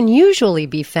Tittle can usually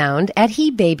be found at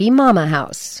He Baby Mama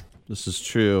House. This is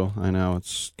true. I know.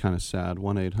 It's kind of sad.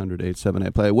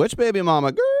 1-800-878-PLAY. Which baby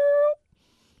mama, girl?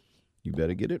 You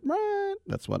better get it right.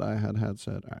 That's what I had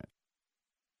said. All right.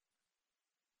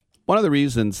 One of the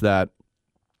reasons that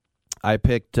I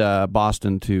picked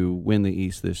Boston to win the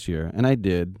East this year, and I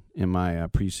did in my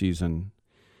preseason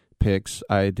picks,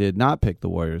 I did not pick the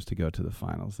Warriors to go to the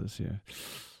finals this year.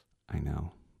 I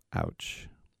know. Ouch.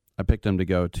 I picked them to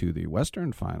go to the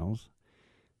Western Finals.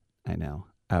 I know.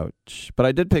 Ouch. But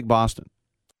I did pick Boston.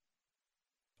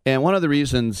 And one of the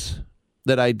reasons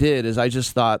that I did is I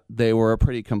just thought they were a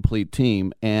pretty complete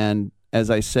team. And as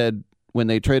I said, when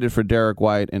they traded for Derek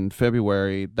White in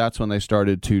February, that's when they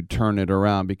started to turn it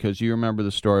around. Because you remember the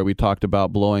story, we talked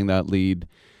about blowing that lead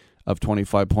of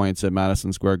 25 points at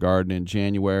Madison Square Garden in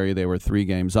January. They were 3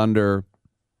 games under.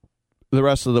 The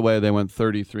rest of the way, they went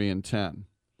 33-10.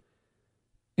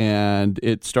 And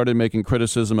it started making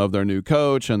criticism of their new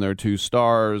coach and their 2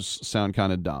 stars sound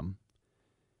kind of dumb.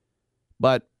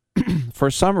 But for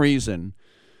some reason,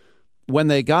 when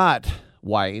they got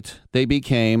White, they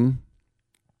became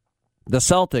the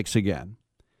Celtics again.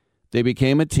 They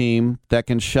became a team that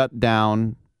can shut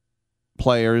down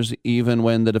players even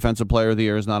when the defensive player of the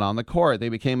year is not on the court. They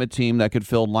became a team that could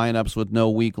fill lineups with no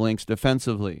weak links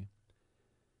defensively.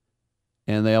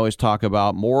 And they always talk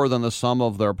about more than the sum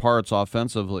of their parts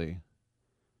offensively.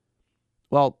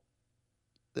 Well,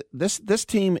 this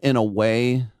team, in a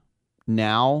way,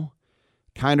 now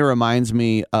kind of reminds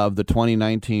me of the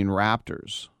 2019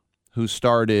 Raptors, who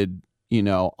started,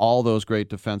 all those great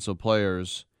defensive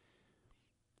players.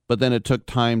 But then it took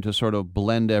time to sort of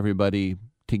blend everybody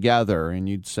together. And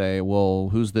you'd say, well,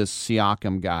 who's this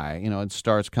Siakam guy? It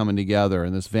starts coming together.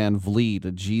 And this Van Vliet,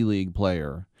 a G League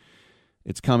player.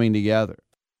 It's coming together.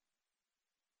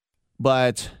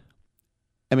 But,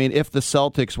 if the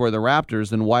Celtics were the Raptors,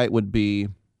 then White would be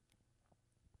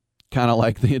kind of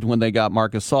like when they got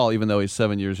Marc Gasol, even though he's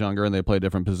 7 years younger and they play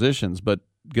different positions. But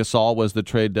Gasol was the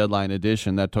trade deadline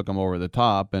addition that took him over the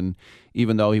top. And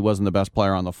even though he wasn't the best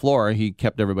player on the floor, he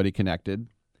kept everybody connected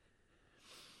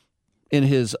in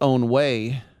his own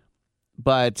way.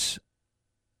 But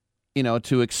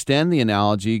to extend the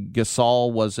analogy,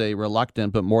 Gasol was a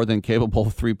reluctant but more than capable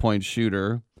 3-point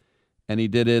shooter, and he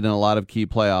did it in a lot of key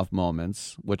playoff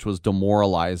moments, which was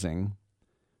demoralizing.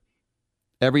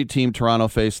 Every team Toronto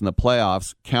faced in the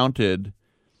playoffs counted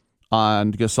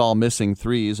on Gasol missing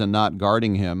threes and not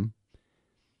guarding him.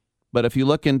 But if you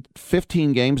look in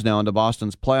 15 games now into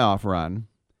Boston's playoff run,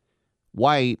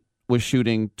 White was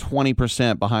shooting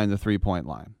 20% behind the 3-point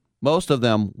line. Most of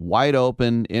them wide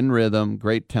open, in rhythm,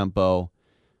 great tempo,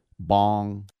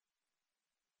 bong,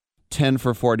 10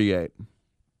 for 48.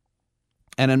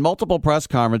 And in multiple press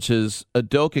conferences,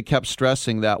 Udoka kept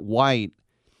stressing that White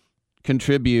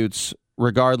contributes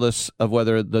regardless of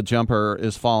whether the jumper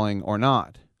is falling or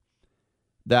not.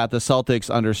 that the Celtics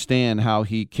understand how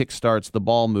he kickstarts the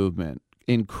ball movement,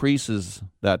 increases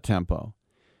that tempo,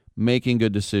 making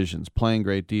good decisions, playing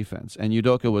great defense. And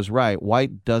Udoka was right.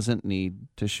 White doesn't need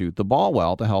to shoot the ball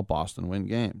well to help Boston win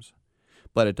games.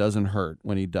 But it doesn't hurt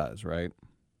when he does, right?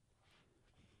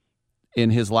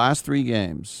 In his last 3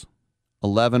 games,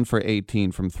 11 for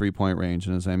 18 from three-point range,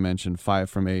 and as I mentioned, 5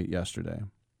 from 8 yesterday.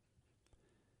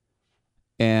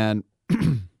 And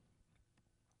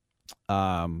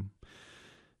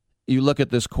you look at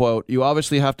this quote, you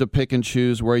obviously have to pick and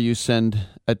choose where you send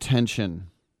attention,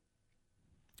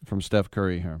 from Steph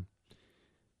Curry here.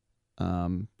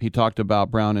 He talked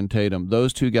about Brown and Tatum.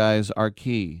 Those 2 guys are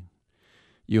key.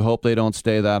 You hope they don't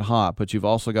stay that hot, but you've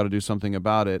also got to do something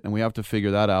about it, and we have to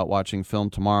figure that out watching film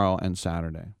tomorrow and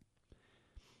Saturday.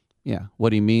 Yeah,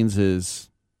 what he means is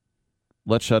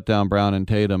let's shut down Brown and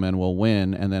Tatum and we'll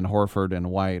win, and then Horford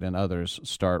and White and others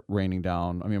start raining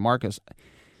down. I mean, Marcus,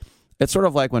 it's sort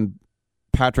of like when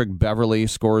Patrick Beverly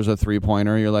scores a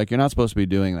three-pointer, you're like, you're not supposed to be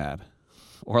doing that.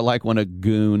 Or like when a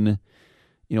goon,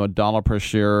 a Donald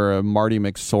Brashear, a Marty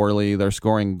McSorley, they're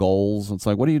scoring goals. It's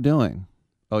like, what are you doing?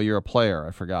 Oh, you're a player.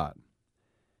 I forgot.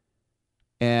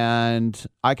 And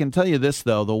I can tell you this,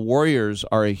 though. The Warriors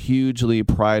are a hugely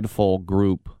prideful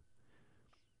group.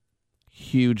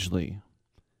 Hugely.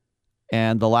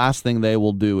 And the last thing they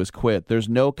will do is quit. There's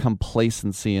no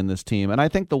complacency in this team. And I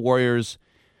think the Warriors,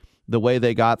 the way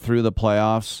they got through the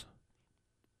playoffs,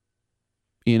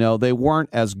 they weren't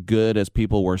as good as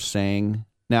people were saying.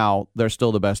 Now, they're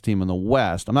still the best team in the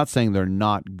West. I'm not saying they're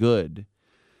not good.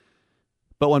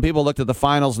 But when people looked at the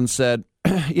finals and said,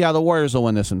 yeah, the Warriors will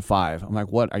win this in 5. I'm like,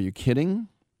 what? Are you kidding?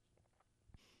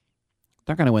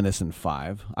 They're going to win this in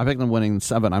 5. I picked them winning in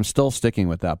 7. I'm still sticking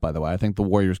with that, by the way. I think the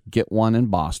Warriors get one in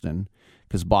Boston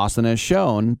because Boston has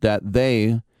shown that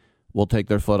they will take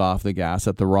their foot off the gas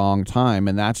at the wrong time,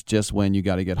 and that's just when you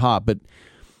got to get hot. But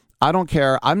I don't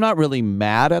care. I'm not really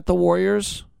mad at the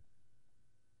Warriors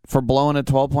for blowing a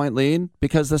 12-point lead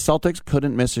because the Celtics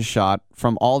couldn't miss a shot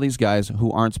from all these guys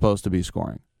who aren't supposed to be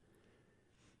scoring.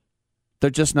 They're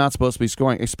just not supposed to be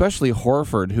scoring, especially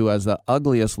Horford, who has the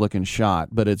ugliest looking shot,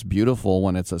 but it's beautiful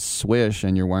when it's a swish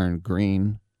and you're wearing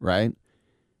green, right?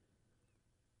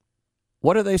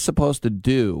 What are they supposed to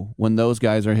do when those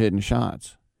guys are hitting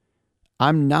shots?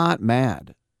 I'm not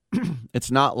mad. It's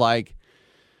not like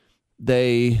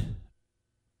I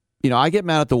get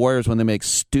mad at the Warriors when they make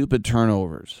stupid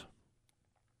turnovers,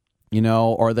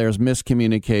 or there's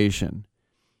miscommunication,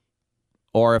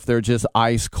 or if they're just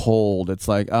ice cold. It's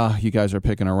like, you guys are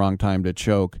picking a wrong time to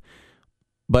choke.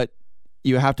 But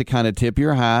you have to kind of tip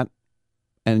your hat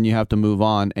and you have to move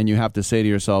on, and you have to say to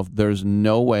yourself, there's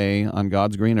no way on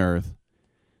God's green earth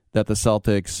that the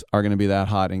Celtics are going to be that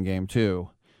hot in game 2.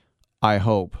 I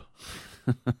hope.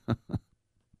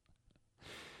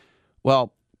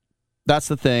 Well, that's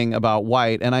the thing about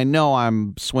White, and I know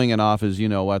I'm swinging off his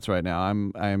you-know-whats right now.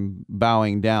 I'm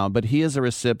bowing down, but he is a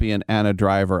recipient and a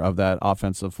driver of that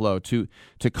offensive flow. To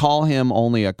call him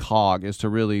only a cog is to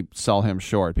really sell him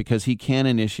short because he can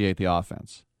initiate the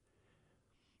offense.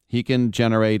 He can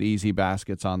generate easy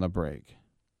baskets on the break.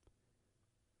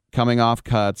 Coming off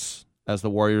cuts, as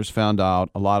the Warriors found out,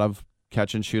 a lot of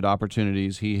catch-and-shoot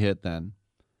opportunities he hit then.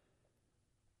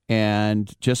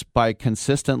 And just by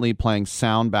consistently playing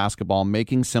sound basketball,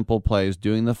 making simple plays,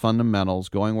 doing the fundamentals,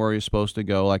 going where he's supposed to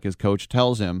go like his coach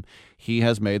tells him, he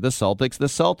has made the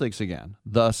Celtics again.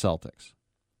 The Celtics.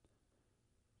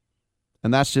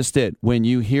 And that's just it. When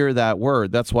you hear that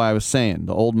word, that's why I was saying,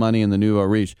 the old money and the nouveau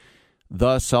riche,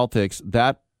 the Celtics,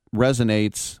 that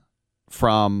resonates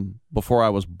from before I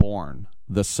was born.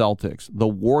 The Celtics. The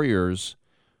Warriors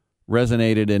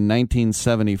resonated in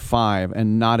 1975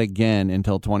 and not again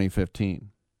until 2015.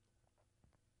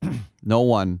 No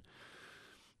one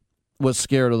was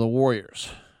scared of the Warriors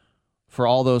for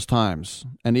all those times.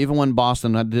 And even when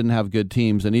Boston didn't have good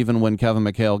teams, and even when Kevin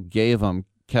McHale gave them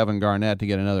Kevin Garnett to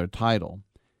get another title,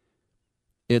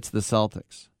 it's the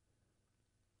Celtics.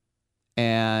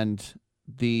 And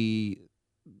the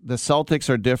Celtics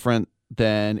are different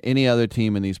than any other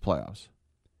team in these playoffs.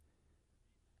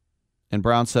 And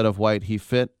Brown said of White, he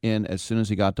fit in as soon as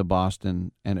he got to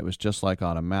Boston, and it was just like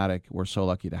automatic. We're so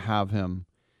lucky to have him.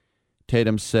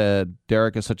 Tatum said,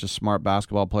 Derek is such a smart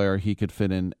basketball player, he could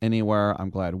fit in anywhere. I'm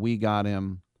glad we got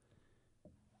him.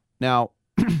 Now,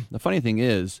 the funny thing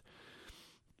is,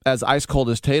 as ice cold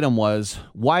as Tatum was,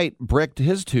 White bricked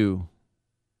his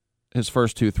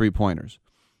first 2 3-pointers.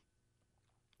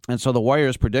 And so the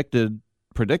Warriors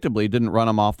predictably didn't run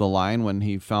him off the line when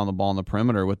he found the ball on the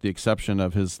perimeter, with the exception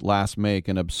of his last make,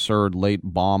 an absurd late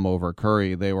bomb over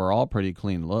Curry. They were all pretty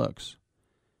clean looks.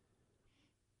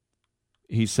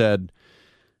 he said,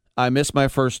 I missed my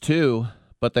first two,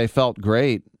 but they felt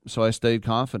great, so I stayed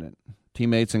confident.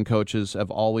 Teammates and coaches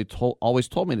have always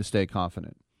told me to stay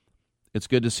confident. It's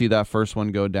good to see that first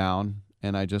one go down,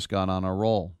 and I just got on a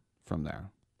roll from there.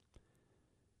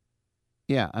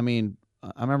 Yeah, I mean,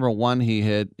 I remember one he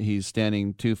hit, he's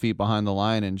standing 2 feet behind the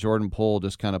line, and Jordan Poole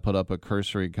just kind of put up a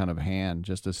cursory kind of hand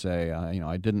just to say,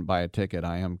 I didn't buy a ticket.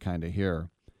 I am kind of here.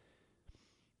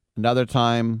 Another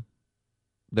time,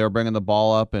 they were bringing the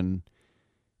ball up, and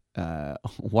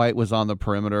White was on the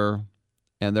perimeter,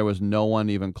 and there was no one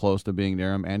even close to being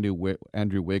near him.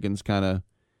 Andrew Wiggins kind of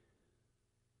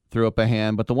threw up a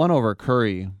hand. But the one over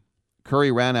Curry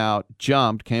ran out,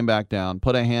 jumped, came back down,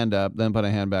 put a hand up, then put a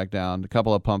hand back down, a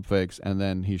couple of pump fakes, and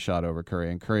then he shot over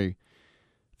Curry. And Curry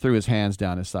threw his hands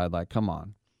down his side like, come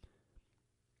on.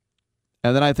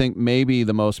 And then I think maybe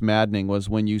the most maddening was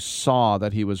when you saw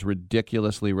that he was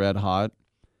ridiculously red hot.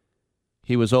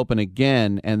 He was open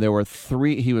again, and there were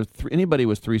anybody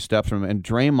was 3 steps from him, and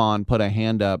Draymond put a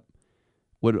hand up,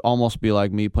 would almost be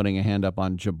like me putting a hand up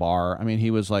on Jabbar. I mean,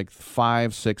 he was like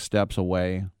 5-6 steps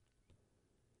away.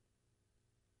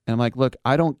 And I'm like, look,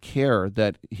 I don't care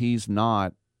that he's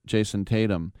not Jason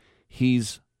Tatum.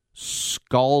 He's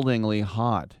scaldingly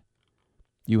hot.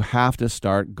 You have to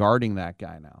start guarding that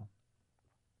guy now.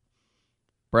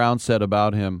 Brown said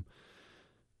about him,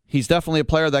 he's definitely a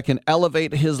player that can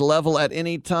elevate his level at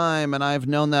any time, and I've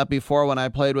known that before when I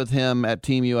played with him at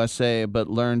Team USA, but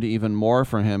learned even more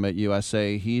from him at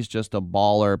USA. He's just a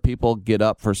baller. People get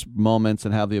up for moments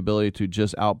and have the ability to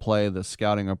just outplay the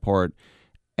scouting report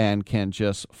and can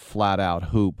just flat out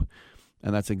hoop.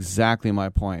 And that's exactly my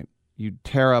point. You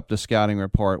tear up the scouting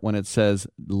report when it says,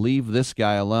 leave this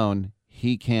guy alone,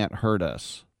 he can't hurt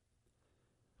us.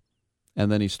 And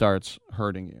then he starts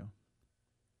hurting you.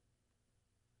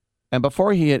 And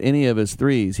before he hit any of his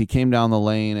threes, he came down the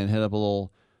lane and hit up a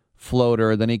little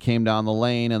floater. Then he came down the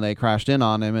lane and they crashed in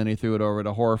on him and he threw it over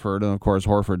to Horford. And, of course,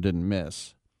 Horford didn't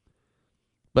miss.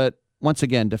 But once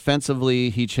again, defensively,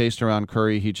 he chased around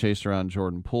Curry. He chased around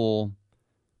Jordan Poole.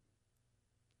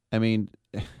 I mean,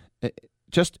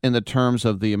 just in the terms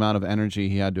of the amount of energy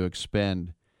he had to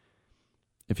expend,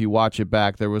 if you watch it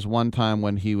back, there was one time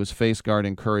when he was face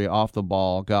guarding Curry off the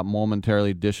ball, got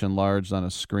momentarily disenlarged on a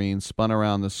screen, spun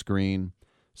around the screen,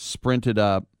 sprinted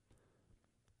up,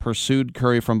 pursued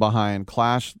Curry from behind,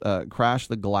 crashed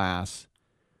the glass.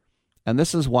 And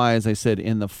this is why, as I said,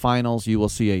 in the finals, you will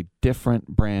see a different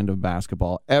brand of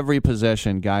basketball. Every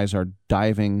possession, guys are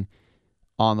diving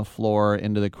on the floor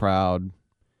into the crowd,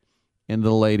 into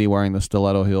the lady wearing the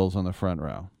stiletto heels on the front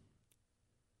row.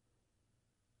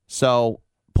 So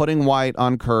putting White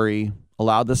on Curry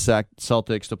allowed the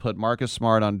Celtics to put Marcus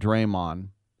Smart on Draymond,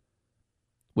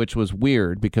 which was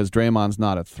weird because Draymond's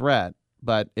not a threat.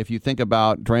 But if you think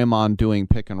about Draymond doing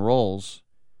pick and rolls,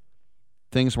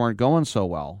 things weren't going so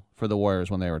well for the Warriors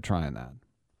when they were trying that.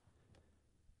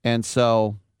 And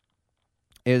so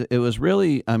it was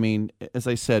really, I mean, as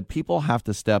I said, people have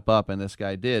to step up, and this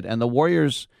guy did. And the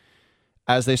Warriors,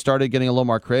 as they started getting a little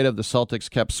more creative, the Celtics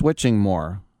kept switching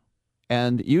more.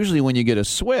 And usually when you get a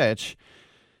switch,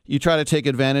 you try to take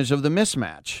advantage of the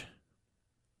mismatch.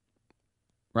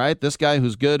 Right? This guy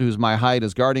who's good, who's my height,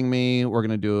 is guarding me. We're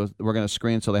going to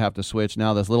screen, so they have to switch.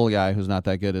 Now this little guy who's not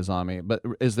that good is on me. But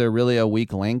is there really a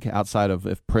weak link outside of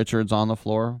if Pritchard's on the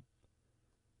floor?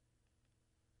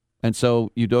 And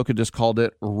so Udoka just called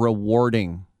it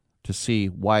rewarding to see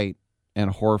White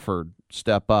and Horford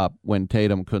step up when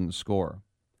Tatum couldn't score.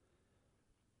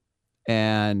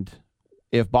 And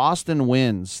if Boston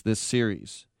wins this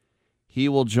series, he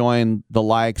will join the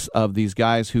likes of these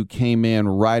guys who came in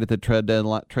right at the trade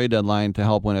deadline to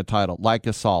help win a title, like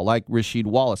Gasol, like Rasheed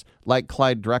Wallace, like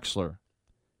Clyde Drexler,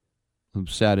 who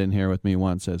sat in here with me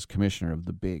once as commissioner of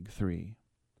the Big Three.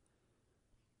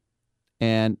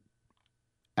 And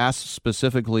asked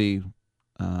specifically,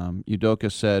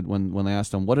 Udoka said when they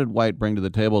asked him, what did White bring to the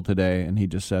table today? And he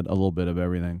just said a little bit of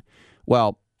everything.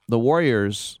 Well, the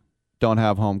Warriors don't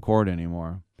have home court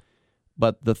anymore.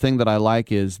 But the thing that I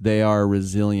like is they are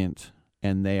resilient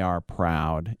and they are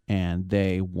proud and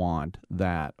they want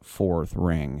that 4th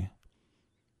ring.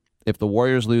 If the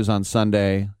Warriors lose on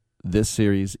Sunday, this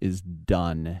series is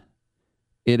done.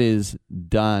 It is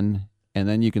done, and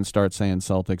then you can start saying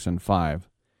Celtics in 5.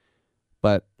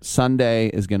 But Sunday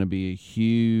is going to be a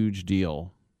huge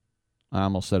deal. I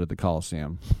almost said at the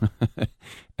Coliseum,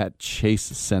 at Chase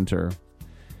Center.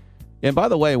 And by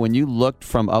the way, when you looked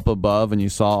from up above and you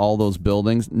saw all those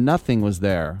buildings, nothing was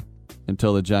there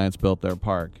until the Giants built their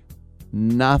park.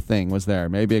 Nothing was there.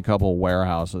 Maybe a couple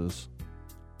warehouses.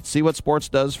 See what sports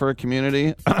does for a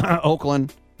community?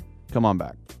 Oakland, come on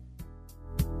back.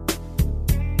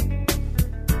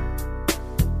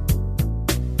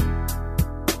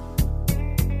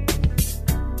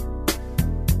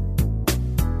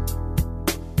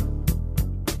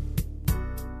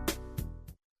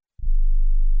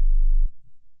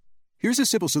 Here's a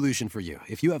simple solution for you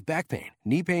if you have back pain,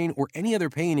 knee pain, or any other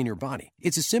pain in your body.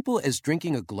 It's as simple as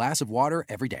drinking a glass of water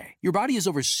every day. Your body is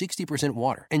over 60%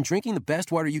 water, and drinking the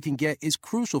best water you can get is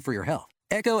crucial for your health.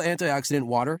 Echo Antioxidant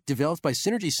Water, developed by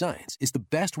Synergy Science, is the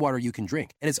best water you can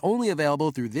drink, and it's only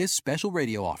available through this special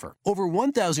radio offer. Over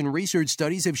 1,000 research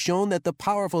studies have shown that the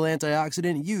powerful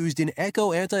antioxidant used in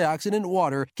Echo Antioxidant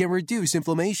Water can reduce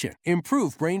inflammation,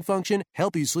 improve brain function,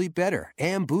 help you sleep better,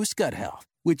 and boost gut health.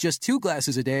 With just 2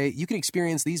 glasses a day, you can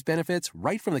experience these benefits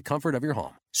right from the comfort of your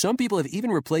home. Some people have even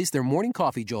replaced their morning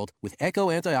coffee jolt with Echo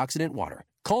Antioxidant Water.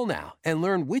 Call now and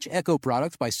learn which Echo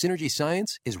product by Synergy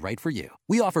Science is right for you.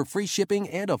 We offer free shipping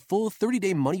and a full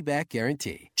 30-day money-back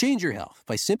guarantee. Change your health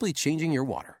by simply changing your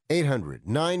water.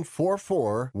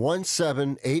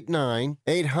 800-944-1789.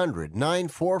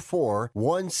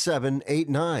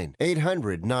 800-944-1789.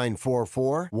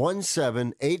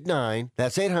 800-944-1789.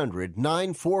 That's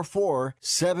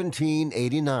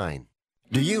 800-944-1789.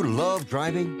 Do you love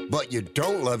driving, but you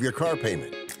don't love your car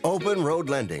payment? Open Road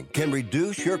Lending can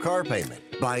reduce your car payment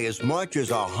by as much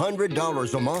as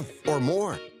 $100 a month or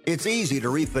more. It's easy to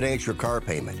refinance your car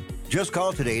payment. Just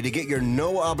call today to get your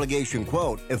no-obligation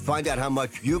quote and find out how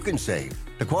much you can save.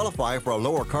 To qualify for a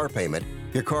lower car payment,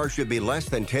 your car should be less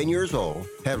than 10 years old,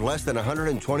 have less than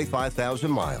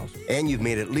 125,000 miles, and you've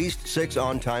made at least 6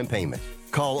 on-time payments.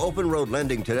 Call Open Road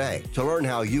Lending today to learn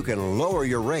how you can lower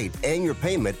your rate and your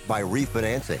payment by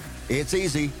refinancing. It's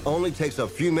easy, only takes a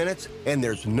few minutes, and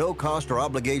there's no cost or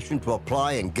obligation to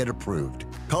apply and get approved.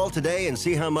 Call today and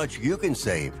see how much you can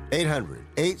save.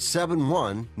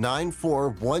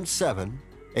 800-871-9417.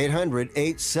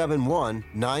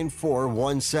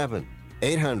 800-871-9417.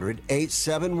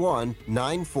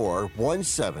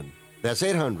 800-871-9417. That's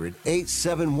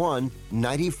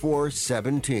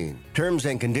 800-871-9417. Terms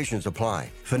and conditions apply.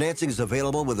 Financing is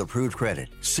available with approved credit.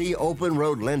 See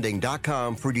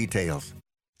openroadlending.com for details.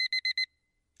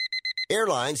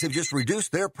 Airlines have just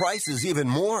reduced their prices even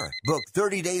more. Book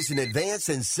 30 days in advance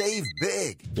and save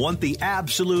big. Want the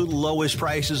absolute lowest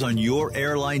prices on your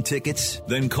airline tickets?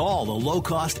 Then call the Low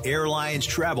Cost Airlines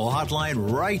Travel Hotline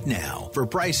right now for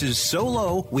prices so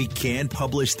low we can't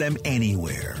publish them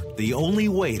anywhere. The only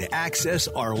way to access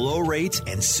our low rates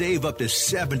and save up to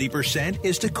 70%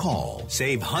 is to call.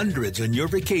 Save hundreds on your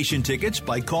vacation tickets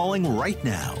by calling right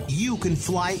now. You can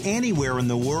fly anywhere in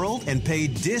the world and pay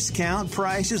discount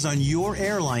prices on your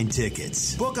airline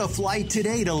tickets. Book a flight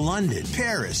today to London,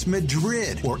 Paris,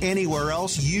 Madrid, or anywhere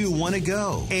else you want to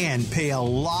go and pay a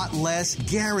lot less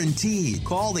guaranteed.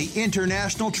 Call the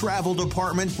International Travel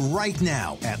Department right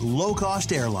now at Low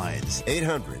Cost Airlines.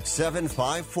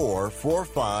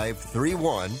 800-754-4531.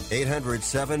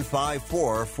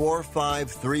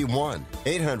 800-754-4531.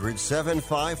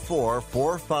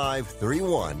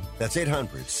 800-754-4531. That's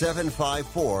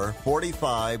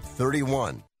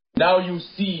 800-754-4531. Now you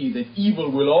see that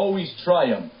evil will always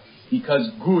triumph because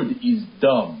good is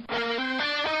dumb.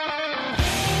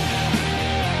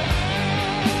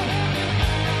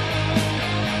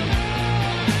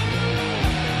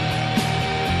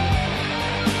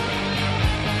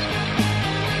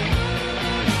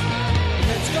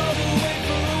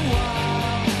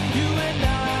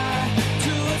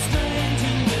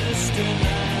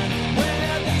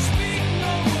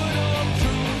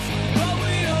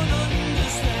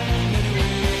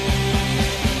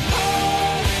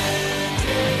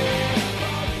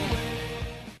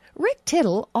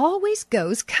 Tittle always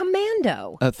goes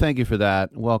commando. Thank you for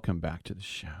that. Welcome back to the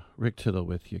show. Rick Tittle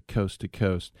with you, coast to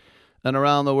coast and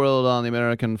around the world on the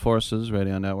American Forces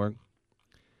Radio Network.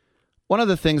 One of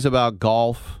the things about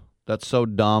golf that's so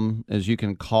dumb is you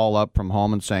can call up from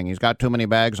home and saying, he's got too many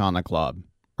bags on the club.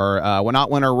 Or, we're not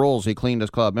winner rules, he cleaned his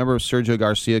club. Remember Sergio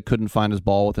Garcia couldn't find his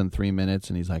ball within 3 minutes,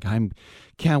 and he's like,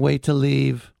 can't wait to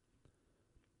leave.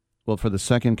 Well, for the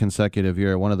second consecutive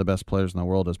year, one of the best players in the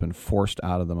world has been forced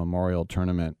out of the Memorial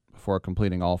Tournament before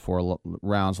completing all 4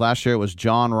 rounds. Last year it was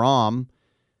Jon Rahm.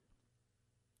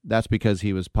 That's because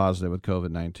he was positive with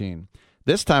COVID-19.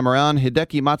 This time around,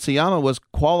 Hideki Matsuyama was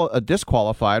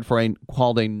disqualified for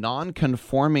called a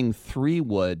non-conforming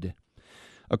 3-wood.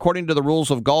 According to the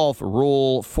rules of golf,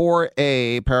 Rule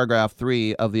 4A, Paragraph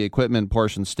 3 of the equipment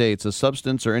portion states, a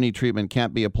substance or any treatment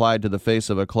can't be applied to the face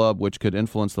of a club which could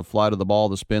influence the flight of the ball,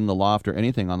 the spin, the loft, or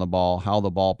anything on the ball, how the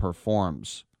ball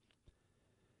performs.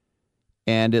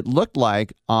 And it looked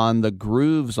like on the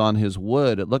grooves on his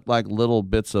wood, it looked like little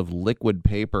bits of liquid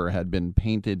paper had been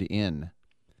painted in.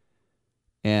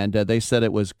 And they said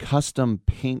it was custom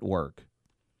paintwork.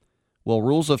 Well,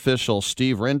 rules official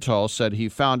Steve Rinto said he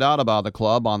found out about the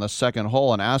club on the second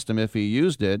hole and asked him if he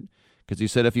used it, because he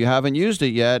said, if you haven't used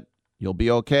it yet, you'll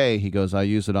be okay. He goes, I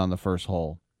used it on the first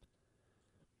hole.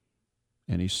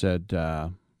 And he said,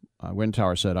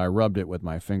 Windtower said, I rubbed it with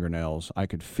my fingernails. I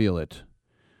could feel it.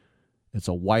 It's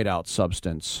a whiteout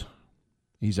substance.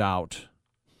 He's out.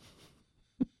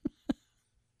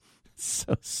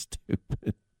 So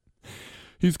stupid.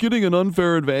 He's getting an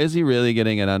unfair advantage. Is he really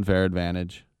getting an unfair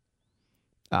advantage?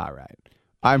 All right.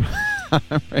 I'm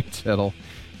Rick Tittle.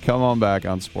 Come on back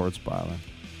on Sports Byline.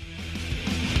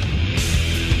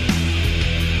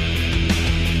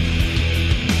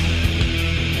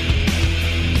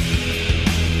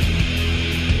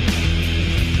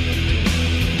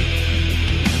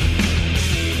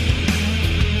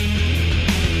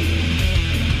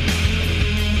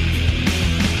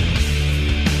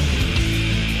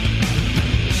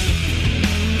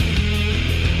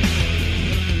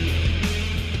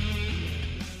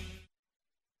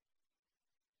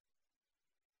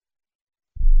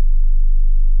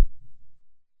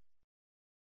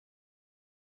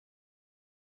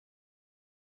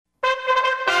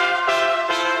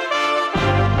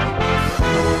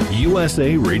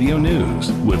 USA Radio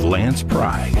News with Lance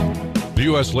Pry. The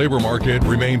U.S. labor market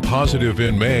remained positive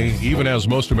in May, even as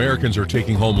most Americans are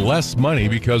taking home less money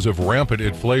because of rampant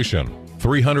inflation.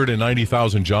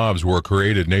 390,000 jobs were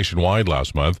created nationwide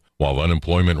last month, while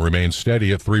unemployment remains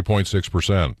steady at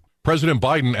 3.6%. President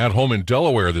Biden, at home in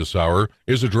Delaware this hour,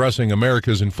 is addressing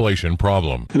America's inflation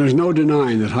problem. And there's no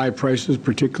denying that high prices,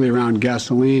 particularly around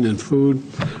gasoline and food,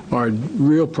 are a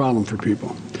real problem for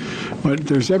people. But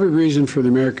there's every reason for the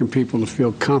American people to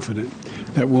feel confident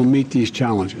that we'll meet these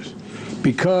challenges.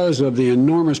 Because of the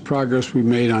enormous progress we've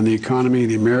made on the economy,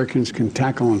 the Americans can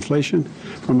tackle inflation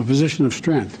from a position of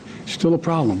strength. It's still a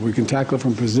problem. We can tackle it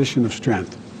from a position of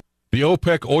strength. The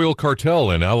OPEC oil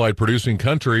cartel and allied producing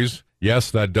countries,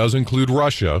 yes, that does include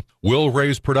Russia, will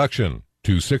raise production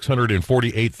to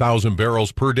 648,000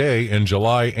 barrels per day in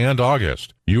July and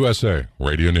August. USA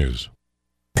Radio News.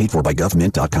 Paid for by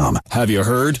GovMint.com. Have you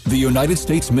heard? The United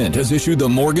States Mint has issued the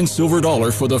Morgan Silver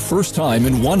Dollar for the first time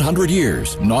in 100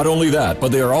 years. Not only that,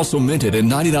 but they are also minted in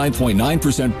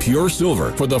 99.9% pure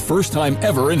silver for the first time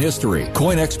ever in history.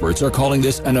 Coin experts are calling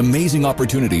this an amazing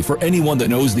opportunity for anyone that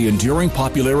knows the enduring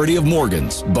popularity of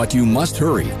Morgans. But you must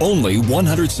hurry. Only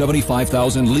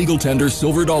 175,000 legal tender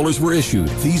silver dollars were issued.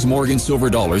 These Morgan Silver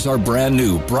Dollars are brand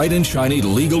new, bright and shiny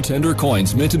legal tender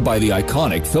coins minted by the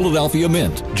iconic Philadelphia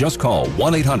Mint. Just call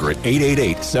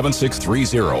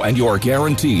 1-800-888-7630 and you're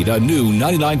guaranteed a new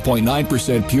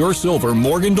 99.9% pure silver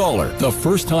Morgan dollar. The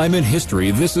first time in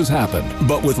history this has happened.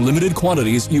 But with limited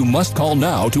quantities, you must call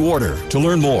now to order. To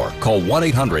learn more, call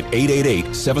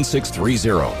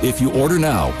 1-800-888-7630. If you order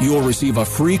now, you will receive a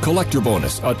free collector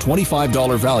bonus, a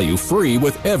 $25 value free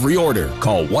with every order.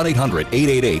 Call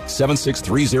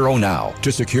 1-800-888-7630 now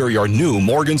to secure your new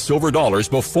Morgan Silver Dollars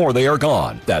before they are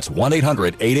gone. That's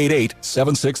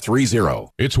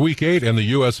 1-800-888-7630. It's Week 8 in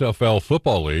the USFL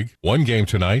Football League. 1 game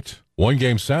tonight, 1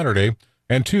 game Saturday,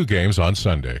 and 2 games on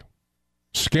Sunday.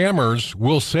 Scammers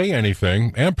will say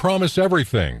anything and promise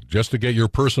everything just to get your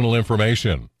personal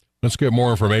information. Let's get more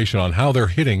information on how they're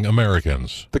hitting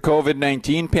Americans. The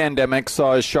COVID-19 pandemic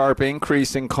saw a sharp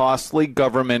increase in costly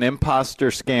government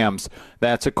imposter scams.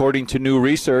 That's according to new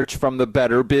research from the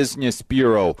Better Business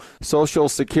Bureau. Social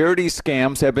Security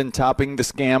scams have been topping the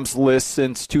scams list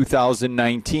since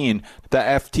 2019. The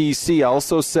FTC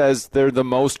also says they're the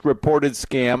most reported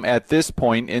scam at this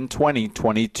point in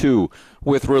 2022.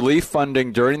 With relief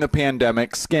funding during the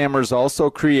pandemic, scammers also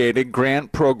created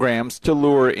grant programs to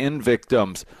lure in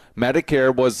victims.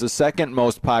 Medicare was the second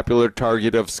most popular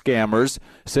target of scammers.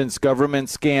 Since government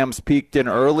scams peaked in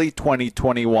early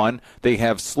 2021, they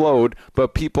have slowed,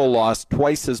 but people lost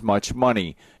twice as much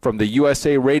money. From the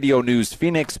USA Radio News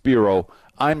Phoenix Bureau,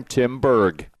 I'm Tim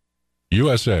Berg.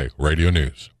 USA Radio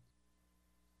News.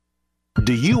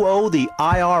 Do you owe the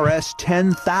IRS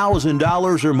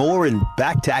 $10,000 or more in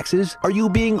back taxes? Are you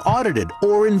being audited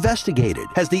or investigated?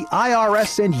 Has the IRS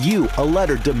sent you a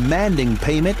letter demanding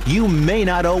payment? You may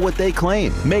not owe what they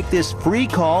claim. Make this free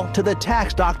call to the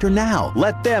tax doctor now.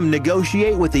 Let them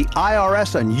negotiate with the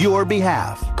IRS on your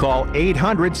behalf. Call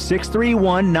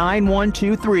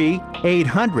 800-631-9123,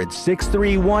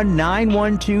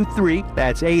 800-631-9123.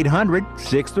 That's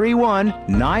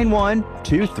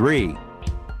 800-631-9123.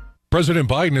 President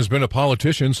Biden has been a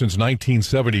politician since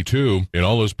 1972. In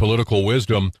all his political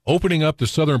wisdom, opening up the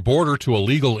southern border to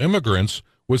illegal immigrants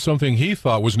was something he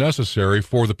thought was necessary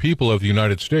for the people of the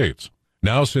United States.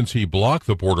 Now, since he blocked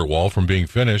the border wall from being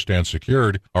finished and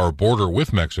secured our border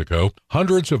with Mexico,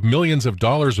 hundreds of millions of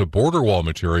dollars of border wall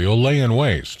material lay in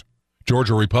waste.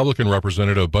 Georgia Republican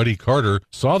Representative Buddy Carter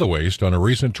saw the waste on a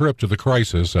recent trip to the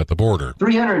crisis at the border.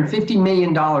 $350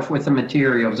 million worth of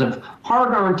materials, of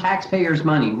hard-earned taxpayers'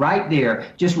 money right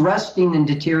there, just rusting and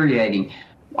deteriorating.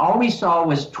 All we saw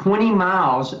was 20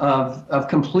 miles of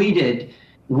completed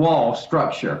wall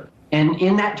structure. And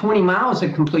in that 20 miles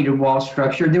of completed wall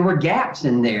structure, there were gaps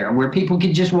in there where people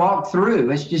could just walk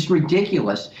through. It's just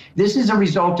ridiculous. This is a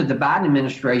result of the Biden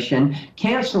administration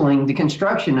canceling the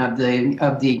construction of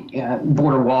the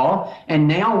border wall. And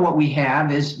now what we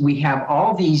have is we have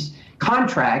all these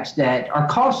contracts that are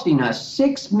costing us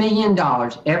 $6 million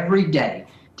every day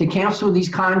to cancel these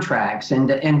contracts and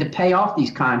to pay off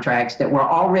these contracts that were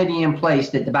already in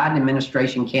place that the Biden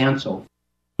administration canceled.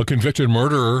 A convicted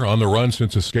murderer on the run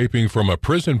since escaping from a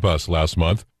prison bus last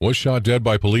month was shot dead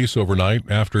by police overnight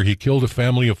after he killed a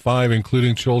family of 5,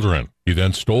 including children. He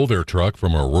then stole their truck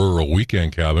from a rural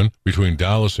weekend cabin between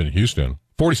Dallas and Houston.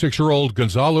 46-year-old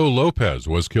Gonzalo Lopez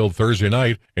was killed Thursday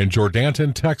night in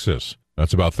Jourdanton, Texas.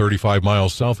 That's about 35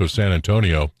 miles south of San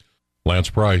Antonio.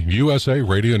 Lance Pry, USA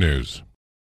Radio News.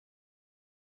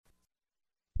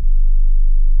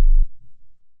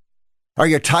 Are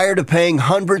you tired of paying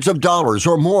hundreds of dollars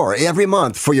or more every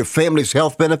month for your family's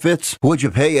health benefits? Would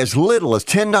you pay as little as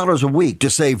 $10 a week to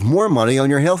save more money on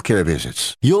your health care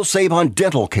visits? You'll save on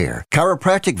dental care,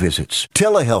 chiropractic visits,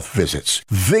 telehealth visits,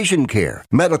 vision care,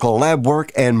 medical lab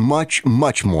work, and much,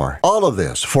 much more. All of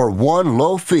this for one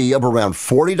low fee of around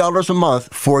 $40 a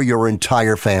month for your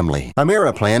entire family.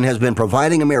 Ameriplan has been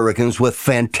providing Americans with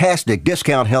fantastic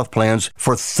discount health plans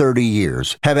for 30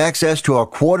 years. Have access to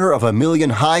 250,000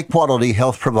 high-quality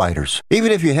health providers.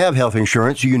 Even if you have health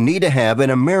insurance, you need to have an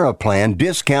Ameriplan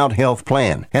discount health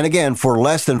plan. And again, for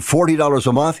less than $40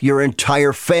 a month, your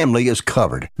entire family is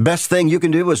covered. Best thing you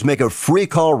can do is make a free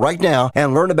call right now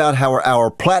and learn about how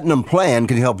our Platinum plan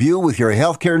can help you with your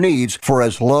health care needs for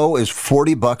as low as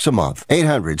 $40 a month.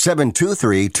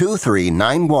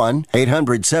 800-723-2391.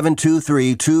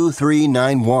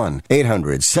 800-723-2391.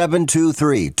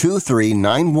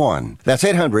 800-723-2391. That's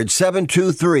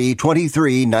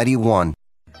 800-723-2391.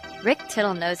 Rick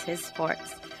Tittle knows his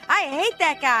sports. I hate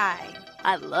that guy.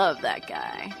 I love that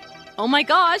guy. Oh my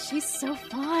gosh, he's so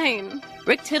fine.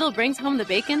 Rick Tittle brings home the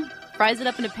bacon, fries it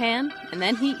up in a pan, and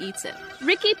then he eats it.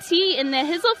 Ricky T in the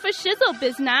hizzle for shizzle,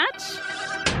 biznatch.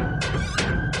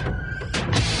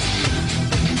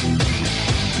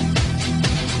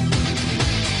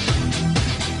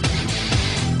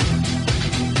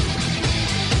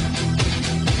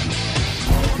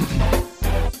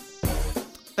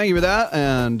 Thank you for that,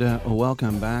 and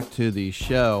welcome back to the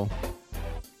show.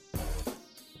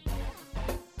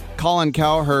 Colin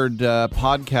Cowherd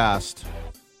podcast,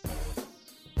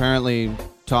 apparently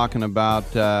talking about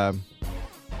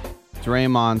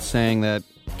Draymond saying that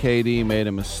KD made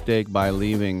a mistake by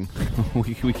leaving.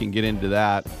 we can get into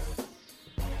that.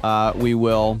 We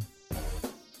will.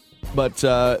 But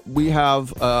we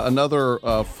have another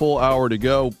full hour to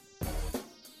go.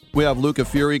 We have Luca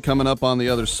Fury coming up on the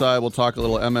other side. We'll talk a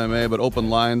little MMA, but open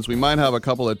lines. We might have a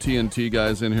couple of TNT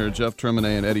guys in here, Jeff Termine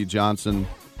and Eddie Johnson.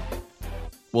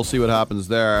 We'll see what happens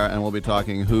there, and we'll be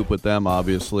talking hoop with them,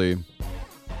 obviously.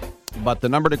 But the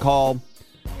number to call,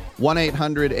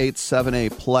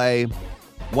 1-800-878-PLAY.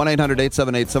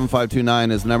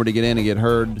 1-800-878-7529 is the number to get in and get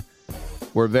heard.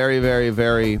 We're very, very,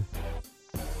 very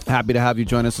happy to have you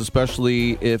join us,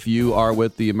 especially if you are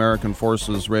with the American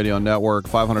Forces Radio Network.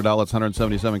 $500,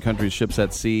 177 countries, ships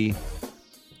at sea.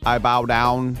 I bow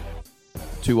down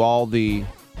to all the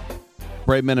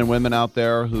brave men and women out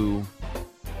there who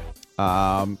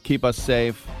keep us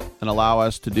safe and allow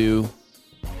us to do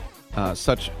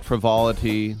such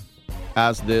frivolity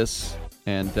as this,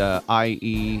 and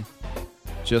i.e.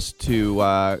 just to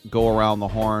go around the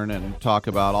horn and talk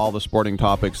about all the sporting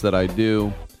topics that I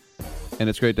do. And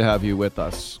it's great to have you with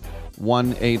us.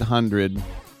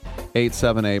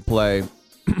 1-800-878-PLAY.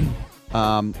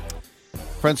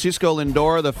 Francisco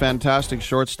Lindor, the fantastic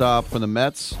shortstop for the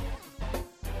Mets,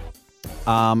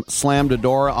 slammed a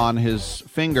door on his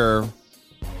finger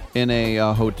in a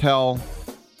hotel.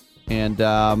 And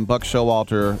Buck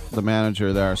Showalter, the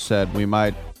manager there, said we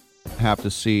might have to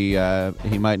see,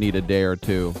 he might need a day or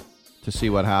two to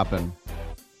see what happened.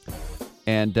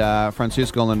 And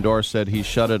Francisco Lindor said he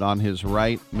shut it on his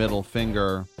right middle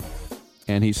finger.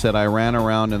 And he said, I ran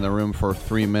around in the room for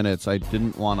 3 minutes. I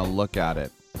didn't want to look at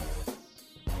it.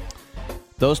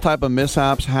 Those type of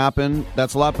mishaps happen.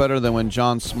 That's a lot better than when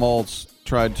John Smoltz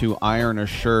tried to iron a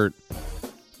shirt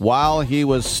while he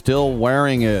was still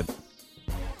wearing it.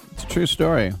 It's a true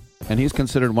story. And he's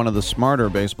considered one of the smarter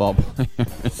baseball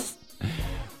players.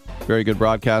 Very good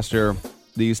broadcaster.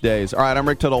 these days. All right, I'm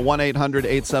Rick Tittle,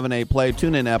 1-800-878-PLAY,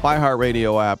 TuneIn app,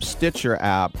 iHeartRadio app, Stitcher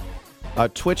app,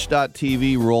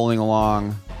 Twitch.tv rolling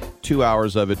along. 2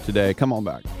 hours of it today. Come on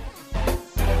back.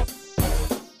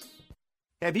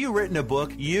 Have you written a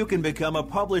book? You can become a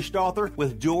published author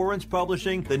with Dorrance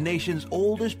Publishing, the nation's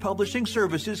oldest publishing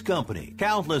services company.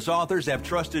 Countless authors have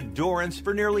trusted Dorrance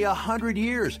for nearly 100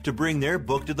 years to bring their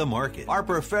book to the market. Our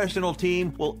professional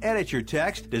team will edit your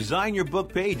text, design your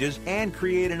book pages, and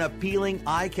create an appealing,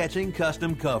 eye-catching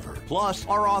custom cover. Plus,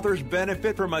 our authors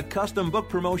benefit from a custom book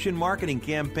promotion marketing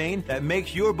campaign that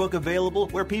makes your book available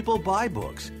where people buy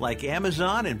books, like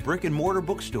Amazon and brick-and-mortar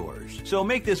bookstores. So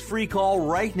make this free call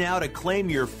right now to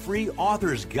claim your free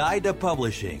author's guide to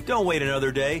publishing. Don't wait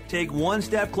another day. Take one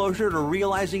step closer to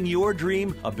realizing your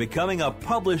dream of becoming a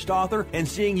published author and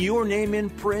seeing your name in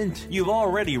print. You've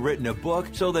already written a book,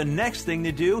 so the next thing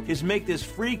to do is make this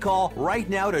free call right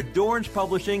now to Dorrance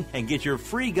Publishing and get your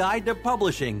free guide to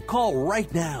publishing. Call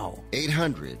right now.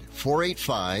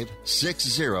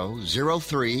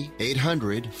 800-485-6003.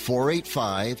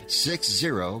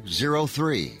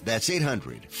 800-485-6003. That's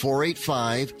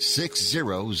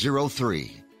 800-485-6003.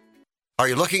 Are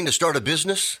you looking to start a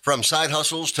business? From side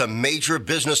hustles to major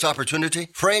business opportunity?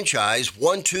 Franchise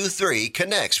 123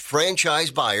 connects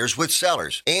franchise buyers with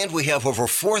sellers. And we have over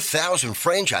 4,000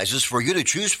 franchises for you to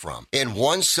choose from. In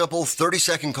one simple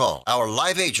 30-second call, our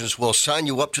live agents will sign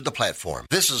you up to the platform.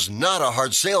 This is not a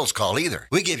hard sales call either.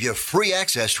 We give you free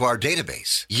access to our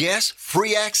database. Yes,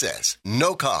 free access.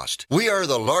 No cost. We are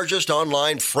the largest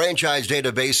online franchise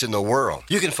database in the world.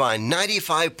 You can find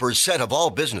 95% of all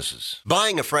businesses.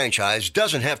 Buying a franchise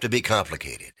doesn't have to be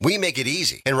complicated. We make it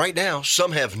easy. And right now,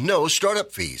 some have no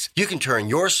startup fees. You can turn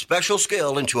your special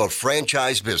skill into a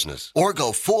franchise business or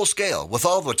go full scale with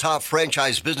all the top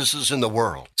franchise businesses in the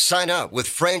world. Sign up with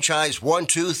Franchise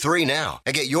 123 now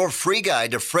and get your free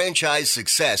guide to franchise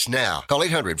success now. Call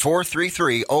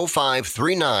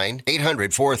 800-433-0539,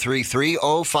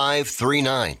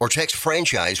 800-433-0539, or text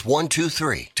Franchise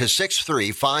 123 to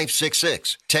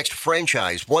 63566. Text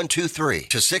Franchise 123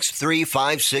 to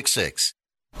 63566.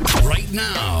 Right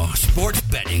now, sports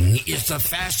betting is the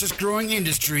fastest growing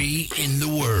industry in the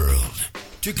world.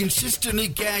 To consistently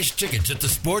cash tickets at the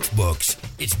sports books,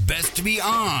 it's best to be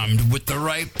armed with the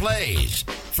right plays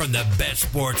from the best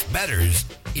sports bettors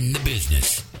in the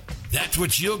business. That's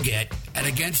what you'll get at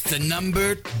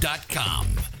AgainstTheNumber.com.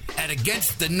 At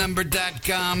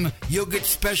AgainstTheNumber.com, you'll get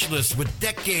specialists with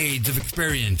decades of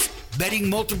experience betting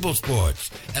multiple sports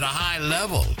at a high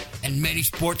level and many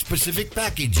sports-specific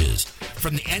packages,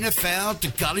 from the NFL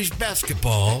to college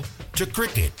basketball to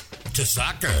cricket to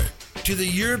soccer to the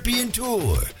European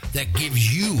Tour, that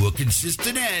gives you a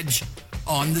consistent edge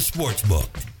on the sportsbook.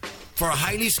 For a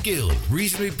highly skilled,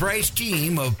 reasonably priced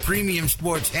team of premium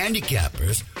sports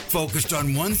handicappers focused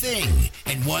on one thing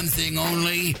and one thing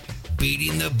only,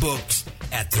 beating the books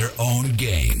at their own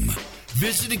game.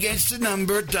 Visit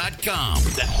AgainstTheNumber.com.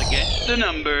 That's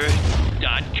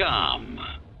AgainstTheNumber.com.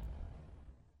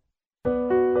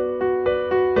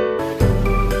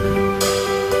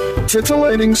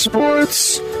 Titillating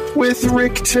Sports with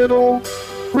Rick Tittle.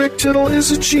 Rick Tittle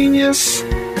is a genius,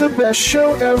 the best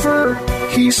show ever.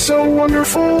 He's so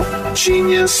wonderful,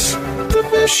 genius, the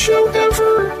best show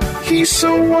ever. He's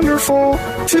so wonderful.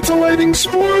 Titillating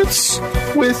Sports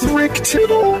with Rick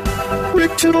Tittle.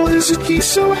 Rick Tittle he's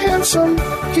so handsome,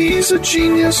 he's a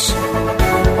genius.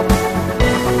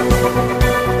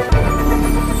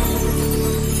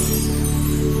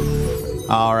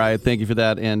 All right, thank you for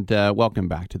that, and welcome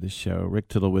back to the show. Rick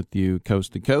Tittle with you,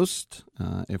 coast to coast.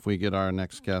 If we get our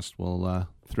next guest, we'll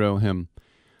throw him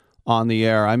on the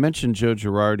air. I mentioned Joe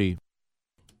Girardi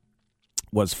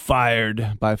was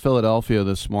fired by Philadelphia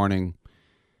this morning,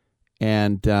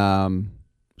 and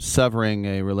severing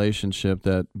a relationship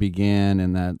that began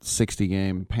in that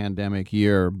 60-game pandemic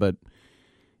year. But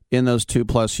in those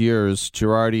 2+ years,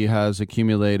 Girardi has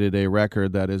accumulated a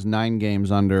record that is 9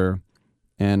 games under,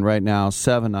 and right now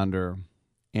 7 under.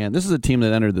 And this is a team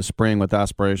that entered the spring with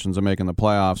aspirations of making the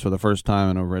playoffs for the first time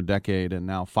in over a decade, and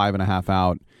now 5.5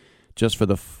 out just for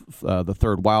the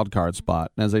third wild card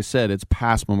spot. And as I said, it's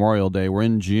past Memorial Day. We're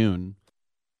in June.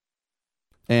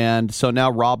 And so now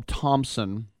Rob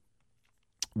Thompson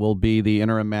will be the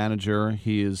interim manager.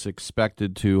 He is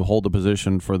expected to hold the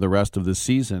position for the rest of the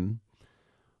season.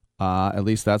 At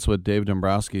least that's what Dave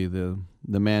Dombrowski, the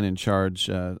man in charge,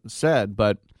 said.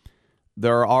 But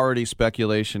there are already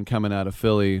speculation coming out of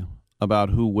Philly about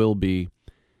who will be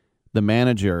the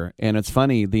manager. And it's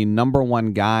funny, the number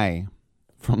one guy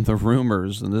from the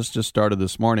rumors, and this just started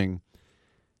this morning,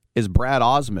 is Brad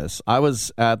Ausmus. I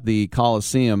was at the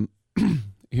Coliseum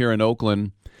here in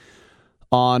Oakland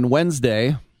On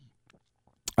Wednesday,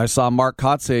 I saw Mark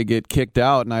Kotsay get kicked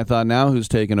out, and I thought, now who's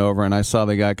taking over? And I saw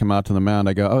the guy come out to the mound.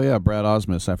 I go, oh, yeah, Brad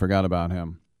Ausmus. I forgot about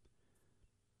him.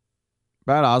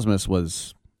 Brad Ausmus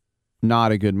was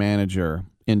not a good manager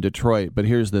in Detroit, but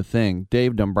here's the thing.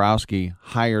 Dave Dombrowski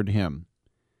hired him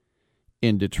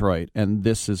in Detroit, and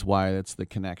this is why it's the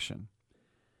connection.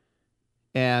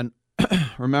 And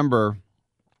remember,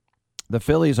 the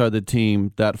Phillies are the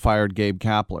team that fired Gabe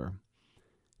Kapler.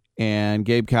 And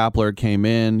Gabe Kapler came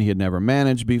in. He had never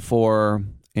managed before.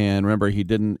 And remember, he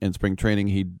didn't, in spring training,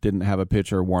 he didn't have a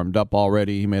pitcher warmed up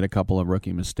already. He made a couple of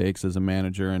rookie mistakes as a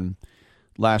manager. And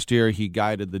last year, he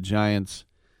guided the Giants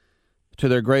to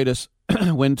their greatest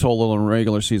win total in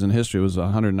regular season history. It was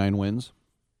 109 wins.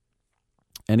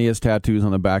 And he has tattoos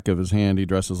on the back of his hand. He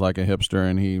dresses like a hipster,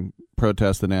 and he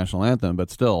protests the national anthem.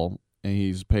 But still,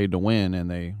 he's paid to win,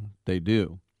 and they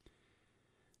do.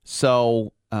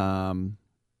 So,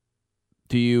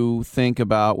 do you think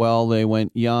about, well, they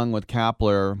went young with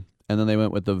Kapler, and then they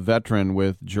went with the veteran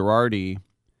with Girardi.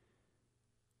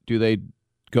 Do they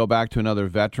go back to another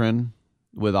veteran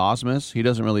with Ausmus? He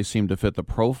doesn't really seem to fit the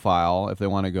profile if they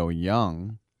want to go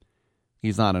young.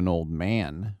 He's not an old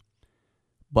man.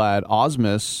 But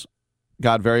Ausmus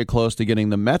got very close to getting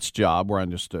the Mets job, we're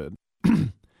understood.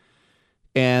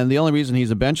 And the only reason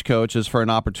he's a bench coach is for an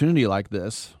opportunity like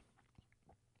this.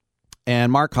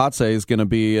 And Mark Kotsay is going to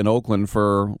be in Oakland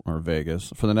or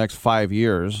Vegas for the next 5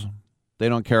 years. They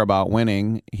don't care about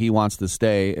winning. He wants to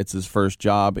stay. It's his first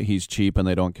job. He's cheap, and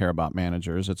they don't care about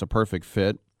managers. It's a perfect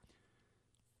fit.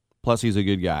 Plus, he's a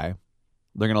good guy.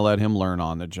 They're going to let him learn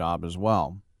on the job as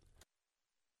well.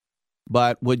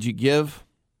 But would you give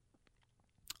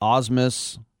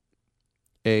Ausmus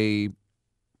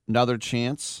another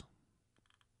chance?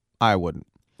 I wouldn't.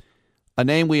 A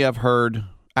name we have heard,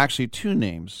 actually two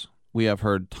names we have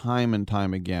heard time and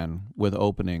time again with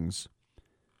openings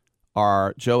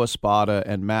are Joe Espada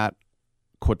and Matt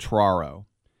Quatraro.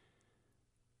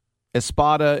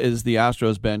 Espada is the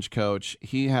Astros bench coach.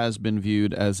 He has been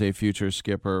viewed as a future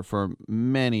skipper for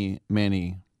many,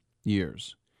 many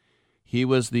years. He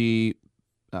was the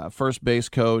first base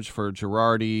coach for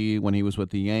Girardi when he was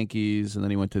with the Yankees, and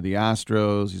then he went to the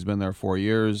Astros. He's been there 4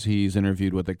 years. He's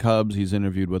interviewed with the Cubs. He's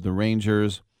interviewed with the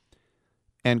Rangers.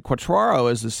 And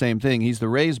Quatraro is the same thing. He's the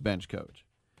Rays bench coach.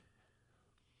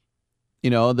 You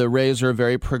know, the Rays are a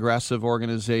very progressive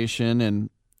organization,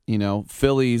 and, you know,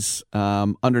 Phillies,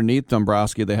 underneath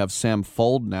Dombrowski, they have Sam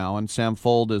Fuld now, and Sam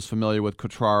Fuld is familiar with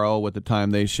Quatraro with the time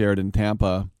they shared in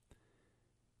Tampa,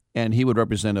 and he would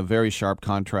represent a very sharp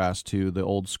contrast to the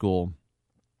old school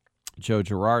Joe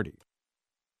Girardi.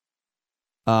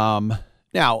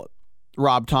 Now,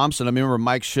 Rob Thompson, I remember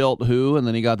Mike Schilt, and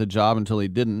then he got the job until he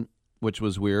didn't, which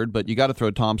was weird, but you got to throw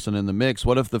Thompson in the mix.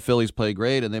 What if the Phillies play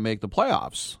great and they make the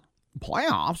playoffs?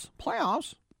 Playoffs?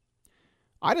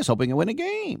 I just hope he can win a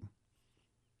game.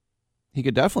 He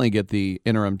could definitely get the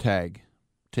interim tag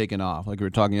taken off. Like we were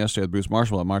talking yesterday with Bruce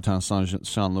Marshall at Martin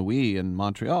Saint-Louis in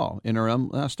Montreal.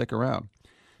 Interim, stick around.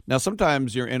 Now,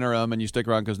 sometimes you're interim and you stick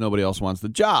around because nobody else wants the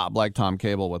job, like Tom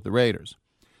Cable with the Raiders.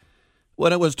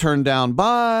 When it was turned down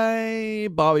by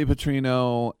Bobby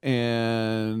Petrino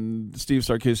and Steve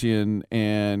Sarkisian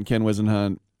and Ken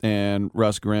Wisenhunt and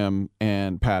Russ Grimm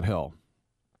and Pat Hill.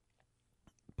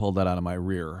 Pulled that out of my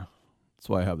rear. That's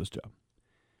why I have this job.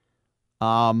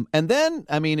 And then,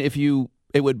 I mean,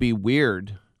 it would be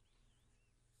weird,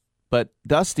 but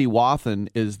Dusty Wathan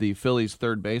is the Phillies'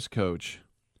 third base coach.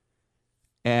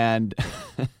 And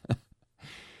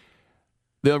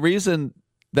the reason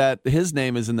that his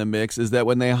name is in the mix is that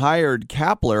when they hired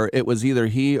Kapler, it was either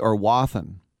he or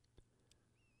Wathan.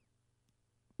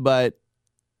 But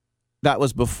that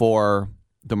was before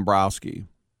Dombrowski.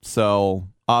 So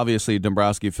obviously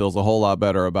Dombrowski feels a whole lot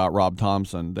better about Rob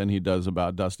Thompson than he does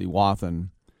about Dusty Wathan,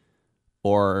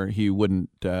 or he wouldn't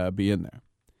be in there.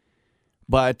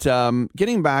 But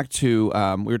getting back to,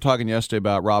 we were talking yesterday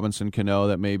about Robinson Cano,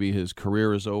 that maybe his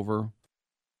career is over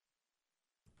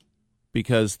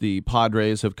because the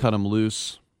Padres have cut him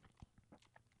loose.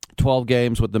 12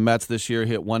 games with the Mets this year,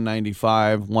 hit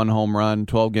 195, 1 home run.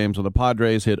 12 games with the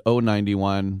Padres, hit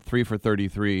 091, 3 for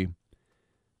 33,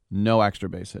 no extra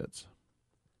base hits.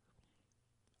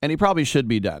 And he probably should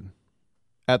be done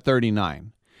at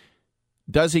 39.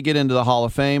 Does he get into the Hall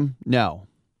of Fame? No.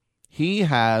 He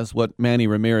has what Manny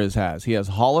Ramirez has. He has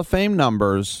Hall of Fame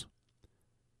numbers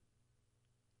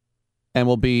and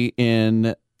will be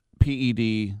in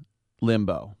PED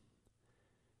limbo.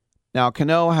 Now,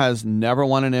 Cano has never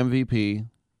won an MVP,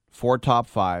 4 top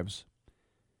 5s.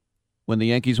 When the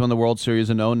Yankees won the World Series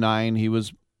in 2009, he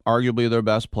was arguably their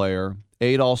best player,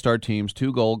 8 All-Star teams,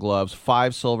 2 Gold Gloves,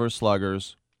 5 Silver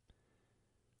Sluggers,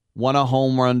 won a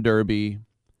home run derby,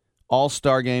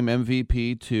 All-Star Game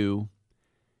MVP 2.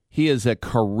 He is a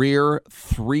career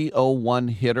 301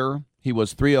 hitter. He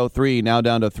was 303, now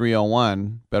down to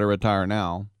 301. Better retire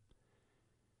now.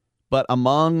 But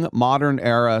among modern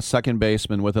era second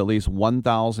basemen with at least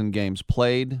 1,000 games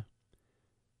played,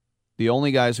 the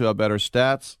only guys who have better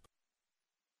stats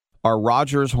are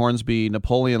Rogers, Hornsby,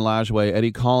 Napoleon Lajoie,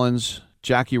 Eddie Collins,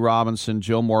 Jackie Robinson,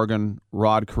 Joe Morgan,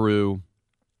 Rod Carew,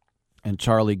 and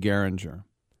Charlie Gehringer.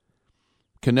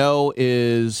 Cano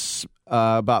is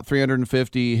about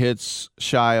 350 hits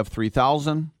shy of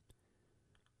 3,000.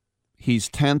 He's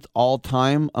 10th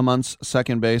all-time amongst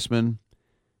second basemen,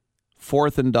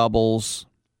 4th in doubles,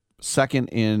 2nd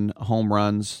in home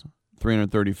runs,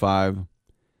 335,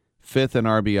 5th in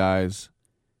RBIs,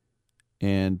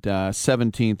 and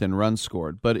 17th in runs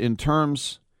scored. But in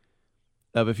terms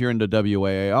of if you're into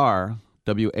WAR,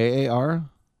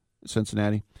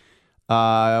 Cincinnati,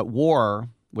 WAR,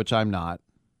 which I'm not,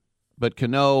 but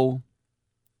Cano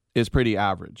is pretty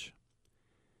average.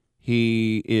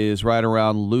 He is right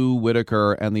around Lou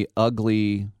Whitaker and the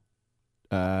ugly,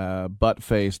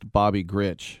 butt-faced Bobby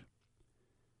Grich.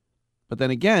 But then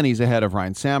again, he's ahead of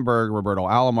Ryne Sandberg, Roberto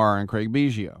Alomar, and Craig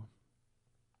Biggio.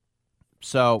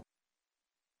 So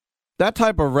that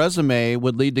type of resume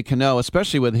would lead to Cano,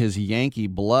 especially with his Yankee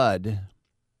blood,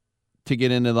 to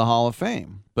get into the Hall of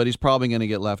Fame. But he's probably going to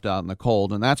get left out in the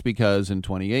cold, and that's because in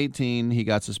 2018, he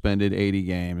got suspended 80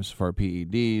 games for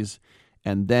PEDs,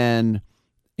 and then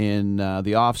in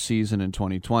the offseason in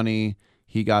 2020,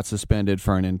 he got suspended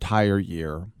for an entire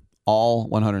year, all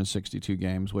 162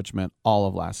 games, which meant all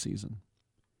of last season.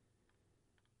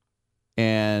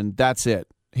 And that's it.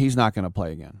 He's not going to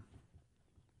play again.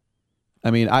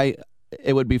 I mean,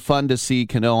 it would be fun to see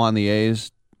Cano on the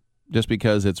A's just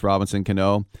because it's Robinson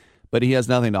Cano, but he has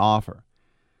nothing to offer.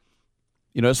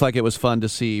 You know, it's like it was fun to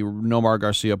see Nomar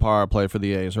Garciaparra play for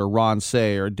the A's or Ron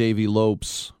Cey or Davey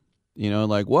Lopes. You know,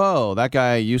 like, whoa, that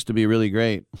guy used to be really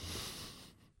great.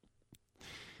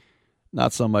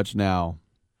 Not so much now.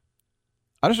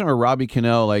 I just remember Robbie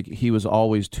Cano, like, he was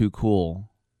always too cool.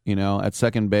 You know, at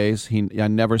second base, I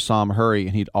never saw him hurry,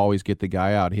 and he'd always get the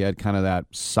guy out. He had kind of that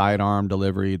sidearm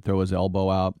delivery. He'd throw his elbow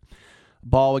out.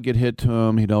 Ball would get hit to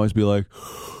him. He'd always be like,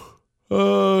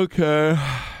 okay.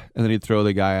 And then he'd throw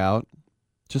the guy out.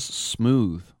 Just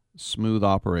smooth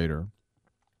operator.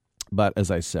 But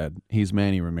as I said, he's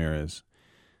Manny Ramirez.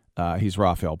 He's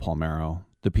Rafael Palmeiro.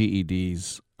 The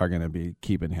PEDs are going to be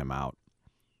keeping him out.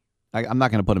 I'm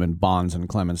not going to put him in Bonds and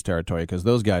Clemens territory because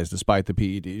those guys, despite the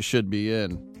PEDs, should be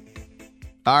in.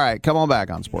 All right, come on back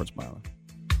on Sports Byline.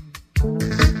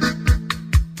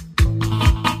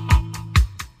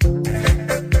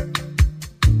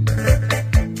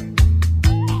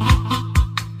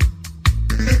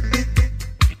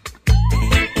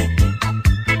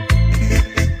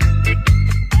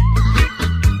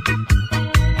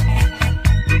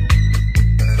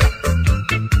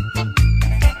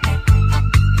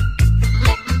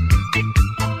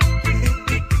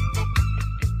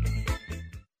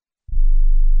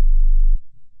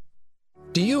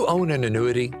 Do you own an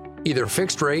annuity, either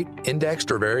fixed rate,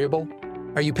 indexed, or variable?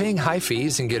 Are you paying high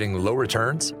fees and getting low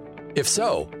returns? If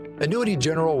so, Annuity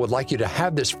General would like you to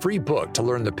have this free book to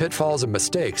learn the pitfalls and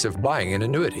mistakes of buying an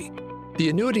annuity. The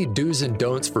Annuity Do's and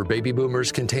Don'ts for Baby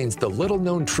Boomers contains the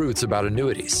little-known truths about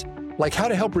annuities, like how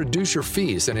to help reduce your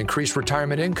fees and increase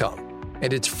retirement income.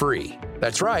 And it's free.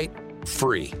 That's right,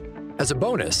 free. As a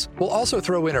bonus, we'll also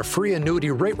throw in a free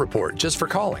annuity rate report just for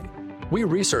calling. We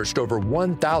researched over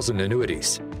 1,000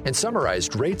 annuities and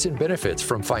summarized rates and benefits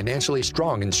from financially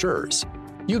strong insurers.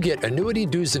 You get Annuity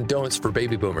Do's and Don'ts for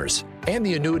Baby Boomers and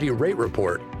the Annuity Rate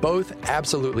Report, both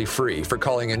absolutely free for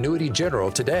calling Annuity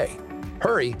General today.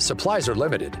 Hurry, supplies are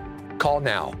limited. Call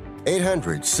now.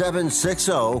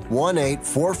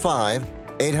 800-760-1845.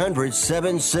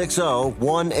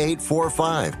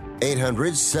 800-760-1845.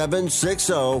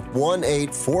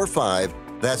 800-760-1845.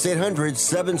 That's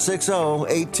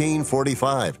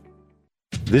 800-760-1845.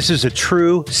 This is a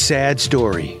true, sad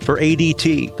story for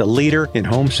ADT, the leader in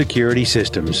home security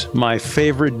systems. My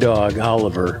favorite dog,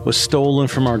 Oliver, was stolen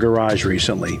from our garage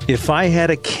recently. If I had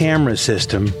a camera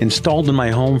system installed in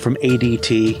my home from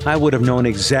ADT, I would have known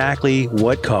exactly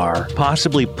what car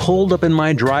possibly pulled up in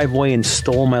my driveway and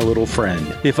stole my little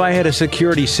friend. If I had a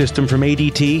security system from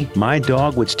ADT, my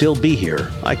dog would still be here.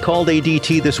 I called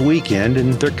ADT this weekend,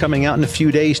 and they're coming out in a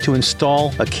few days to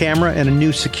install a camera and a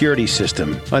new security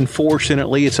system.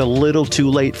 Unfortunately, Unfortunately, it's a little too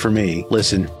late for me.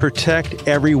 Listen, protect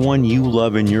everyone you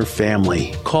love in your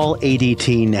family. Call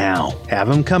ADT now. Have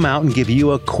them come out and give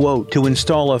you a quote to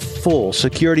install a full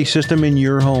security system in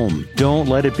your home. Don't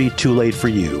let it be too late for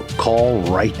you. Call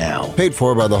right now. Paid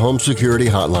for by the Home Security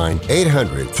Hotline.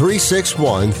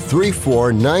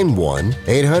 800-361-3491.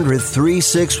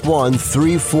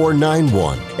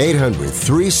 800-361-3491.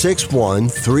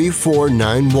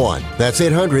 800-361-3491. That's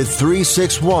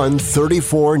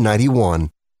 800-361-3491.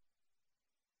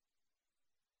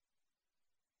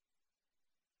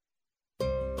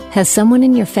 Has someone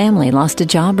in your family lost a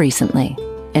job recently,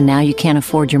 and now you can't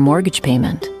afford your mortgage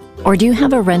payment? Or do you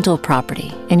have a rental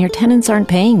property and your tenants aren't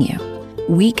paying you?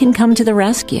 We can come to the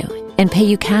rescue and pay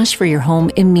you cash for your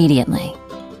home immediately.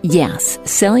 Yes,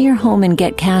 sell your home and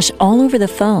get cash all over the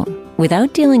phone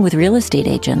without dealing with real estate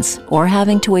agents or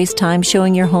having to waste time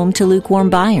showing your home to lukewarm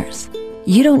buyers.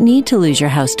 You don't need to lose your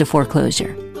house to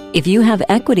foreclosure. If you have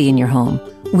equity in your home,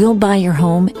 we'll buy your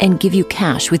home and give you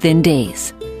cash within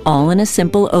days, all in a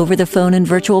simple over-the-phone and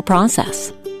virtual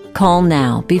process. Call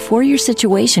now before your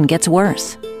situation gets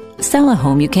worse. Sell a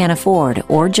home you can't afford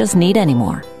or just need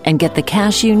anymore and get the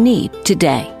cash you need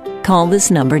today. Call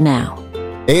this number now.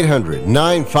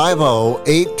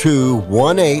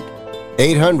 800-950-8218.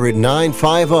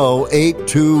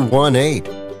 800-950-8218.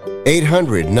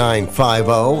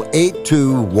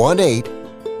 800-950-8218.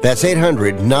 That's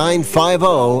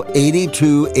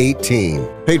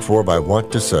 800-950-8218. Paid for by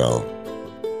Want to Sell.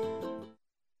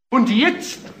 Und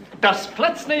jetzt das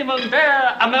Platznehmer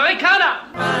der Amerikaner.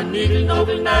 Das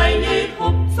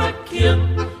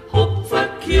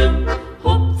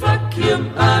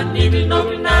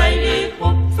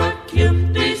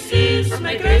ist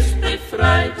mein größte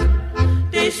Freude.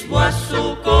 Das war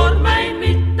sogar mein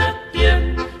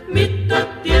Mittagdienst.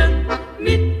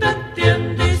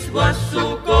 Das war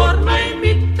sogar mein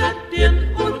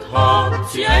Mittagdienst und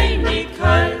hat sie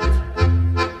Einigkeit.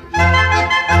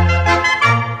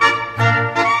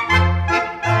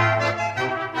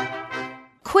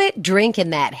 Quit drinking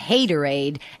that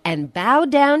haterade and bow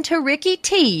down to Ricky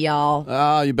T, y'all.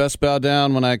 You best bow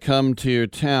down when I come to your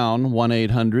town.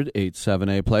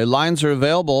 1-800-87-A-PLAY. Lines are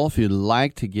available if you'd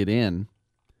like to get in.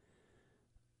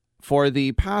 For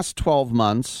the past 12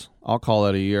 months, I'll call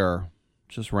it a year,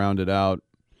 just round it out,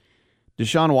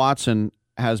 Deshaun Watson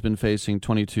has been facing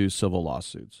 22 civil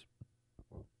lawsuits.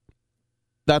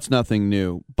 That's nothing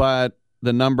new, but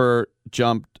the number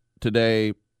jumped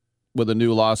today with a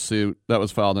new lawsuit that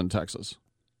was filed in Texas.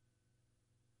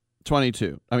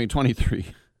 23.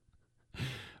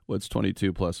 What's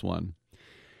 22 plus 1?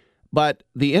 But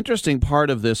the interesting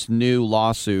part of this new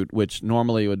lawsuit, which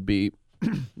normally would be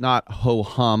not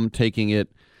ho-hum, taking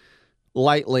it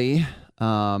lightly,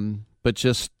 but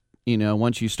just,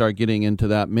 once you start getting into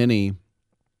that many,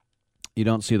 you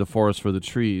don't see the forest for the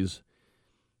trees.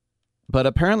 But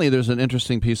apparently there's an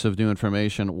interesting piece of new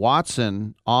information.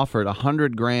 Watson offered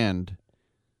 $100,000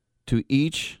 to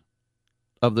each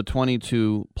of the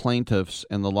 22 plaintiffs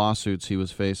in the lawsuits he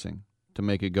was facing to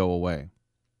make it go away.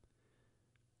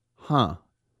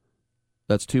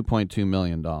 That's $2.2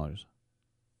 million.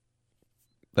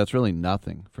 That's really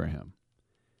nothing for him.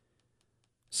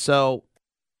 So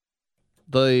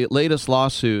the latest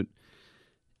lawsuit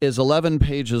is 11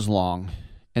 pages long,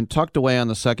 and tucked away on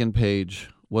the second page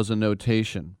was a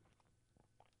notation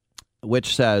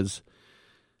which says,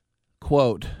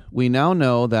 quote, "We now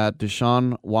know that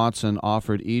Deshaun Watson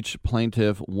offered each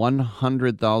plaintiff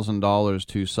 $100,000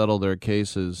 to settle their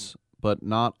cases, but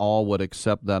not all would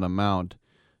accept that amount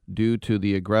due to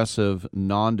the aggressive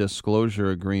non-disclosure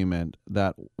agreement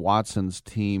that Watson's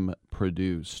team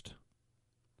produced."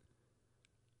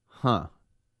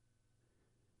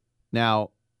 Now,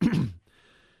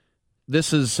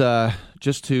 this is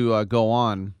just to go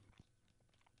on.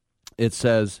 It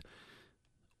says,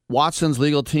 Watson's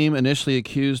legal team initially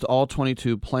accused all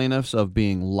 22 plaintiffs of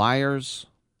being liars,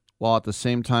 while at the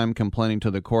same time complaining to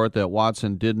the court that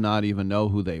Watson did not even know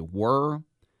who they were.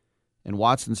 And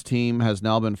Watson's team has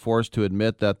now been forced to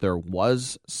admit that there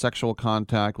was sexual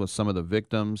contact with some of the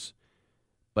victims,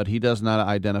 but he does not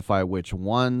identify which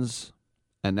ones,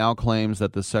 and now claims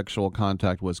that the sexual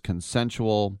contact was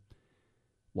consensual.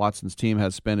 Watson's team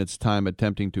has spent its time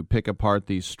attempting to pick apart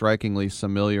these strikingly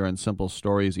familiar and simple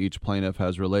stories each plaintiff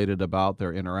has related about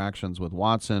their interactions with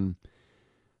Watson,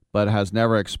 but has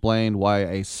never explained why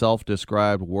a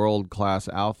self-described world-class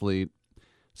athlete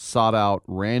sought out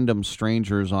random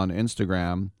strangers on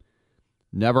Instagram,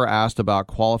 never asked about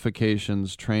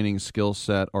qualifications, training skill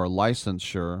set, or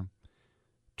licensure,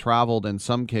 traveled in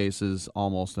some cases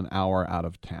almost an hour out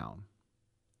of town.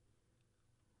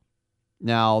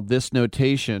 Now, this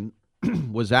notation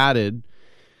was added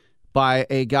by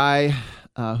a guy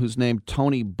who's named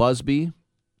Tony Busby,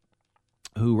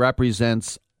 who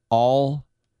represents all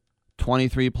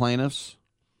 23 plaintiffs.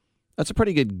 That's a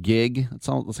pretty good gig. It's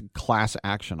almost a class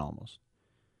action almost.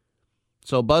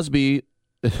 So Busby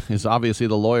is obviously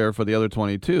the lawyer for the other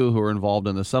 22 who are involved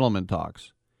in the settlement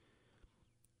talks.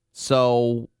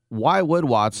 So why would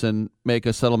Watson make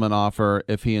a settlement offer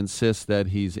if he insists that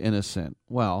he's innocent?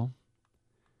 Well,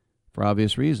 for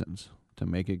obvious reasons, to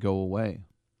make it go away.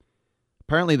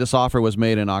 Apparently this offer was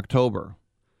made in October.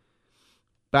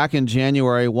 Back in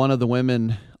January, one of the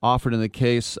women offered in the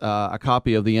case a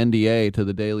copy of the NDA to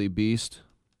the Daily Beast.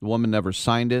 The woman never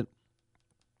signed it.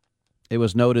 It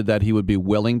was noted that he would be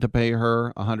willing to pay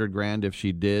her $100,000 if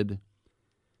she did.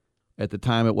 At the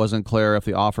time, it wasn't clear if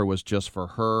the offer was just for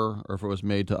her or if it was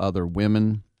made to other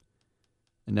women.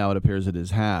 And now it appears it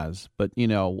has. But, you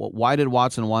know, why did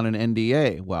Watson want an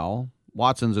NDA? Well,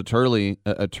 Watson's attorney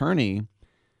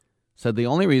said the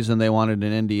only reason they wanted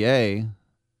an NDA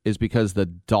is because the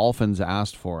Dolphins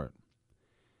asked for it.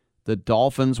 The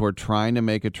Dolphins were trying to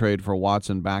make a trade for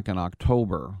Watson back in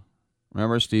October.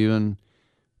 Remember Stephen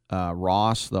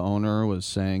Ross, the owner, was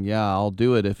saying, yeah, I'll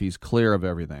do it if he's clear of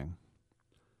everything.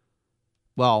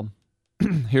 Well,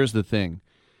 here's the thing.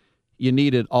 You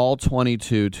needed all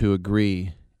 22 to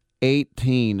agree.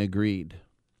 18 agreed.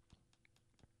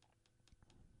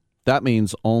 That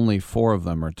means only 4 of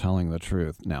them are telling the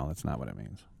truth. No, that's not what it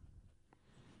means.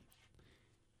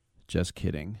 Just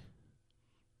kidding.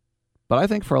 But I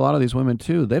think for a lot of these women,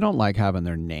 too, they don't like having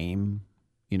their name,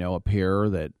 appear.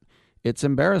 That it's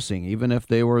embarrassing. Even if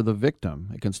they were the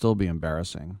victim, it can still be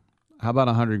embarrassing. How about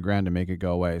 $100,000 to make it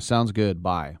go away? Sounds good.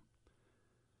 Bye.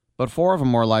 But 4 of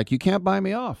them were like, you can't buy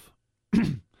me off.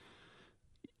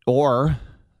 Or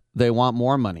they want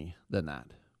more money than that.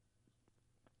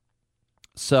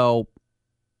 So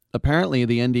apparently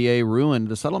the NDA ruined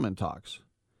the settlement talks.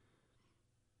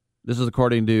 This is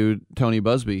according to Tony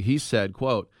Busby. He said,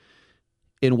 quote,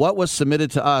 in what was submitted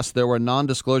to us, there were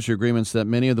non-disclosure agreements that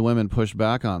many of the women pushed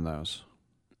back on those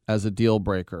as a deal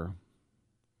breaker.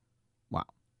 Wow.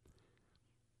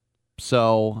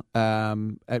 So,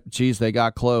 they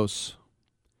got close.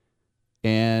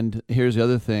 And here's the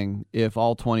other thing. If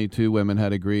all 22 women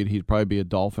had agreed, he'd probably be a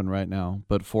Dolphin right now.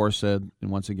 But 4 said, and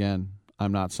once again,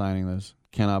 I'm not signing this.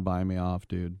 Cannot buy me off,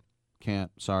 dude.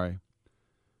 Can't. Sorry.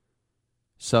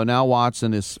 So now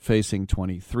Watson is facing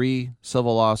 23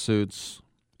 civil lawsuits.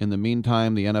 In the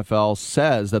meantime, the NFL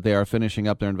says that they are finishing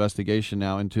up their investigation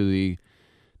now into the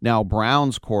now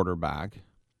Browns quarterback.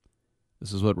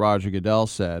 This is what Roger Goodell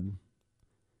said.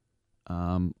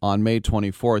 On May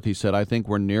 24th, he said, I think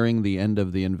we're nearing the end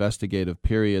of the investigative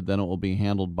period. Then it will be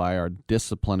handled by our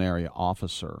disciplinary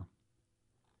officer.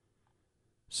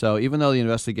 So even though the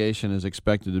investigation is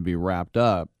expected to be wrapped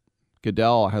up,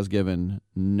 Goodell has given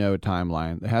no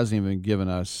timeline. It hasn't even given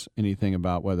us anything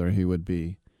about whether he would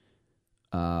be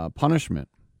punishment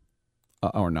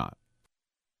or not.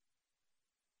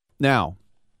 Now,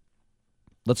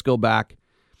 let's go back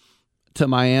to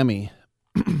Miami.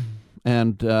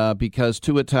 And because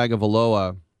Tua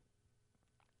Tagovailoa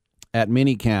at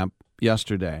minicamp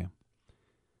yesterday,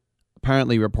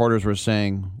 apparently reporters were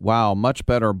saying, wow, much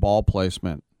better ball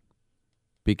placement,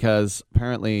 because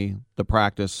apparently the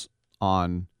practice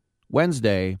on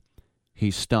Wednesday,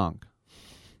 he stunk.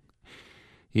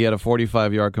 He had a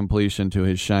 45-yard completion to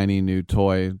his shiny new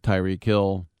toy, Tyreek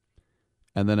Hill,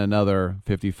 and then another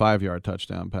 55-yard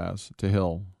touchdown pass to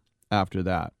Hill after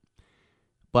that.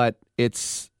 But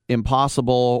it's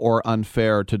impossible or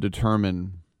unfair to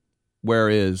determine where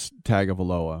is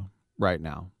Tagovailoa right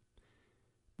now.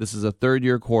 This is a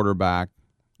third-year quarterback.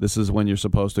 This is when you're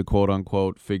supposed to,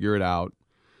 quote-unquote, figure it out.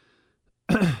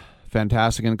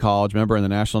 Fantastic in college. Remember, in the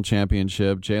national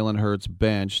championship, Jalen Hurts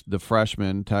benched the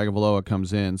freshman. Tagovailoa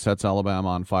comes in, sets Alabama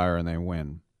on fire, and they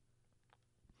win.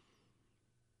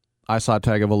 I saw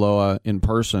Tagovailoa in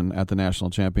person at the national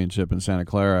championship in Santa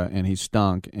Clara, and he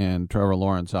stunk, and Trevor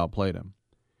Lawrence outplayed him.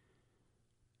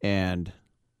 And,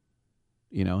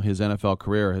 his NFL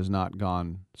career has not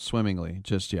gone swimmingly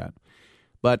just yet.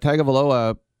 But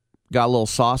Tagovailoa got a little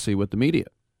saucy with the media.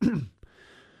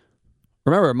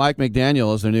 Remember, Mike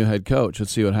McDaniel is their new head coach.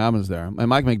 Let's see what happens there. And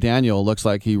Mike McDaniel looks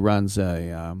like he runs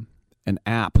an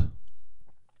app.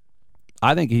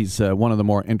 I think he's one of the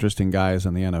more interesting guys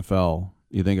in the NFL.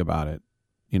 You think about it.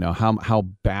 How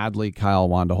badly Kyle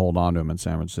wanted to hold on to him in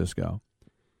San Francisco.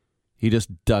 He just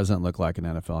doesn't look like an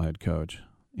NFL head coach.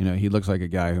 He looks like a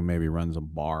guy who maybe runs a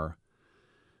bar.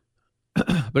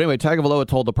 But anyway, Tagovailoa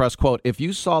told the press, quote, if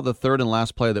you saw the third and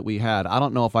last play that we had, I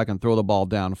don't know if I can throw the ball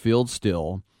downfield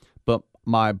still, but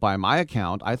by my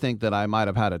account, I think that I might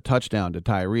have had a touchdown to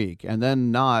Tyreek, and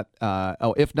then not.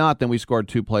 If not, then we scored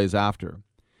 2 plays after.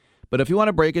 But if you want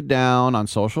to break it down on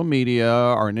social media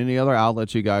or in any other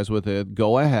outlets, you guys with it,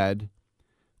 go ahead.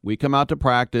 We come out to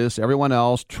practice. Everyone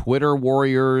else, Twitter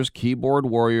warriors, keyboard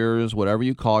warriors, whatever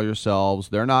you call yourselves,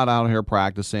 they're not out here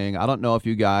practicing. I don't know if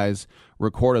you guys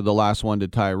recorded the last one to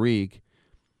Tyreek.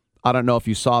 I don't know if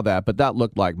you saw that, but that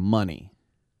looked like money.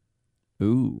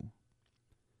 Ooh.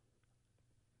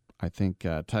 I think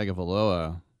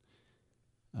Tagovailoa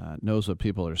knows what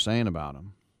people are saying about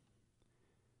him.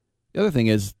 The other thing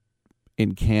is,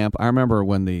 in camp, I remember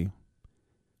when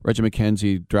Reggie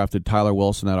McKenzie drafted Tyler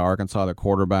Wilson out of Arkansas, the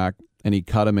quarterback, and he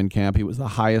cut him in camp. He was the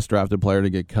highest drafted player to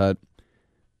get cut.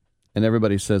 And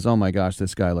everybody says, oh, my gosh,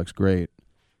 this guy looks great.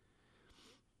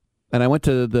 And I went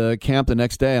to the camp the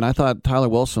next day, and I thought Tyler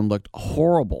Wilson looked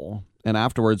horrible. And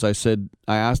afterwards, I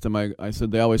asked him, I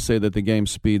said, they always say that the game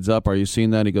speeds up. Are you seeing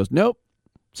that? He goes, nope,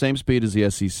 same speed as the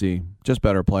SEC, just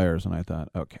better players. And I thought,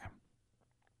 okay.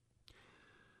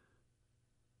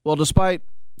 Well, despite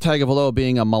Tagovailoa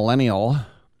being a millennial,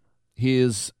 he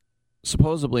is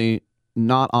supposedly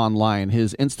not online.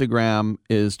 His Instagram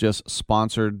is just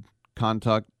sponsored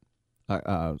content,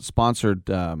 I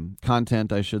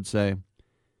should say.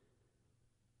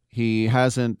 He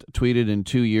hasn't tweeted in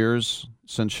 2 years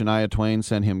since Shania Twain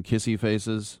sent him kissy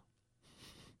faces.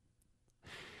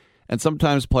 And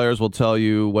sometimes players will tell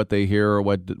you what they hear or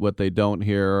what they don't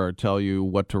hear, or tell you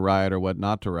what to write or what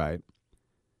not to write.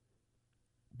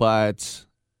 But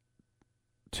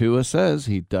Tua says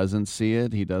he doesn't see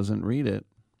it, he doesn't read it.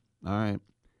 All right.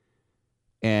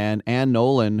 And Ann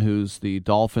Nolan, who's the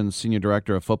Dolphins Senior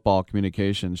Director of Football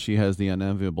Communications, she has the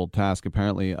unenviable task,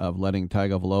 apparently, of letting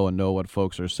Tagovailoa know what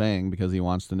folks are saying because he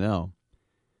wants to know.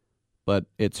 But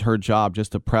it's her job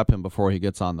just to prep him before he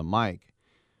gets on the mic.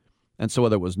 And so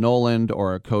whether it was Nolan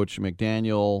or Coach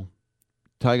McDaniel,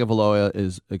 Tagovailoa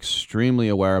is extremely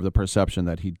aware of the perception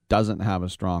that he doesn't have a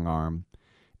strong arm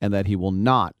and that he will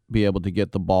not be able to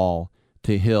get the ball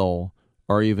to Hill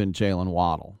or even Jalen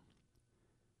Waddle.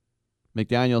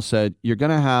 McDaniel said, you're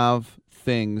going to have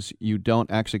things you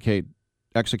don't execute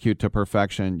to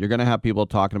perfection. You're going to have people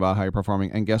talking about how you're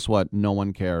performing, and guess what? No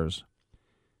one cares.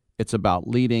 It's about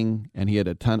leading, and he had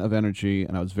a ton of energy,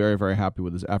 and I was very, very happy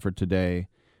with his effort today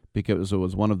because it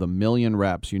was one of the million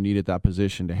reps you need at that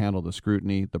position to handle the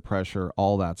scrutiny, the pressure,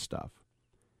 all that stuff.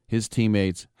 His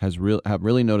teammates have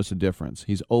really noticed a difference.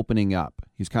 He's opening up.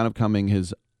 He's kind of coming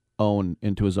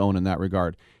into his own in that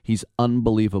regard. He's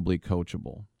unbelievably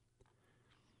coachable.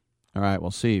 All right,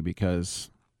 we'll see, because,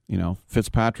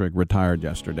 Fitzpatrick retired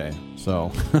yesterday.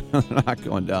 So not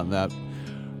going down that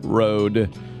road.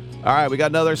 All right, we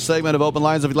got another segment of Open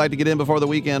Lines. If you'd like to get in before the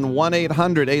weekend,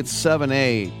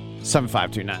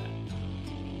 1-800-878-7529.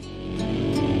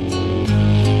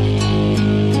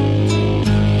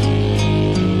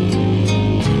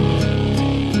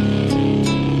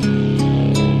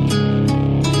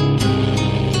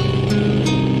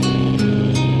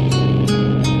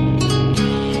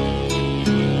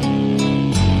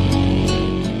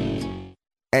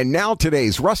 And now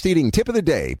today's rust-eating tip of the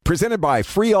day, presented by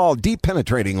Freol Deep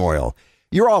Penetrating Oil.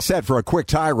 You're all set for a quick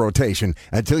tire rotation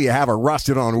until you have a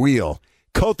rusted-on wheel.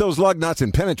 Coat those lug nuts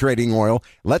in penetrating oil,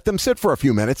 let them sit for a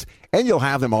few minutes, and you'll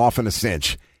have them off in a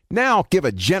cinch. Now, give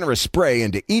a generous spray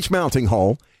into each mounting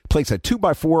hole, place a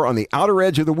 2x4 on the outer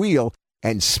edge of the wheel,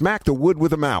 and smack the wood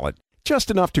with a mallet, just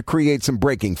enough to create some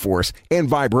braking force and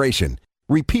vibration.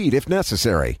 Repeat if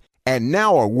necessary. And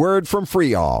now a word from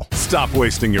Freol. Stop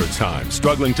wasting your time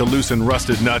struggling to loosen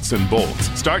rusted nuts and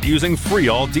bolts. Start using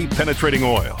Freol Deep Penetrating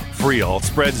Oil. Freol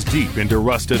spreads deep into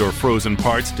rusted or frozen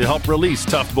parts to help release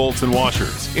tough bolts and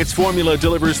washers. Its formula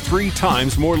delivers 3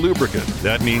 times more lubricant.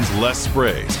 That means less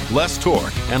sprays, less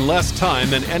torque, and less time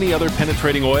than any other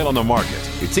penetrating oil on the market.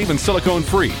 It's even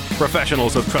silicone-free.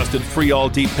 Professionals have trusted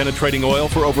Freol Deep Penetrating Oil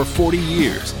for over 40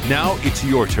 years. Now it's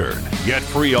your turn. Get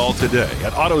Freol today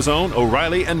at AutoZone,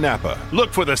 O'Reilly, and Napa.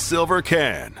 Look for the silver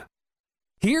can.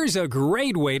 Here's a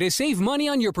great way to save money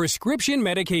on your prescription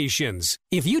medications.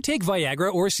 If you take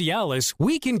Viagra or Cialis,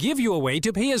 we can give you a way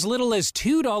to pay as little as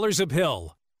 $2 a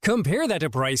pill. Compare that to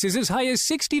prices as high as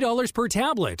 $60 per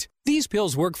tablet. These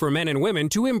pills work for men and women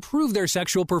to improve their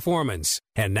sexual performance.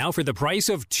 And now for the price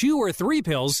of 2 or 3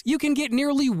 pills, you can get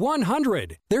nearly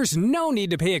 100. There's no need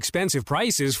to pay expensive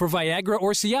prices for Viagra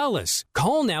or Cialis.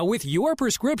 Call now with your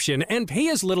prescription and pay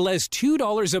as little as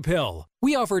 $2 a pill.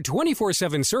 We offer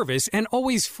 24/7 service and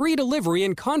always free delivery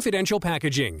and confidential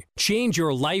packaging. Change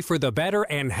your life for the better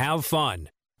and have fun.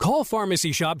 Call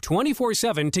Pharmacy Shop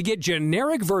 24/7 to get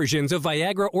generic versions of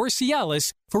Viagra or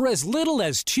Cialis for as little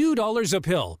as $2 a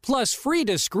pill, plus free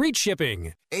discreet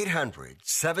shipping.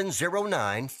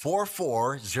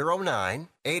 800-709-4409.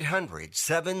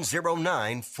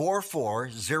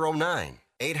 800-709-4409.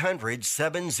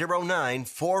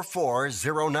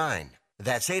 800-709-4409.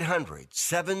 That's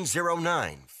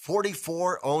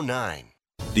 800-709-4409.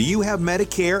 Do you have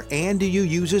Medicare and do you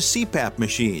use a CPAP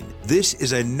machine? This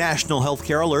is a national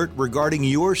healthcare alert regarding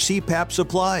your CPAP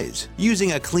supplies.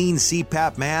 Using a clean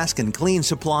CPAP mask and clean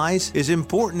supplies is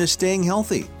important to staying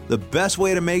healthy. The best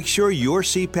way to make sure your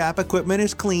CPAP equipment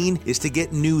is clean is to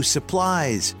get new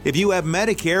supplies. If you have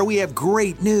Medicare, we have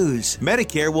great news.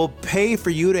 Medicare will pay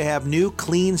for you to have new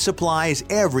clean supplies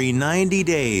every 90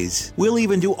 days. We'll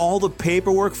even do all the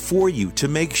paperwork for you to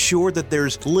make sure that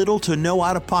there's little to no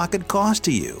out-of-pocket cost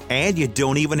to you. And you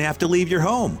don't even have to leave your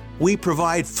home. We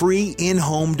provide free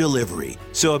in-home delivery.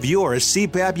 So if you're a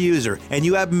CPAP user and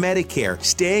you have Medicare,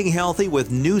 staying healthy with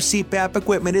new CPAP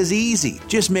equipment is easy.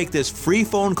 Just make this free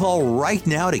phone call right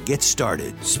now to get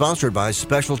started. Sponsored by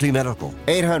Specialty Medical.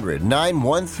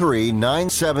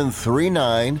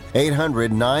 800-913-9739.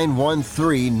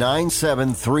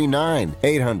 800-913-9739.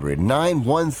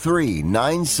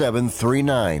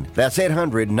 800-913-9739. That's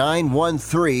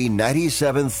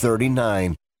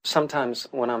 800-913-9739. Sometimes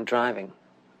when I'm driving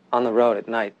on the road at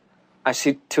night, I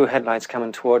see two headlights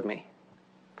coming toward me.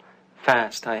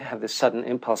 Fast, I have this sudden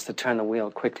impulse to turn the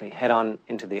wheel quickly, head on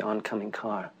into the oncoming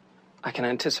car. I can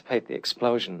anticipate the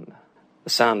explosion, the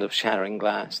sound of shattering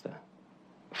glass, the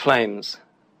flames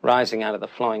rising out of the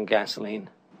flowing gasoline.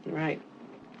 Right.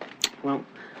 Well,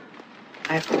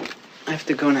 I have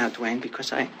to go now, Dwayne,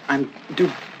 because I'm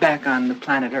due back on the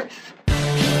planet Earth.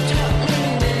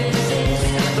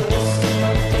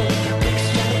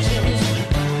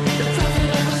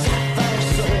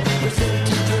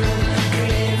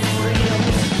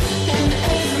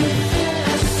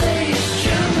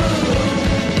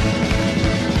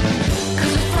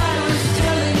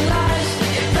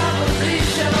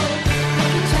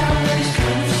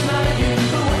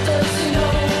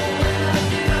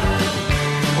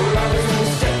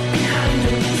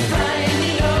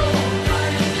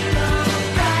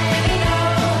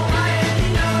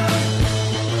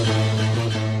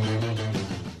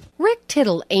 Rick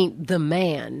Tittle ain't the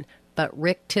man, but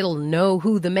Rick Tittle know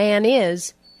who the man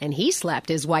is, and he slapped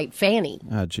his white fanny.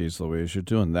 Ah, geez, Louise, you're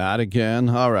doing that again.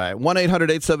 All right,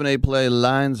 1-800-878-PLAY.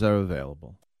 Lines are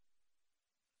available.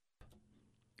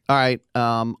 All right,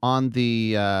 on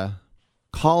the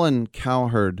Colin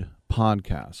Cowherd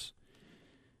podcast,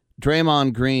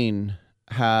 Draymond Green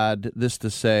had this to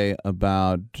say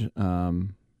about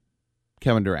Kevin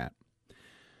Durant.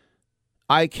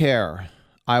 I care.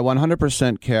 I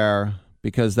 100% care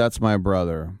because that's my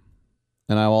brother,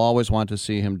 and I will always want to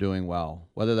see him doing well,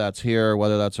 whether that's here,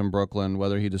 whether that's in Brooklyn,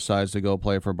 whether he decides to go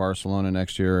play for Barcelona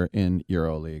next year in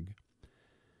EuroLeague.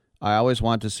 I always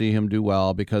want to see him do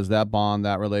well because that bond,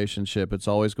 that relationship, it's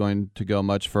always going to go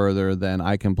much further than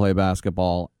I can play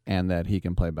basketball and that he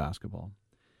can play basketball.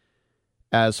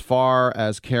 As far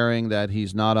as caring that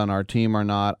he's not on our team or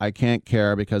not, I can't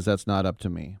care because that's not up to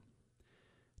me.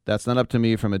 That's not up to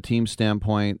me from a team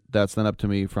standpoint. That's not up to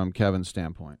me from Kevin's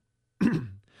standpoint.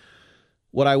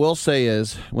 What I will say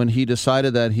is, when he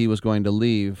decided that he was going to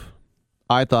leave,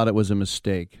 I thought it was a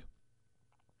mistake.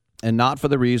 And not for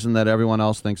the reason that everyone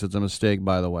else thinks it's a mistake,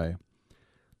 by the way.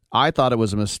 I thought it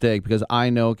was a mistake because I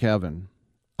know Kevin.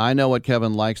 I know what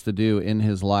Kevin likes to do in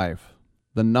his life.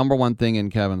 The number one thing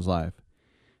in Kevin's life.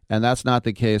 And that's not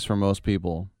the case for most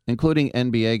people, including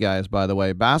NBA guys, by the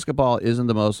way. Basketball isn't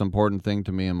the most important thing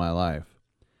to me in my life.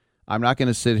 I'm not going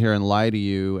to sit here and lie to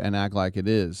you and act like it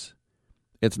is.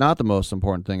 It's not the most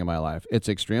important thing in my life. It's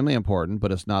extremely important,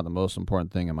 but it's not the most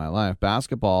important thing in my life.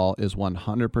 Basketball is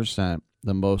 100%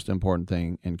 the most important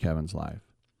thing in Kevin's life.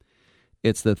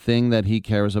 It's the thing that he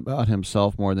cares about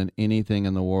himself more than anything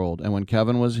in the world. And when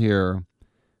Kevin was here,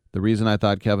 the reason I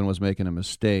thought Kevin was making a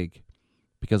mistake,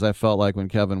 because I felt like when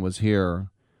Kevin was here,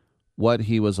 what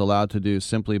he was allowed to do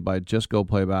simply by just go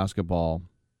play basketball,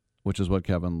 which is what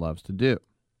Kevin loves to do.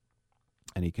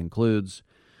 And he concludes,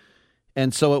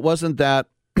 and so it wasn't that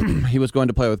he was going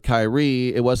to play with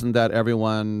Kyrie. It wasn't that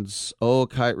everyone's, oh,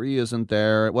 Kyrie isn't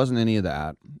there. It wasn't any of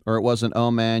that. Or it wasn't, oh,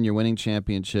 man, you're winning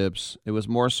championships. It was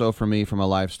more so for me from a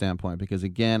life standpoint because,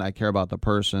 again, I care about the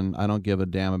person. I don't give a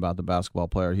damn about the basketball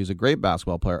player. He's a great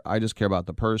basketball player. I just care about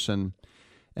the person.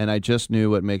 And I just knew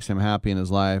what makes him happy in his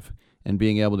life and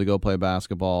being able to go play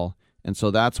basketball. And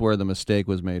so that's where the mistake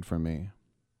was made for me.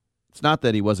 It's not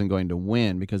that he wasn't going to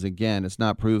win because, again, it's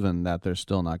not proven that they're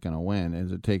still not going to win.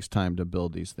 It takes time to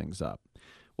build these things up.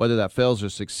 Whether that fails or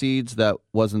succeeds, that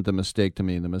wasn't the mistake to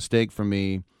me. The mistake for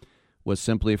me was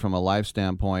simply from a life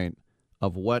standpoint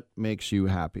of what makes you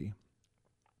happy.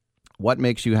 What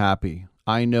makes you happy?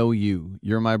 I know you.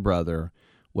 You're my brother.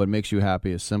 What makes you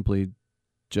happy is simply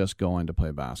just going to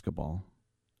play basketball.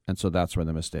 And so that's where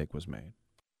the mistake was made.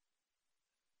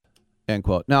 End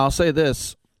quote. Now, I'll say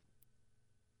this.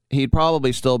 He'd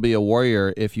probably still be a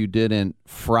Warrior if you didn't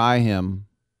fry him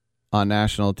on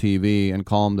national TV and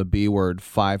call him the B word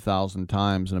 5,000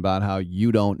 times and about how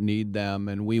you don't need them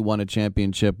and we won a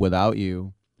championship without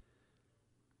you.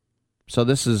 So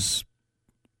this is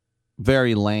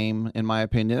very lame, in my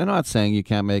opinion. I'm not saying you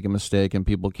can't make a mistake and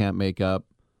people can't make up.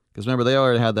 Because remember, they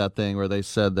already had that thing where they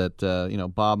said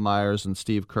that Bob Myers and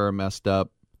Steve Kerr messed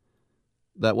up.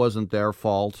 That wasn't their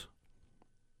fault,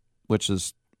 which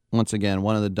is, once again,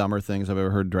 one of the dumber things I've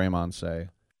ever heard Draymond say.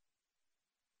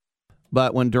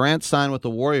 But when Durant signed with the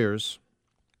Warriors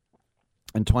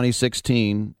in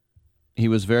 2016, he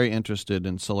was very interested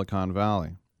in Silicon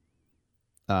Valley,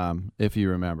 if you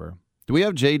remember. Do we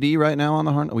have JD right now on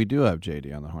the horn? We do have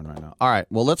JD on the horn right now. All right,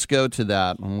 well, let's go to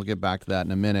that, and we'll get back to that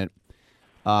in a minute,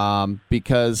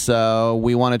 because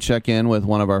we want to check in with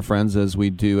one of our friends, as we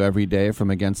do every day, from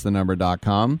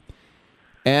AgainstTheNumber.com.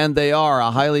 And they are a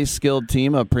highly skilled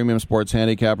team of premium sports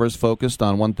handicappers focused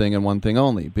on one thing and one thing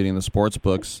only, beating the sports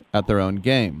books at their own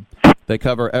game. They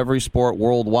cover every sport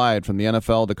worldwide, from the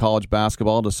NFL to college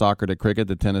basketball to soccer to cricket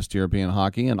to tennis to European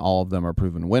hockey, and all of them are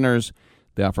proven winners.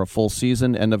 They offer full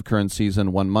season, end of current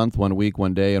season, 1 month, 1 week,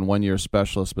 1 day, and 1 year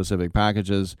specialist-specific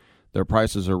packages. Their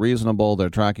prices are reasonable,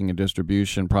 their tracking and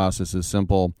distribution process is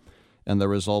simple, and the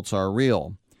results are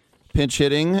real. Pinch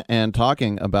hitting, and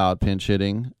talking about pinch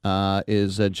hitting,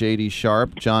 is J.D.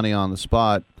 Sharp, Johnny on the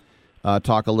Spot.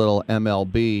 Talk a little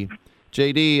MLB.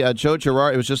 J.D., Joe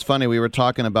Girardi, it was just funny. We were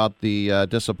talking about the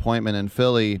disappointment in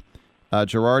Philly.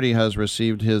 Girardi has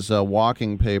received his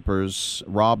walking papers.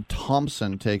 Rob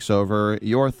Thompson takes over.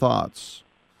 Your thoughts?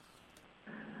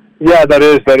 Yeah, that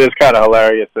is kind of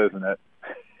hilarious, isn't it?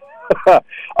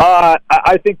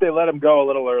 I think they let him go a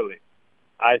little early.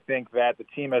 I think that the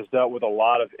team has dealt with a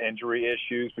lot of injury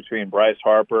issues between Bryce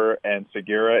Harper and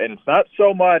Segura, and it's not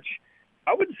so much.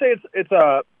 I wouldn't say it's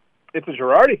a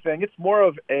Girardi thing. It's more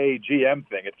of a GM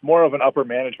thing. It's more of an upper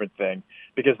management thing,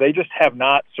 because they just have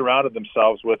not surrounded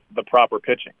themselves with the proper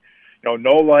pitching.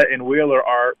 Nola and Wheeler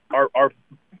are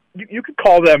you could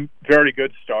call them very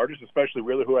good starters, especially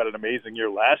Wheeler, who had an amazing year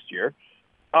last year.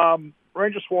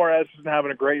 Ranger Suarez isn't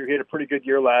having a great year. He had a pretty good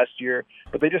year last year,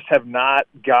 but they just have not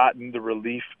gotten the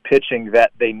relief pitching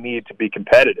that they need to be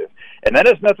competitive. And that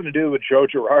has nothing to do with Joe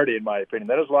Girardi, in my opinion.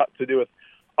 That has a lot to do with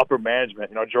upper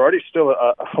management. Girardi's still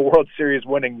a World Series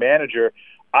winning manager.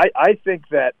 I think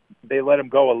that they let him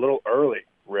go a little early,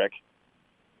 Rick.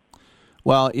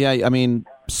 Well, yeah,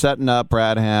 setting up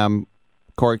Brad Ham,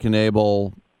 Corey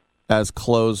Knebel as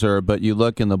closer, but you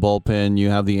look in the bullpen, you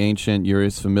have the ancient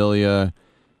Urias Familia,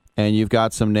 and you've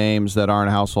got some names that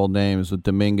aren't household names with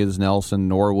Dominguez, Nelson,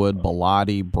 Norwood,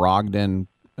 Bellotti, Brogdon.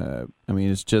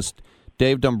 It's just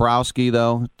Dave Dombrowski,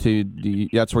 though.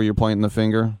 That's where you're pointing the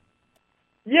finger?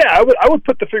 Yeah, I would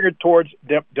put the finger towards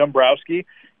Dombrowski.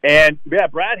 And, yeah,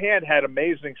 Brad Hand had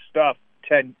amazing stuff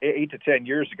 8 to 10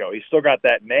 years ago. He's still got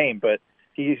that name, but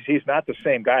he's not the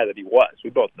same guy that he was. We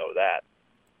both know that.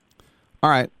 All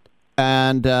right.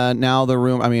 And now the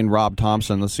Rob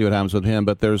Thompson, let's see what happens with him.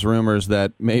 But there's rumors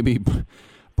that maybe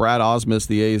Brad Ausmus,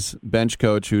 the A's bench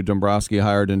coach who Dombrowski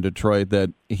hired in Detroit,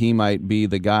 that he might be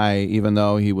the guy, even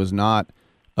though he was not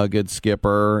a good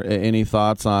skipper. Any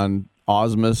thoughts on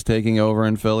Ausmus taking over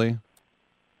in Philly?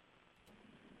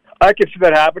 I could see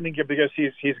that happening because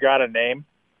he's got a name,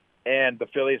 and the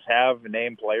Phillies have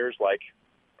named players like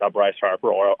Bryce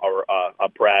Harper or a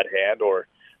Brad Hand or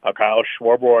Kyle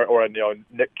Schwarber or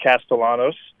Nick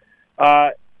Castellanos.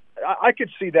 I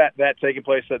could see that taking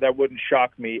place. That wouldn't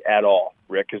shock me at all,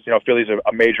 Rick, because Philly's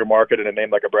a major market, and a name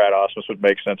like a Brad Ausmus would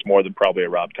make sense more than probably a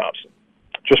Rob Thompson,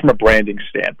 just from a branding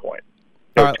standpoint.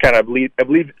 To kind of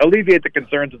alleviate the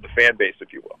concerns of the fan base,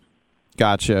 if you will.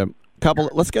 Gotcha.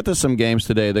 Let's get to some games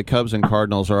today. The Cubs and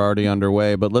Cardinals are already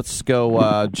underway, but let's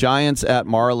go Giants at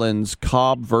Marlins.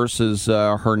 Cobb versus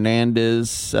Hernandez.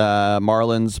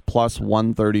 Marlins plus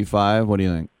 135. What do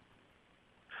you think?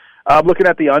 I'm looking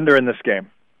at the under in this game.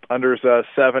 Under's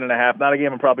 7.5. Not a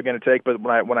game I'm probably going to take, but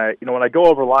when I go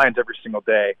over lines every single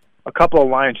day, a couple of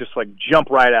lines just jump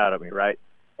right out at me, right?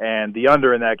 And the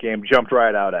under in that game jumped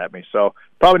right out at me. So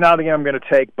probably not a game I'm going to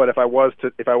take. But if I was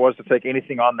to take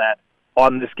anything on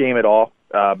this game at all,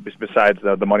 besides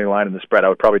the money line and the spread, I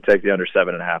would probably take the under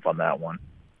 7.5 on that one.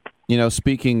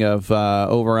 Speaking of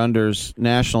over-unders,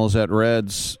 Nationals at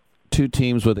Reds, two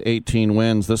teams with 18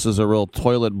 wins. This is a real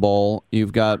toilet bowl.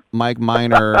 You've got Mike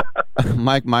Minor,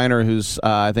 Mike Minor, who's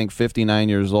I think 59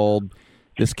 years old.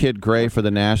 This kid Gray for the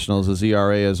Nationals, his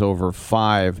ERA is over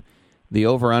 5. The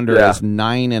over-under is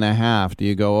 9.5. Do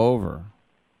you go over?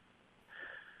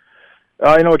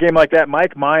 A game like that,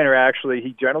 Mike Minor, actually,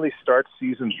 he generally starts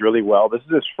seasons really well. This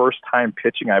is his first time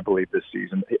pitching, I believe, this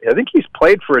season. I think he's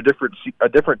played for a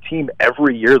different team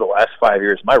every year the last 5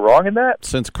 years. Am I wrong in that?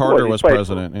 Since Carter was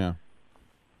president, yeah.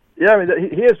 Yeah, I mean,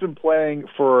 he has been playing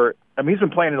he's been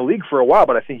playing in the league for a while,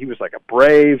 but I think he was like a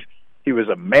Brave. He was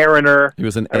a Mariner. He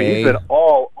was an He's been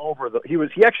all over he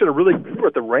actually had a really good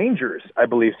at the Rangers, I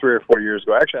believe, 3 or 4 years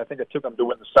ago. Actually, I think it took him to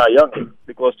win the Cy Young. He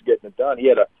was close to getting it done.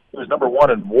 He was number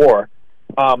 1 in WAR.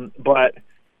 But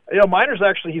Minor's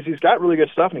actually he's got really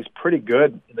good stuff, and he's pretty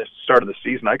good in the start of the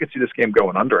season. I could see this game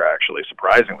going under, actually,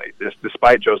 surprisingly,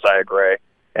 despite Josiah Gray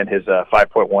and his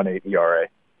 5.18 ERA.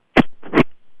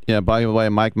 Yeah, by the way,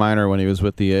 Mike Minor, when he was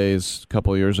with the A's a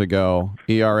couple of years ago,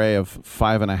 ERA of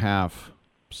 5.5.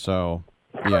 So,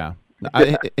 yeah.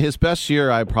 His best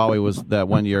year, I probably was that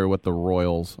 1 year with the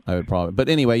Royals. But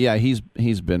anyway, yeah, he's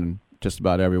been just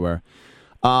about everywhere.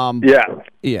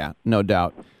 Yeah, no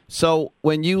doubt. So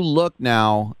when you look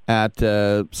now at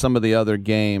some of the other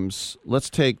games, let's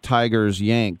take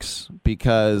Tigers-Yanks,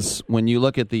 because when you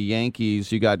look at the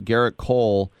Yankees, you got Garrett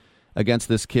Cole against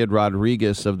this kid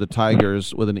Rodriguez of the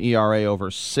Tigers with an ERA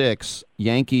over 6.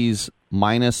 Yankees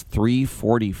minus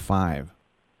 345.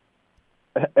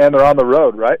 And they're on the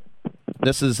road, right?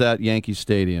 This is at Yankee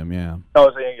Stadium, yeah. Oh,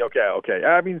 okay.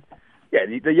 I mean, yeah,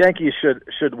 the Yankees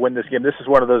should win this game. This is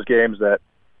one of those games that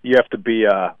you have to be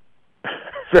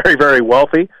very, very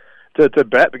wealthy to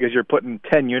bet, because you're putting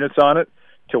 10 units on it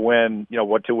to win.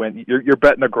 What to win? You're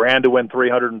betting $1,000 to win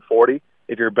 340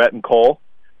 if you're betting Cole.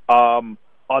 On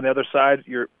the other side,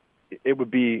 it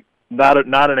would be not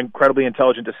an incredibly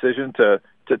intelligent decision to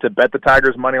bet the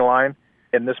Tigers money line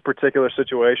in this particular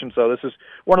situation. So this is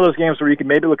one of those games where you can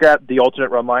maybe look at the alternate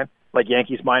run line, like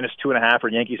Yankees minus 2.5 or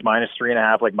Yankees minus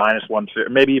 3.5, like minus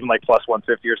 150, maybe even like plus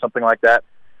 150 or something like that.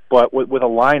 But with a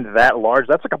line that large,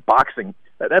 that's like a boxing.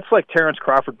 That's like Terrence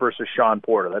Crawford versus Sean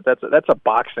Porter. That's a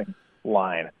boxing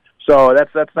line. So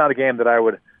that's not a game that I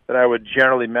would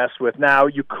generally mess with. Now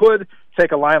you could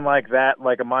take a line like that,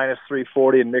 like a minus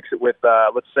 340, and mix it with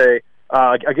let's say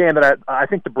a game that I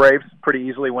think the Braves pretty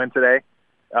easily win today.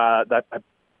 That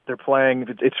they're playing.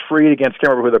 It's free against.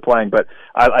 Can't remember who they're playing, but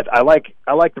I like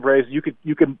the Braves. You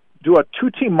could do a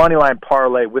 2-team money line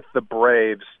parlay with the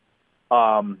Braves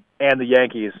and the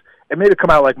Yankees, and maybe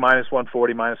come out like minus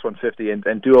 140, minus 150,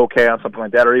 and do okay on something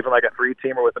like that, or even like a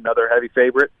 3-teamer with another heavy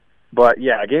favorite. But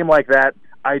yeah, a game like that,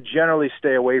 I generally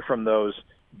stay away from those,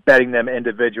 betting them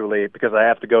individually, because I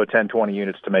have to go 10, 20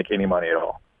 units to make any money at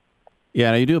all.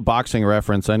 Yeah, now you do a boxing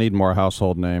reference. I need more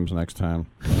household names next time.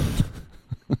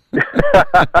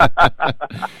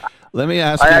 Let me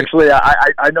ask you.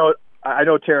 I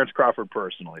know Terrence Crawford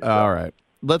personally. So. All right.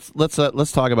 Let's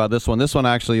talk about this one. This one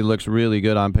actually looks really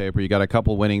good on paper. You got a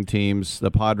couple winning teams. The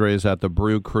Padres at the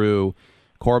Brew Crew.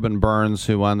 Corbin Burns,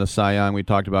 who won the Cy Young, we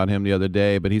talked about him the other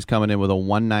day, but he's coming in with a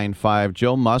 1.95.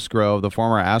 Joe Musgrove, the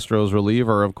former Astros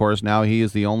reliever, of course, now he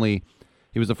was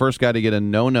the first guy to get a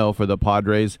no-no for the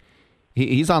Padres.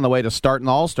 He's on the way to starting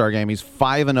the All-Star game. He's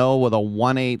 5-0 with a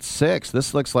 1.86.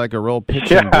 This looks like a real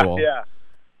pitching duel.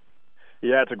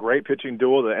 Yeah, it's a great pitching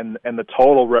duel, and the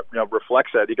total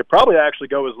reflects that. You could probably actually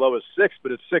go as low as 6,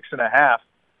 but it's 6.5.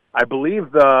 I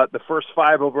believe the first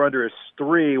 5 over-under is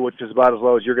 3, which is about as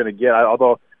low as you're going to get.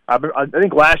 Although I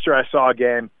think last year I saw a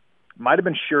game, might have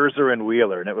been Scherzer and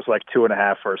Wheeler, and it was like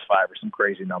 2.5 first 5 or some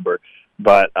crazy number.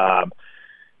 But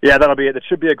yeah, that'll be it. It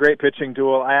should be a great pitching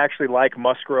duel. I actually like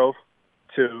Musgrove.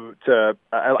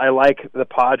 I like the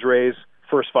Padres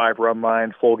first 5 run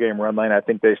line, full game run line. I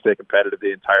think they stay competitive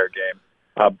the entire game.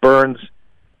 Burns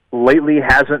lately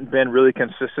hasn't been really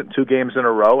consistent 2 games in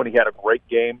a row, and he had a great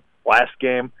game last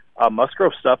game.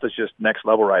 Musgrove stuff is just next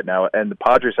level right now, and the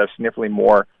Padres have significantly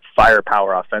more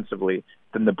firepower offensively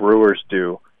than the Brewers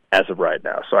do as of right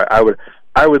now. So I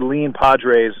would lean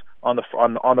Padres on the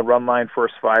run line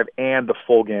first 5 and the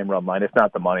full game run line, if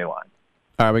not the money line.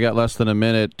 All right, we got less than a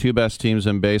minute. 2 best teams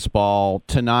in baseball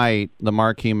tonight. The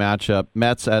marquee matchup: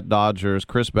 Mets at Dodgers.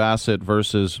 Chris Bassett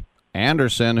versus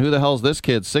Anderson. Who the hell's this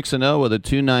kid? 6-0 with a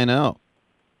 2.90.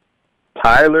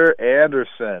 Tyler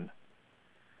Anderson.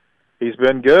 He's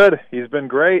been good. He's been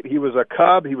great. He was a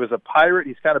Cub. He was a Pirate.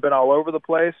 He's kind of been all over the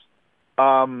place.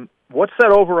 What's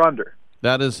that over-under?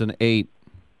 That is an 8.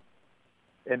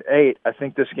 An 8. I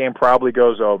think this game probably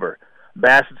goes over.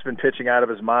 Bassett's been pitching out of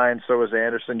his mind. So is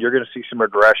Anderson. You're going to see some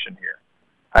regression here.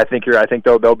 I think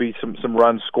there'll be some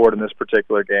runs scored in this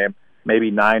particular game,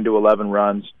 maybe 9 to 11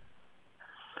 runs.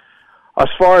 As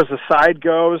far as the side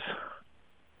goes,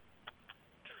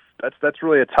 that's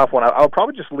really a tough one. I'll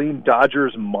probably just lean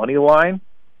Dodgers money line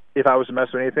if I was to mess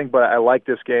with anything, but I like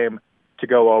this game to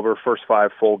go over first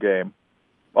 5 full game.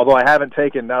 Although I haven't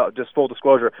taken, now just full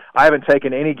disclosure, I haven't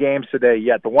taken any games today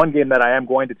yet. The one game that I am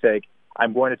going to take,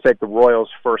 I'm going to take the Royals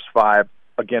first 5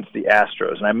 against the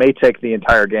Astros, and I may take the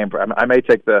entire game. I may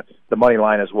take the money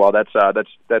line as well. That's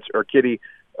Urquidy,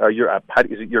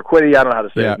 Urquidy. I don't know how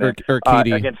to say it.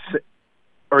 Urquidy against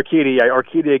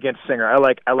Urquidy against Singer. I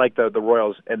like the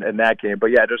Royals in that game.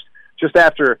 But yeah, just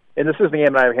after, and this is the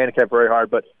game that I've handicapped very hard.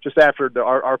 But just after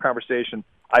our conversation,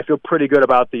 I feel pretty good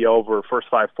about the over first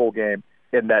 5 full game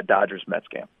in that Dodgers-Mets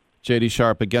game. JD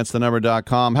Sharp,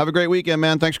 AgainstTheNumber.com. Have a great weekend,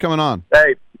 man. Thanks for coming on.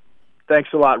 Hey, thanks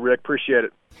a lot, Rick. Appreciate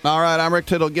it. All right, I'm Rick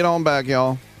Tittle. Get on back,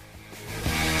 y'all.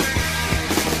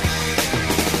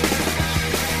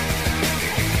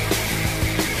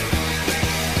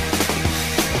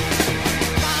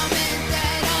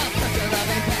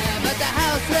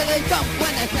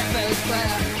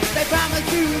 They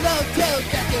promise you love till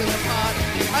death do them part.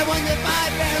 I wonder if my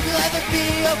parents will ever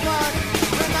be apart.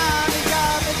 My mommy's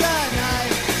job is a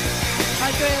knife.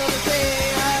 I thrill to see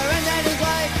her and daddy's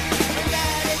life. And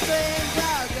daddy's dreams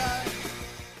are done.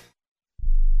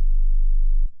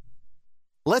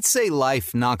 Let's say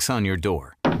life knocks on your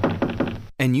door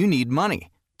and you need money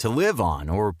to live on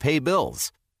or pay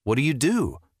bills. What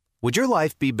do? Would your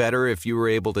life be better if you were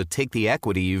able to take the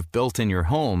equity you've built in your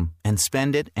home and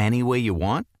spend it any way you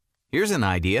want? Here's an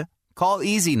idea. Call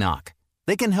Easy Knock.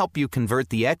 They can help you convert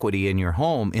the equity in your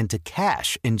home into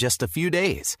cash in just a few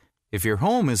days. If your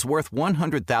home is worth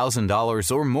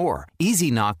 $100,000 or more,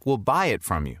 Easy Knock will buy it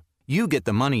from you. You get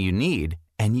the money you need,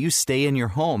 and you stay in your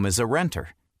home as a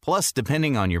renter. Plus,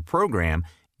 depending on your program,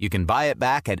 you can buy it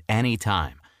back at any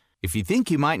time. If you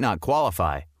think you might not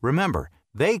qualify, remember,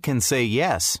 they can say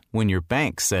yes when your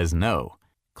bank says no.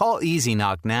 Call Easy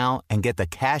Knock now and get the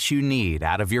cash you need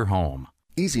out of your home.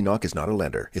 Easy Knock is not a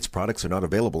lender. Its products are not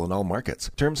available in all markets.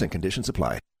 Terms and conditions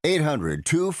apply.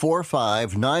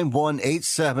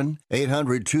 800-245-9187.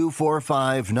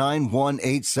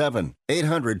 800-245-9187.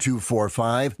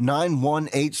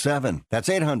 800-245-9187. That's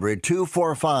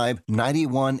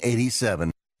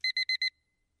 800-245-9187.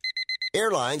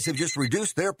 Airlines have just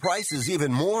reduced their prices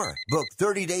even more. Book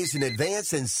 30 days in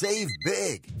advance and save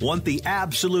big. Want the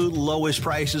absolute lowest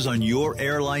prices on your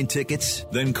airline tickets?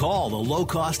 Then call the Low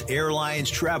Cost Airlines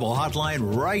Travel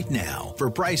Hotline right now.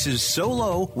 For prices so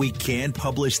low, we can't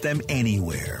publish them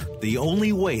anywhere. The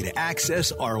only way to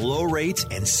access our low rates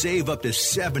and save up to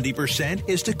 70%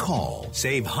 is to call.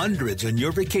 Save hundreds on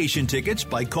your vacation tickets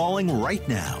by calling right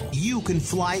now. You can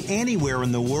fly anywhere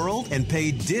in the world and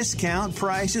pay discount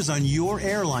prices on your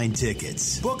airline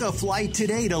tickets. Book a flight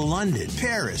today to London,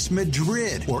 Paris,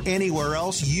 Madrid, or anywhere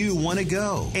else you want to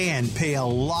go. And pay a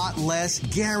lot less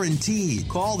guaranteed.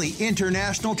 Call the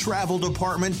International Travel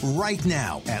Department right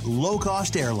now at Low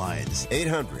Cost Airlines.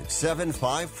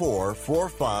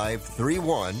 800-754-4531.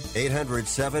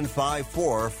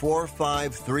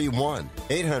 800-754-4531.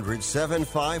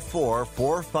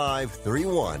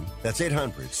 800-754-4531. That's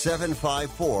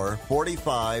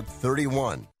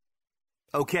 800-754-4531.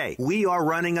 Okay, we are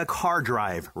running a car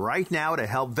drive right now to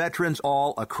help veterans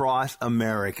all across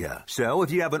America. So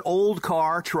if you have an old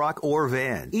car, truck, or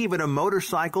van, even a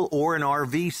motorcycle or an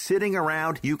RV sitting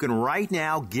around, you can right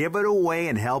now give it away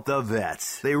and help the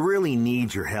vets. They really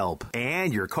need your help.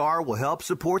 And your car will help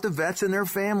support the vets and their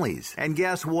families. And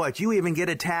guess what? You even get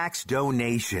a tax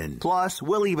donation. Plus,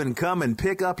 we'll even come and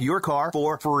pick up your car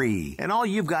for free. And all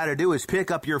you've got to do is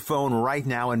pick up your phone right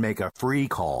now and make a free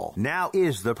call. Now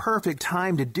is the perfect time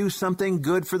to do something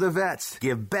good for the vets.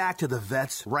 Give back to the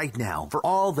vets right now for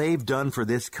all they've done for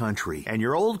this country. And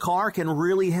your old car can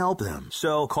really help them.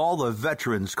 So call the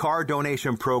Veterans Car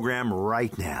Donation Program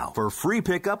right now for free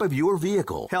pickup of your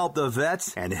vehicle. Help the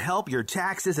vets and help your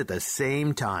taxes at the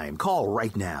same time. Call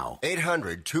right now.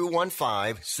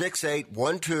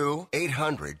 800-215-6812.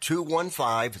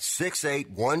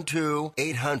 800-215-6812.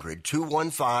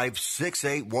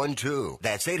 800-215-6812.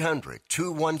 That's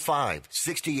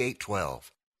 800-215-6812.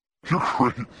 You're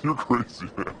crazy,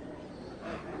 man.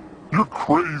 You're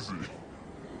crazy.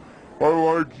 I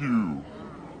like you,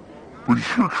 but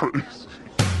you're crazy.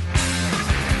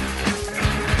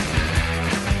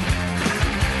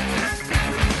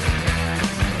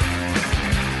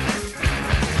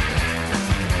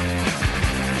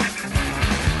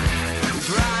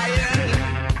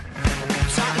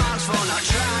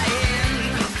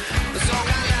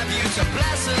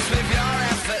 Bless us with your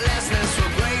effortlessness.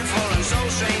 We're grateful and so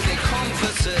strange.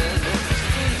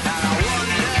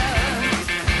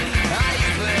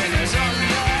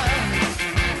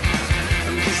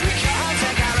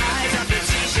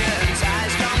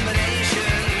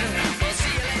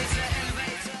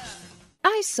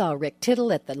 saw Rick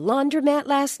Tittle at the laundromat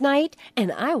last night,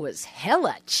 and I was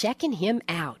hella checking him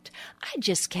out. I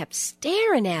just kept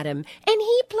staring at him, and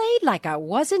he played like I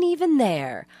wasn't even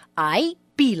there. I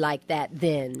be like that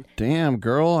then. Damn,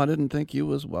 girl, I didn't think you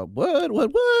was what?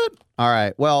 All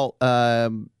right, well,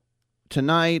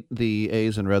 tonight the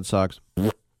A's and Red Sox.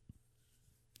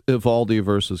 Evaldi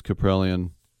versus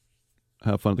Kaprelian.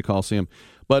 Have fun at the Coliseum.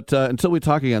 But until we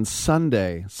talk again,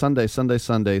 Sunday,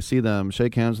 see them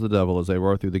shake hands with the devil as they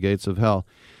roar through the gates of hell.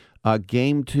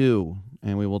 Game 2,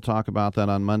 and we will talk about that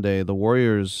on Monday. The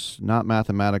Warriors, not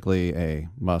mathematically a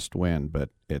must-win, but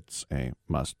it's a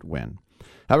must-win.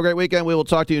 Have a great weekend. We will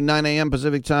talk to you 9 a.m.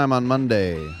 Pacific time on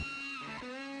Monday.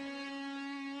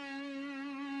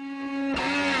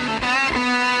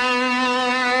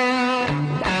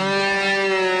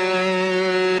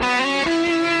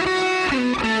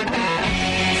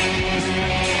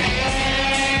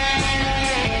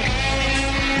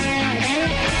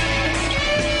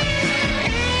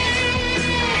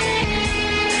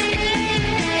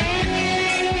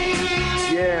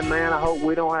 Man, I hope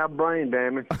we don't have brain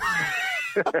damage.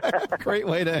 Great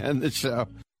way to end the show.